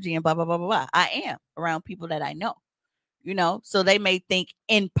full of energy and blah, blah, blah, blah, blah. I am around people that I know, so they may think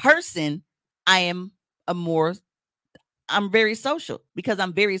in person I'm very social because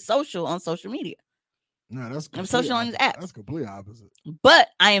I'm very social on social media. No, I'm social on these apps. That's complete opposite. But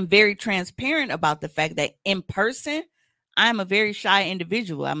I am very transparent about the fact that in person, I'm a very shy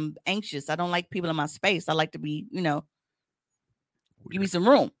individual. I'm anxious. I don't like people in my space. I like to be, give me some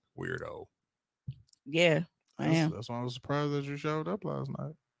room. Weirdo. Yeah, I am. That's why I was surprised that you showed up last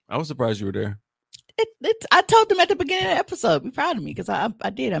night. I was surprised you were there. I told them at the beginning of the episode, be proud of me because I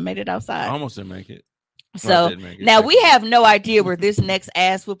did. I made it outside. I almost didn't make it. So now we have no idea where this next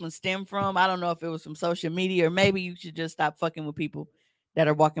ass whooping stemmed from. I don't know if it was from social media or maybe you should just stop fucking with people that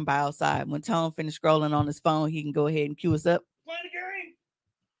are walking by outside. When Tone finished scrolling on his phone, he can go ahead and cue us up. Play the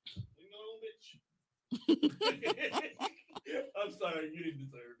game. I'm sorry, you didn't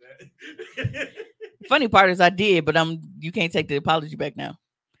deserve that. Funny part is I did, but you can't take the apology back now.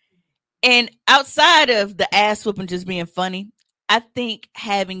 And outside of the ass whooping just being funny, I think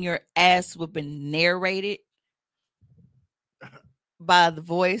having your ass whooping narrated by the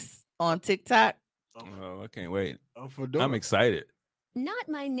voice on TikTok. Oh, I can't wait. I'm I'm excited. Not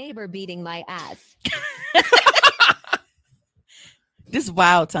my neighbor beating my ass. This is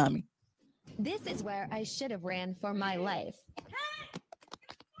wild, Tommy. This is where I should have ran for my life.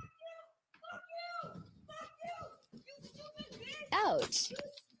 Ouch.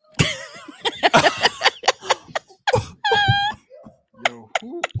 Yo,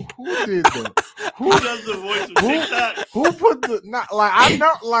 who did that? Who does the voice of TikTok? Who put the not like I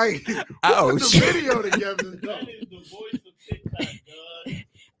know like who put the video together? That is the voice of TikTok,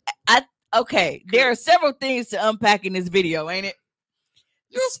 dog. Okay, there are several things to unpack in this video, ain't it?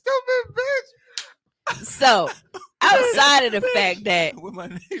 You stupid bitch. So outside of the fact that when my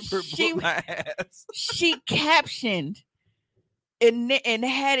neighbor beat my ass, she captioned and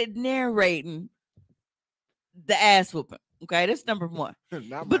had it narrating the ass whooping. Okay, that's number one.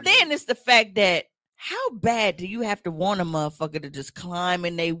 But then it's the fact that how bad do you have to want a motherfucker to just climb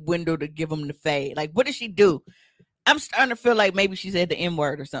in their window to give them the fade? Like, what did she do? I'm starting to feel like maybe she said the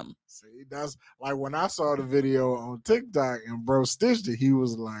N-word or something. See, that's like when I saw the video on TikTok and bro stitched it, he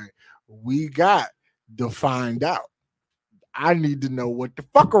was like, we got to find out. I need to know what the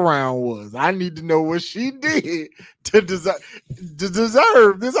fuck around was. I need to know what she did to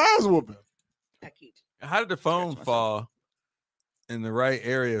deserve this ass whooping. how did the phone fall in the right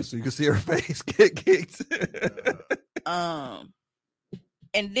area so you can see her face get kicked?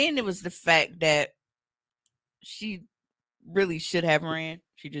 And then it was the fact that she really should have ran.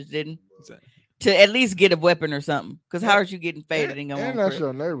 She just didn't. To at least get a weapon or something. Because how are you getting faded and going? And that's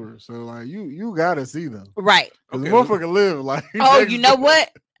your neighbor. So like you gotta see them. Right. Because the motherfucker live like you know what?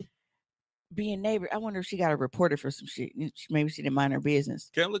 Being neighbor, I wonder if she got a reporter for some shit. Maybe she didn't mind her business.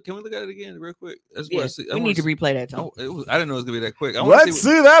 Can we look at it again real quick? We need to replay that. I didn't know it was gonna be that quick. Let's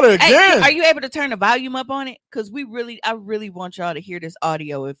see that again. Hey, are you able to turn the volume up on it? Because I really want y'all to hear this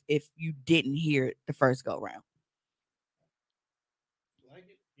audio if you didn't hear it the first go round.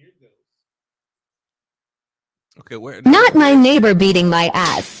 Here it goes. Okay, where? Not my neighbor beating my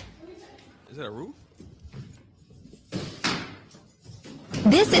ass. Is that a roof?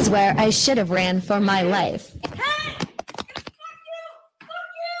 This is where I should have ran for my life.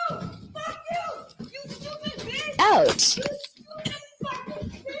 Ouch.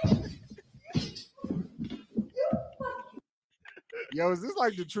 Yo, is this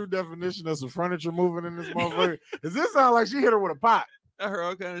like the true definition of some furniture moving in this motherfucker? Does this sound like she hit her with a pot? I heard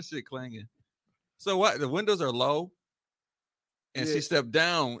all kind of shit clanging. So what? The windows are low, and she stepped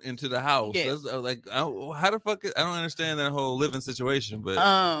down into the house. Yeah. That's, how the fuck? I don't understand that whole living situation. But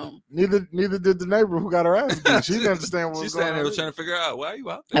neither did the neighbor who got her ass beat. She didn't understand what was going on. She was trying to figure out why are you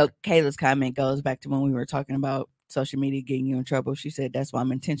out there. Oh, Kayla's comment goes back to when we were talking about social media getting you in trouble. She said that's why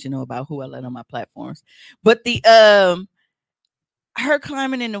I'm intentional about who I let on my platforms. But the her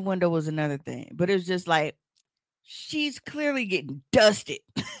climbing in the window was another thing. But it was just like she's clearly getting dusted.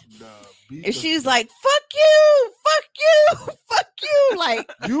 And she's like, fuck you, fuck you.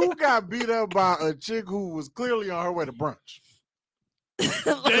 Like, you got beat up by a chick who was clearly on her way to brunch.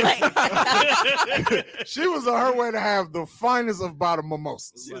 She was on her way to have the finest of bottom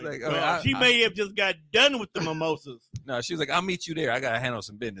mimosas. She was like, she may have just got done with the mimosas. No, she was like, I'll meet you there. I gotta handle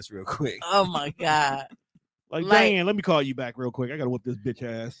some business real quick. Oh my God. Like, Diane, let me call you back real quick. I gotta whip this bitch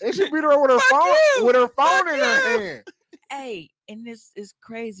ass. And she beat her with her phone, with her phone in her hand. Hey, and this is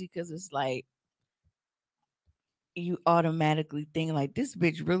crazy because it's like you automatically think like this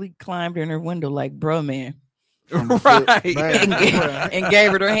bitch really climbed in her window like bro man. Right. And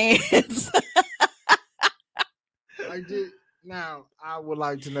gave her their hands. Now I would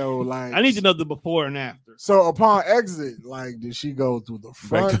like to know, like, I need to know the before and after. So upon exit, like, did she go through the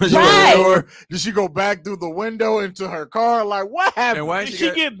front door? Right. Did she go back through the window into her car? Like, what happened? And why did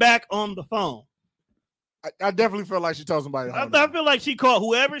she get back on the phone? I definitely feel like she told somebody. I feel like she called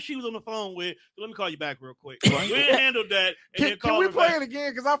whoever she was on the phone with. Let me call you back real quick. We didn't handle that. And Can we play it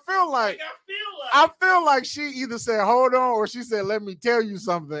again? Because I feel like she either said hold on or she said let me tell you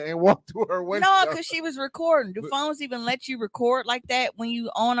something and walked through her window. No, because she was recording. Do phones even let you record like that when you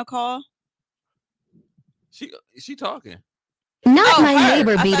on a call? She talking. Not my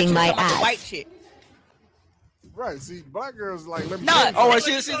neighbor beating my ass. White shit. Right, see, black girls like let me. No, tell you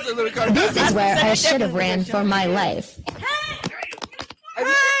she's a little. This is where I should have ran for my life. Hey,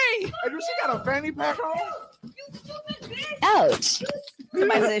 she got a fanny pack on? Ouch.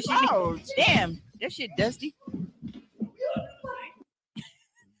 Somebody said she. Ouch. Damn, that shit dusty.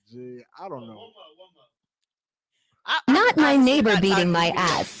 Gee, I don't know. Not my neighbor beating my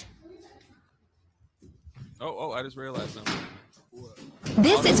ass. Oh, I just realized something.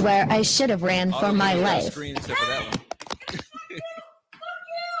 This is where I should have ran for my life. Screen except for that one.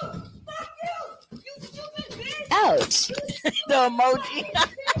 Ouch. The emoji.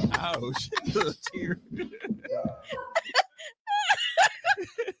 Ouch. Tear.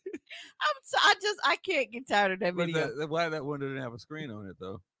 I can't get tired of that video. Why that one didn't have a screen on it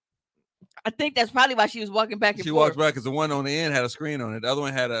though? I think that's probably why she was walking back and She forth. walked back because the one on the end had a screen on it. The other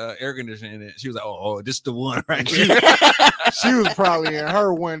one had a air conditioner in it. She was like, "Oh, this is the one right here." She was probably in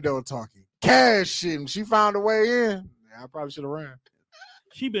her window talking cash shit, and she found a way in. Yeah, I probably should have ran.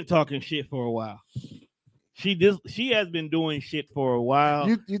 She been talking shit for a while. She has been doing shit for a while,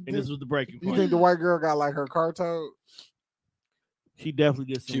 and this was the breaking point. You think the white girl got like her car towed? She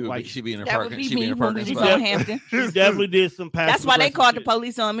definitely did some white. She be in her That parking. would be She be in me her when parking we was spot. on Hampton. She definitely did some passive. That's why they called the shit.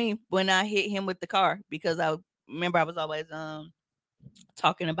 police on me when I hit him with the car because I remember I was always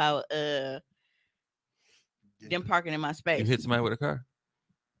talking about them parking in my space. You hit somebody with a car?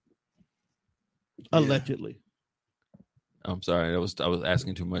 Allegedly. I'm sorry. I was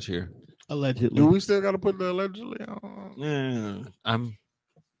asking too much here. Allegedly. Do we still got to put the allegedly on? Yeah.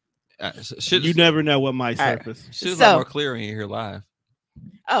 You never know what might surface. She's a lot more clear when you hear live.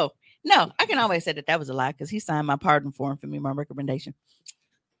 Oh, no. I can always say that was a lie because he signed my pardon form for me, my recommendation.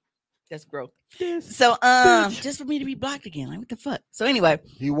 That's growth. So, just for me to be blocked again. Like, what the fuck? So, anyway.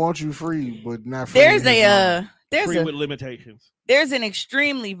 He wants you free, but not free. There's free with limitations. There's an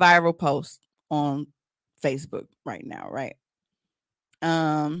extremely viral post on Facebook right now, right?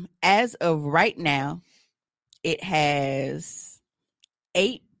 As of right now, it has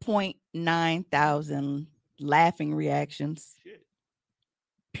 8.9 thousand laughing reactions. Shit.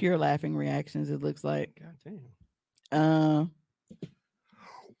 Pure laughing reactions, it looks like. God damn.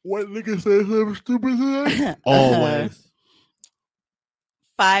 What nigga said something stupid today? Always.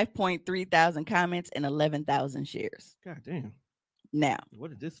 5.3 thousand comments and 11,000 shares. God damn. Now, what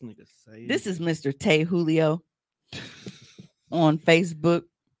did this nigga say? This is Mr. Tay Julio on Facebook.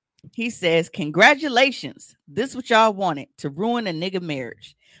 He says, congratulations. This what y'all wanted, to ruin a nigga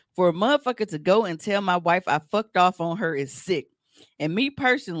marriage. For a motherfucker to go and tell my wife I fucked off on her is sick. And me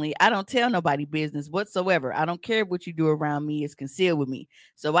personally, I don't tell nobody business whatsoever. I don't care what you do around me is concealed with me.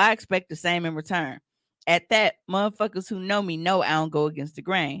 So I expect the same in return. At that, motherfuckers who know me know I don't go against the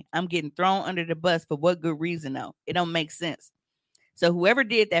grain. I'm getting thrown under the bus for what good reason though? It don't make sense. So whoever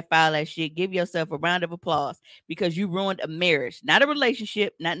did that foul ass shit, give yourself a round of applause because you ruined a marriage, not a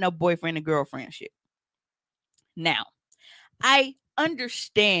relationship, not no boyfriend and girlfriend shit. Now, I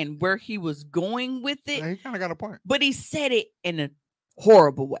understand where he was going with it. Yeah, he kind of got a point. But he said it in a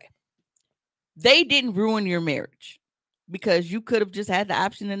horrible way. They didn't ruin your marriage because you could have just had the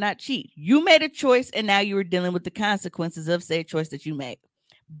option to not cheat. You made a choice and now you were dealing with the consequences of said choice that you made.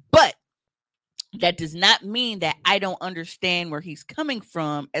 But that does not mean that I don't understand where he's coming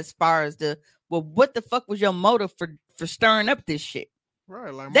from as far as what the fuck was your motive for stirring up this shit?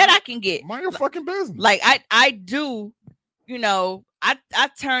 Right. Like that I can get. Mind your fucking business. Like I do, you know, I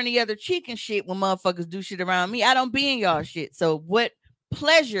turn the other cheek and shit when motherfuckers do shit around me. I don't be in y'all shit. So what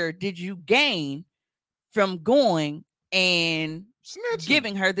pleasure did you gain from going and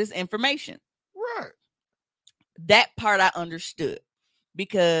giving her this information? Right. That part I understood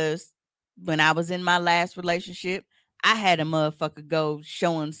because when I was in my last relationship, I had a motherfucker go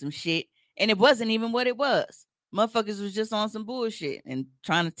showing some shit and it wasn't even what it was. Motherfuckers was just on some bullshit and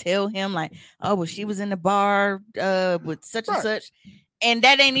trying to tell him like, oh, well, she was in the bar with such and such. And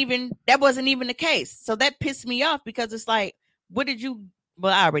that wasn't even the case. So that pissed me off because it's like, what did you,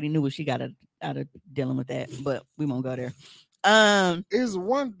 well, I already knew what she got out of dealing with that, but we won't go there. It's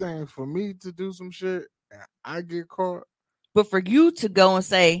one thing for me to do some shit and I get caught. But for you to go and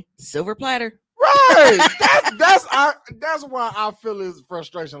say silver platter. Right. That's why I feel his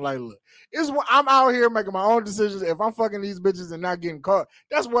frustration. Like, look, it's when I'm out here making my own decisions. If I'm fucking these bitches and not getting caught,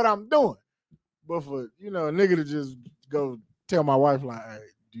 that's what I'm doing. But for, you know, a nigga to just go tell my wife, like, hey,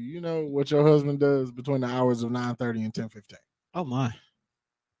 do you know what your husband does between the hours of 9:30 and 10:15? Oh my.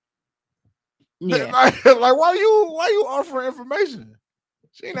 Yeah. Like why you offering information?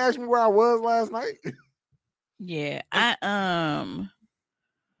 She didn't ask me where I was last night. Yeah.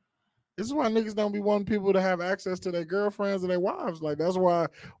 This is why niggas don't be wanting people to have access to their girlfriends and their wives. Like, that's why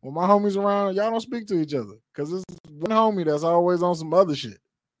when my homies around, y'all don't speak to each other. Because it's one homie that's always on some other shit.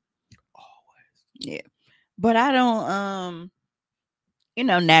 Always. Yeah. But I don't, you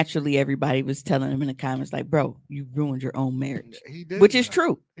know, naturally everybody was telling him in the comments, like, bro, you ruined your own marriage. He did. Which is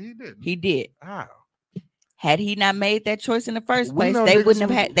true. He did. He did. How? Had he not made that choice in the first place, they wouldn't have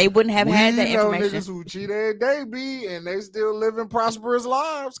had that information. We know niggas who cheat every day, be, and they still living prosperous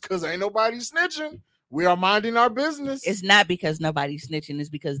lives because ain't nobody snitching. We are minding our business. It's not because nobody's snitching. It's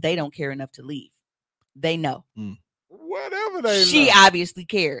because they don't care enough to leave. They know. Whatever they She know. obviously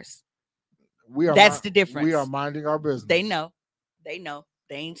cares. That's the difference. We are minding our business. They know. They know.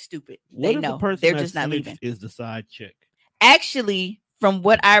 They ain't stupid. What they if know. The person they're just not leaving. Is the side chick. Actually, from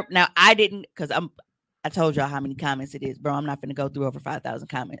what I didn't, because I told y'all how many comments it is, bro. I'm not going to go through over 5,000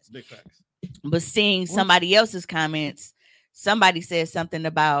 comments. Big facts. But seeing somebody else's comments, somebody said something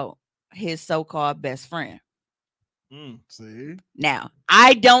about his so-called best friend. See? Now,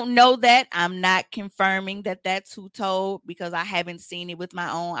 I don't know that. I'm not confirming that that's who told because I haven't seen it with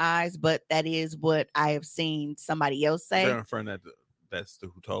my own eyes, but that is what I have seen somebody else say. Is that a friend that's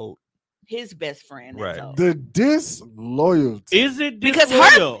who told? His best friend. Right. Told. The disloyalty. Is it because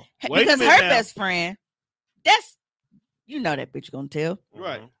disloyal? her best friend, that's, you know, that bitch gonna tell.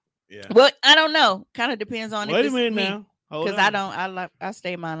 Right. Yeah. Well, I don't know. Kind of depends on Wait a minute now. Because I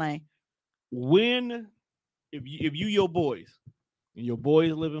stay in my lane. When if you your boys and your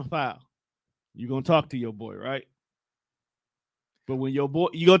boys living foul, you're gonna talk to your boy, right? But when you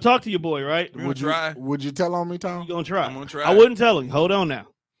gonna talk to your boy, right? Would you tell on me, Tom? You gonna try? I'm gonna try. I wouldn't tell him. Hold on now.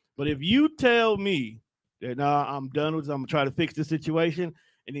 But if you tell me that I'm done with this, I'm gonna try to fix the situation,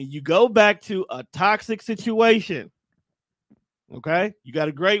 and then you go back to a toxic situation, okay? You got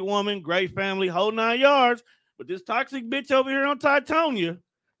a great woman, great family, whole 9 yards, but this toxic bitch over here on Titonia,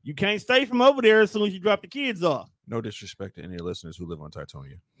 you can't stay from over there as soon as you drop the kids off. No disrespect to any listeners who live on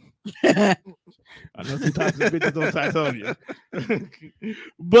Titonia. I know some toxic bitches on Titonia.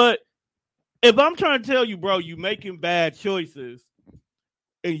 But if I'm trying to tell you, bro, you making bad choices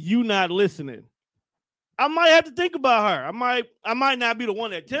and you not listening, I might have to think about her. I might not be the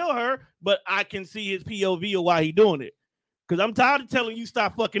one that tell her, but I can see his POV of why he doing it. Because I'm tired of telling you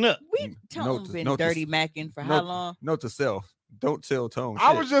stop fucking up. We Tone been dirty macking for how long? Note to self. Don't tell Tone.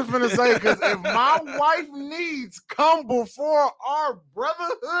 I was just gonna say, because if my wife needs come before our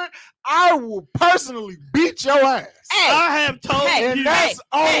brotherhood, I will personally beat your ass. Hey, I have told you. And that's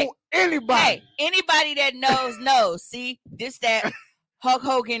on anybody. Hey, anybody that knows. See, this that Hulk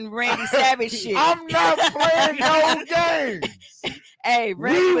Hogan, Randy Savage shit. I'm not playing no games. Hey,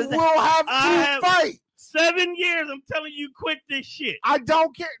 we will have to fight. 7 years. I'm telling you, quit this shit. I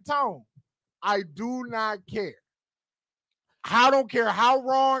don't care, Tone. I do not care. I don't care how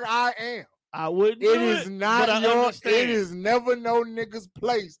wrong I am. I wouldn't. It do is it, not but I your. understand. It is never no nigga's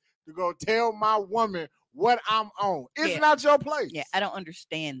place to go tell my woman what I'm on. It's not your place. Yeah, I don't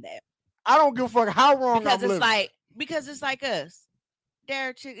understand that. I don't give a fuck how wrong Because I'm it's living. because it's like us.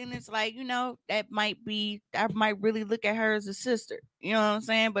 They're chicken. It's like, I might really look at her as a sister. You know what I'm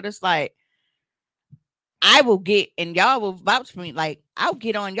saying? But it's like, I will get, and y'all will vouch for me. Like, I'll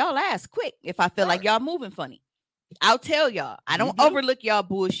get on y'all ass quick if I feel like y'all moving funny. I'll tell y'all. I don't overlook y'all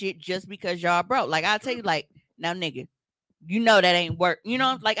bullshit just because y'all broke. Like, I'll tell you, like, now, nigga, that ain't work.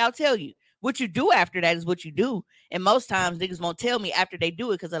 Like, I'll tell you. What you do after that is what you do. And most times niggas won't tell me after they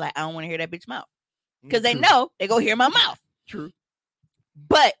do it because they're like, I don't want to hear that bitch mouth. Because they know they go hear my mouth. True.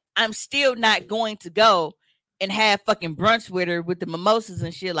 But I'm still not going to go and have fucking brunch with her with the mimosas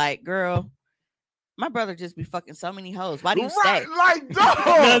and shit. Like, girl, my brother just be fucking so many hoes. Why do you stay? Like, dog.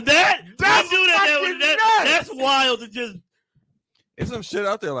 Now that's wild to just. There's some shit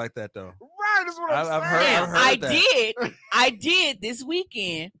out there like that though. Right, that's what I'm saying. I've heard that. I did this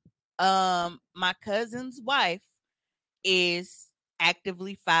weekend. My cousin's wife is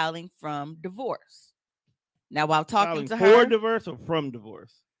actively filing from divorce. Now, while talking to her, for divorce or from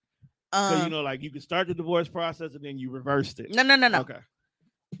divorce, so like you can start the divorce process and then you reversed it. No. Okay,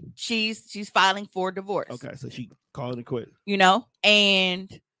 she's filing for divorce. Okay, so she called it quit.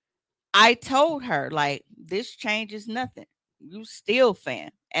 And I told her, like, this changes nothing. You still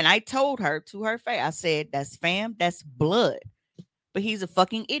fam. And I told her to her face, I said, that's fam, that's blood. But he's a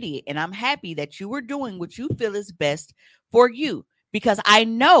fucking idiot. And I'm happy that you were doing what you feel is best for you. Because I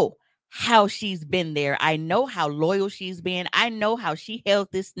know how she's been there. I know how loyal she's been. I know how she held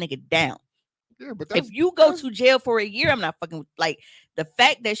this nigga down. Yeah, but if you go to jail for a year, I'm not fucking like the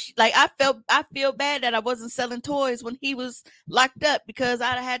fact that she, like, I feel bad that I wasn't selling toys when he was locked up because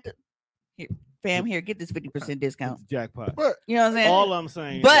I had to. Here, fam, here, get this 50% discount. Jackpot. But you know what I'm saying? All I'm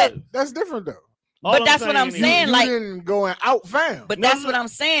saying, but that's different though. But that's what I'm saying. You like, didn't go out fam. But that's what I'm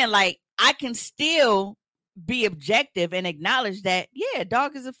saying. Like, I can still be objective and acknowledge that, yeah,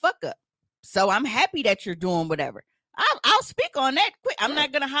 dog is a fuck up. So I'm happy that you're doing whatever. I'll speak on that quick. I'm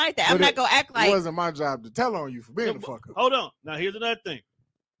not gonna hide that. I'm not gonna act like it wasn't my job to tell on you for being a fuck up. Hold on. Now here's another thing.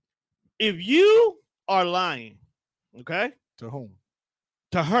 If you are lying, okay, to whom?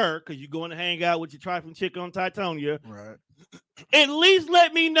 To her, because you're going to hang out with your trifling chick on Titonia, right? At least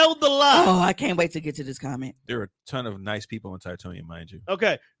let me know the lie. Oh, I can't wait to get to this comment. There are a ton of nice people in Titonia, mind you.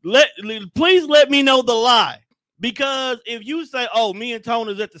 Okay, please let me know the lie, because if you say, "Oh, me and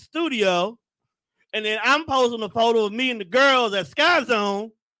Tony's at the studio," and then I'm posting a photo of me and the girls at Sky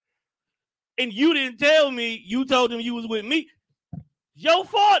Zone, and you didn't tell me, you told them you was with me. Your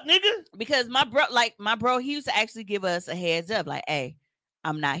fault, nigga. Because my bro, he used to actually give us a heads up, like, "Hey,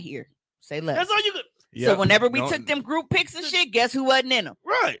 I'm not here. Say less." That's all you could. Yep. So whenever we took them group pics and shit, guess who wasn't in them?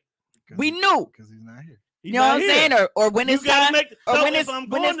 Right. We knew because he's not here. You know what I'm saying? Or when it's time, when it's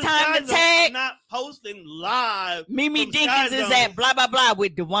time to tag. I'm not posting live. Mimi Dinkins is at blah blah blah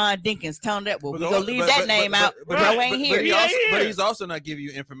with Dewan Dinkins. Tell that. Well, we gonna leave that name out. But bro ain't here. But he's also not giving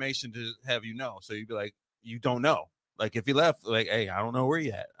you information to have you know. So you'd be like, you don't know. Like if he left, like, hey, I don't know where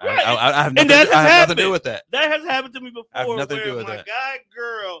you at. Right. I have nothing to do with that. That has happened to me before. I have nothing to do with my that. Guy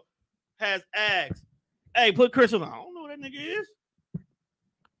girl has asked, "Hey, put Chris on." I don't know who that nigga is.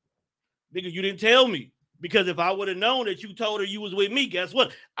 Nigga, you didn't tell me. Because if I would have known that you told her you was with me, guess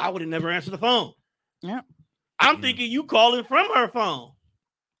what? I would have never answered the phone. Yeah. I'm thinking you calling from her phone.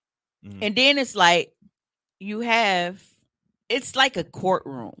 And then it's like it's like a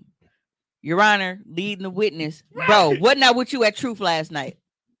courtroom. Your Honor, leading the witness. Right. Bro, wasn't I with you at Truth last night?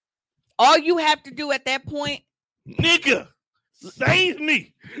 All you have to do at that point, nigga, save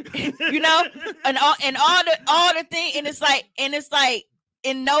me. And all the thing, and it's like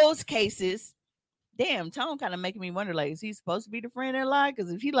in those cases, damn, Tone kind of making me wonder, like, is he supposed to be the friend that lied?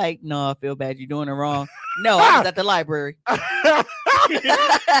 Because if he like, no, I feel bad, you're doing it wrong. No, I was at the library.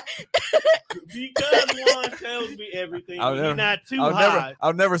 Because one tells me everything. You're not too high.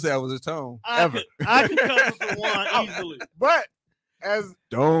 I'll never say I was a Tone. I can come for one easily. But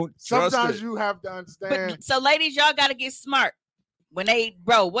sometimes it. you have to understand. But, so ladies, y'all got to get smart. When they,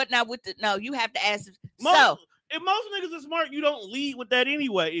 you have to ask. If most niggas are smart, you don't lead with that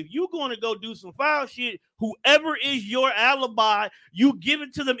anyway. If you going to go do some foul shit, whoever is your alibi, you give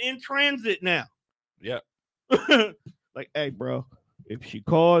it to them in transit now. Yeah. Like, hey, bro, if she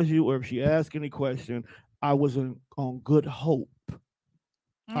calls you or if she asks any question, I wasn't on good hope. Yeah.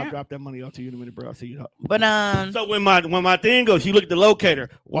 I'll drop that money off to you in a minute, bro. I'll see you. But so when my thing goes, she looked at the locator.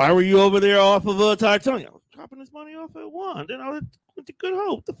 Why were you over there off of Titonia? I was dropping this money off at 1. Then I was with the good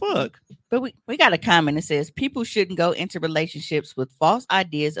hope. The fuck? But we got a comment that says people shouldn't go into relationships with false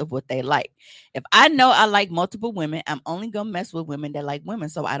ideas of what they like. If I know I like multiple women, I'm only gonna mess with women that like women,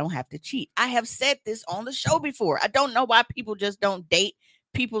 so I don't have to cheat. I have said this on the show before. I don't know why people just don't date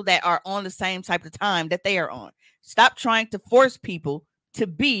people that are on the same type of time that they are on. Stop trying to force people to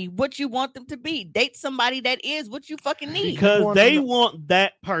be what you want them to be. Date somebody that is what you fucking need. Because they want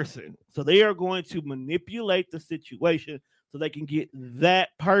that person. So they are going to manipulate the situation so they can get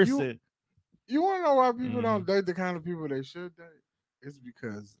that person. You want to know why people don't date the kind of people they should date? It's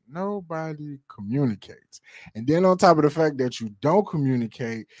because nobody communicates. And then on top of the fact that you don't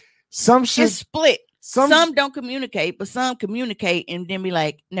communicate, some shit it's split. Some don't communicate, but some communicate and then be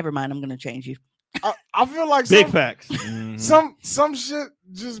like, never mind, I'm going to change you. I feel like big facts. Some shit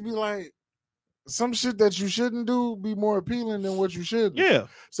just be like, some shit that you shouldn't do be more appealing than what you should do. Yeah.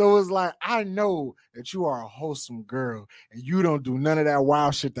 So it's like, I know that you are a wholesome girl and you don't do none of that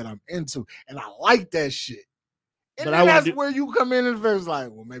wild shit that I'm into. And I like that shit. And but then that's where you come in and it's like,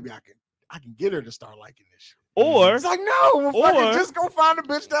 well, maybe I can get her to start liking this shit. Or it's like, no, fucking just go find a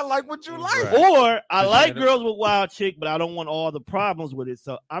bitch that like what you like. Right. Or I like girls with wild chick, but I don't want all the problems with it.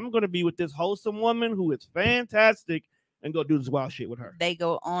 So I'm gonna be with this wholesome woman who is fantastic and go do this wild shit with her. They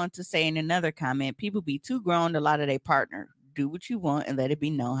go on to say in another comment, people be too grown to lie to their partner. Do what you want and let it be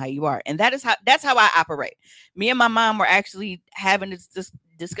known how you are. And that's how I operate. Me and my mom were actually having this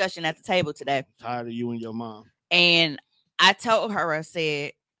discussion at the table today. I'm tired of you and your mom. And I told her, I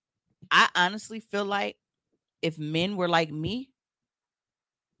said, I honestly feel like if men were like me,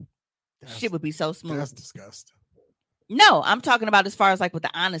 shit would be so smooth. That's disgusting. No, I'm talking about as far as like with the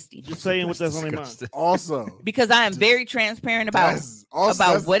honesty. Just saying what's on my mind. Also, because I am very transparent about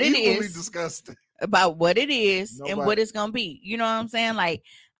what it is. Disgusting. About what it is and what it's gonna be. You know what I'm saying? Like,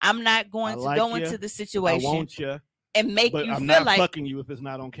 I'm not going to go into the situation. I want you. And make but you I'm feel not like fucking you if it's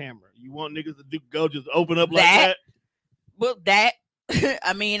not on camera. You want niggas to go just open up like that? Well, that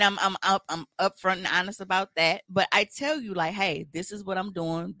I mean, I'm upfront and honest about that. But I tell you, like, hey, this is what I'm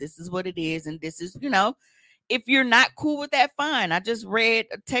doing. This is what it is, and this is, if you're not cool with that, fine. I just read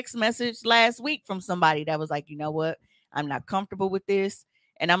a text message last week from somebody that was like, you know what, I'm not comfortable with this,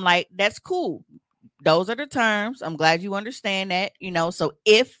 and I'm like, that's cool. Those are the terms. I'm glad you understand that. So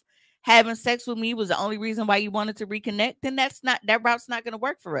if having sex with me was the only reason why you wanted to reconnect, then that route's not going to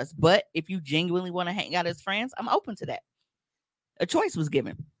work for us. But if you genuinely want to hang out as friends, I'm open to that. A choice was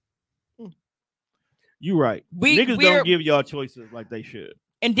given. You right. Niggas don't give y'all choices like they should.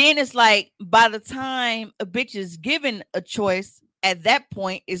 And then it's like, by the time a bitch is given a choice, at that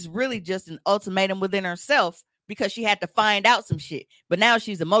point, it's really just an ultimatum within herself because she had to find out some shit. But now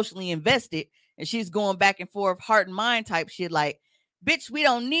she's emotionally invested and she's going back and forth, heart and mind type shit. Like, bitch, we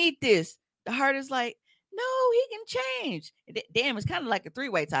don't need this. The heart is like, no, he can change. Damn, it's kind of like a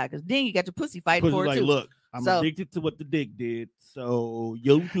three-way tie because then you got your pussy fighting for it too. Look, I'm addicted to what the dick did. So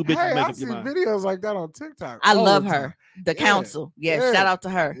you two bitches make up your mind. I see videos like that on TikTok. I love her. The counsel. Yeah, shout out to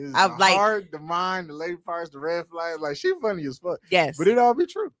her. I like heart, the mind, the lady parts, the red flag. Like, she funny as fuck. Yes. But it all be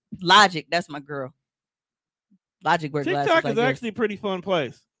true. Logic, that's my girl. Logic wears glasses. TikTok is actually a pretty fun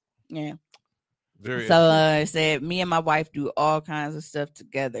place. Yeah. Very so I said me and my wife do all kinds of stuff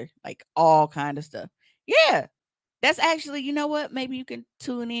together. Like all kind of stuff. Yeah. That's actually, you know what? Maybe you can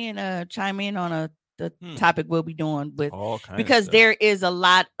tune in, chime in on the topic we'll be doing with all kinds because there is a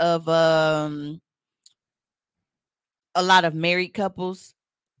lot of married couples,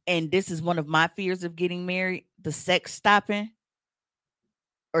 and this is one of my fears of getting married: the sex stopping,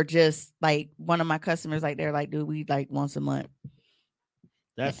 or just like one of my customers, like they're like, "Dude, we like once a month."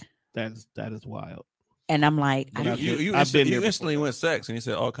 That is wild. And I'm like, you instantly went sex, and you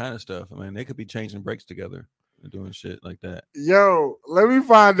said all kind of stuff. I mean, they could be changing brakes together. Doing shit like that. Yo, let me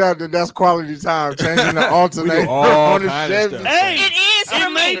find out that's quality time. Changing the alternator on the Chevy. Hey, it is for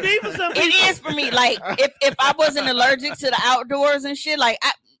me. It is for me. Like if I wasn't allergic to the outdoors and shit, like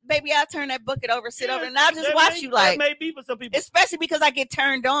baby, I'll turn that bucket over, sit over, and I'll just watch you. Like, may be for some people, especially because I get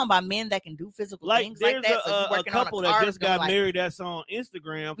turned on by men that can do physical things like that. So a couple that just got married that's on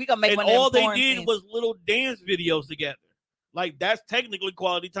Instagram. We gonna make and all they did was little dance videos together. Like, that's technically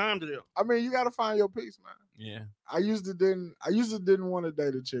quality time to them. I mean, you got to find your peace, man. Yeah. I used to didn't want to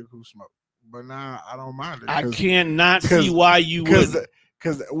date a chick who smoked, but now I don't mind it. I cannot see why you would.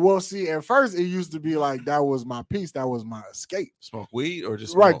 Because we'll see. At first, it used to be like that was my peace, that was my escape. Smoke weed or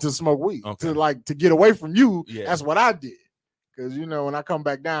just smoke? To smoke weed, to get away from you. Yeah. That's what I did. Because when I come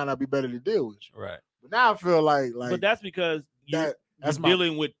back down, I'll be better to deal with you. Right. But now I feel like but that's because you're that's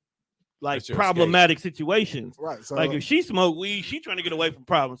dealing with like problematic situations. Right. So, like if she smoke weed, she trying to get away from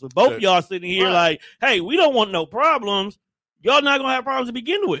problems. But both y'all sitting here like, hey, we don't want no problems. y'all not gonna have problems to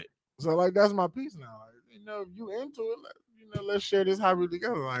begin with. So like that's my piece now. Like, if you into it, let's share this hobby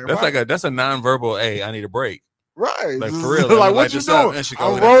together. Like that's a nonverbal. Hey, I need a break. Right. Like Just, for real. like what you doing?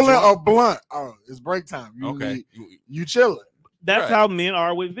 I'm rolling a blunt. Oh, it's break time. You chilling. That's how men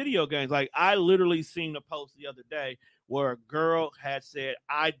are with video games. Like I literally seen a post the other day where a girl had said,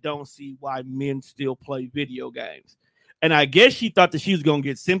 "I don't see why men still play video games," and I guess she thought that she was gonna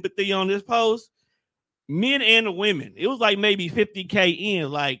get sympathy on this post. Men and the women. It was like maybe 50K in.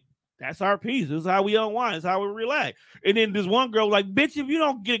 Like that's our piece. This is how we unwind. This is how we relax. And then this one girl like, "Bitch, if you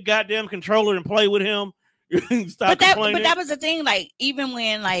don't get a goddamn controller and play with him." Stop complaining. But that was the thing. Like even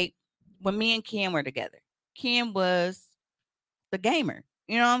when me and Kim were together, Kim was the gamer.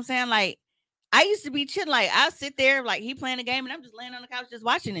 You know what I'm saying? Like I used to be chilling. Like I sit there, like he playing a game, and I'm just laying on the couch just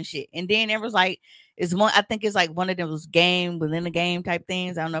watching and shit. And then there was like I think it's like one of those game within the game type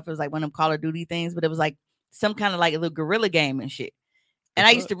things. I don't know if it was like one of them Call of Duty things, but it was like some kind of like a little guerrilla game and shit. And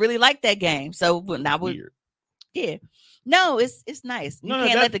I used to really like that game. So when I would, yeah. No, it's nice. You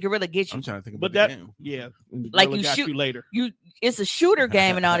can't let the gorilla get you. I'm trying to think about the game. Yeah, like you shoot later. It's a shooter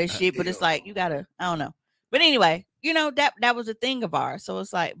game and all this shit, but it's like you gotta. I don't know. But anyway, that was a thing of ours. So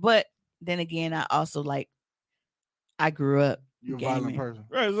it's like, but then again, I also like. I grew up. You're a violent person,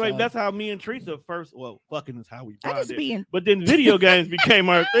 right? It's like that's how me and Teresa first. Well, fucking is how we bonded. But then video games became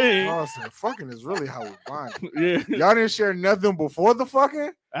our thing. Oh, so fucking is really how we bonded. Yeah, y'all didn't share nothing before the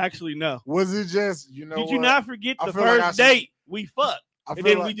fucking. Actually, no. Was it just Did you not forget the first date we fucked, and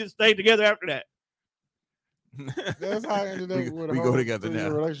then we just stayed together after that? That's how I ended up with we go together now.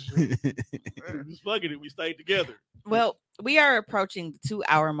 Relationship. Just fucking it. We stayed together. Well, we are approaching the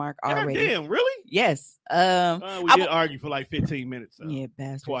 2-hour mark already. God damn, really? Yes. We did argue for like 15 minutes. So. Yeah,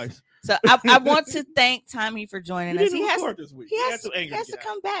 bastards. Twice. So I want to thank Tommy for joining us. He has to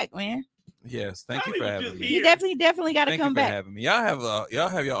come back, man. Yes, thank you for having me. You definitely got to come back. Having me. Y'all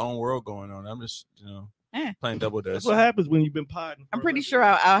have your own world going on. I'm just playing double dutch. That's what happens when you've been potting. I'm pretty sure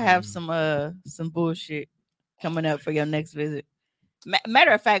I'll have some bullshit coming up for your next visit.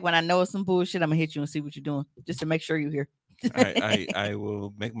 Matter of fact, when I know it's some bullshit, I'm gonna hit you and see what you're doing, just to make sure you're here. I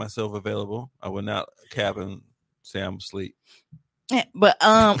will make myself available. I will not cap and say I'm asleep. But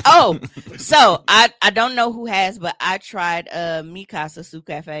so I don't know who has, but I tried Mikasa Soup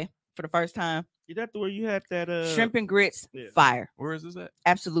Cafe for the first time. Is that where you had that shrimp and grits? Yeah. Fire. Where is this at?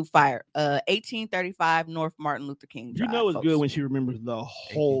 Absolute fire. 1835 North Martin Luther King Drive. You know it's good when she remembers the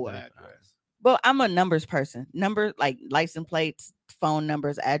whole address. Well, I'm a numbers person. Number like license plates, phone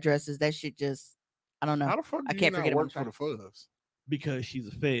numbers, addresses. That shit just I don't know. How the fuck I can't forget work for the fuzz? Because she's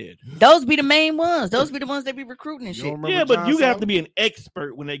a Fed. Those be the main ones. Those be the ones that be recruiting and shit. Yeah, but you have to be an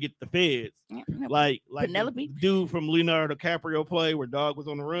expert when they get the Feds. Yeah, like Penelope, dude from Leonardo DiCaprio play where Dog was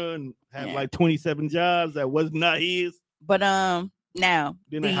on the run, had like 27 jobs that was not his. But now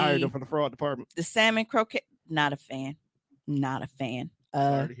then they hired him for the fraud department. The salmon croquette, not a fan.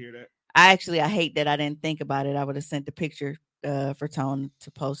 Sorry to hear that. I hate that I didn't think about it. I would have sent the picture for Tone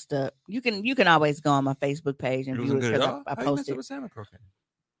to post up. You can always go on my Facebook page and view it because I posted. With salmon croquette?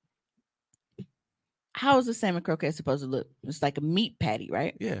 How is a salmon croquette supposed to look? It's like a meat patty,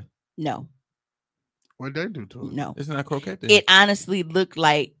 right? Yeah. No. What they do to it? No. It's not croquette. It honestly looked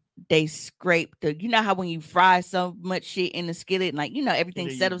like they scraped you know how when you fry so much shit in the skillet and everything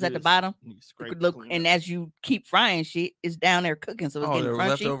settles at the bottom? And as you keep frying shit, it's down there cooking. So it's getting crunchy.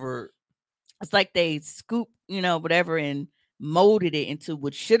 Leftover. It's like they scoop, whatever and molded it into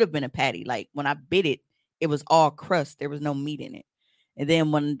what should have been a patty. Like when I bit it, it was all crust. There was no meat in it. And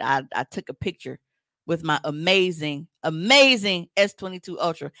then when I took a picture with my amazing S22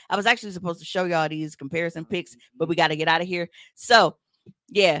 Ultra, I was actually supposed to show y'all these comparison pics, but we got to get out of here. So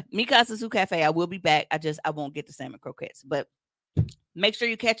yeah, Mikasa Soup Cafe, I will be back. I won't get the salmon croquettes, but make sure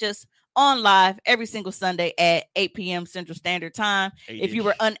you catch us on live every single Sunday at 8 p.m. Central Standard Time. 8-ish. If you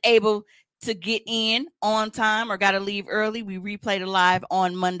were unable to get in on time or got to leave early, we replay the live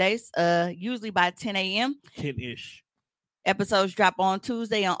on Mondays, usually by 10 a.m. 10-ish. Episodes drop on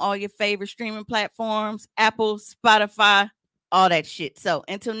Tuesday on all your favorite streaming platforms, Apple, Spotify, all that shit. So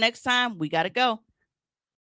until next time, we got to go.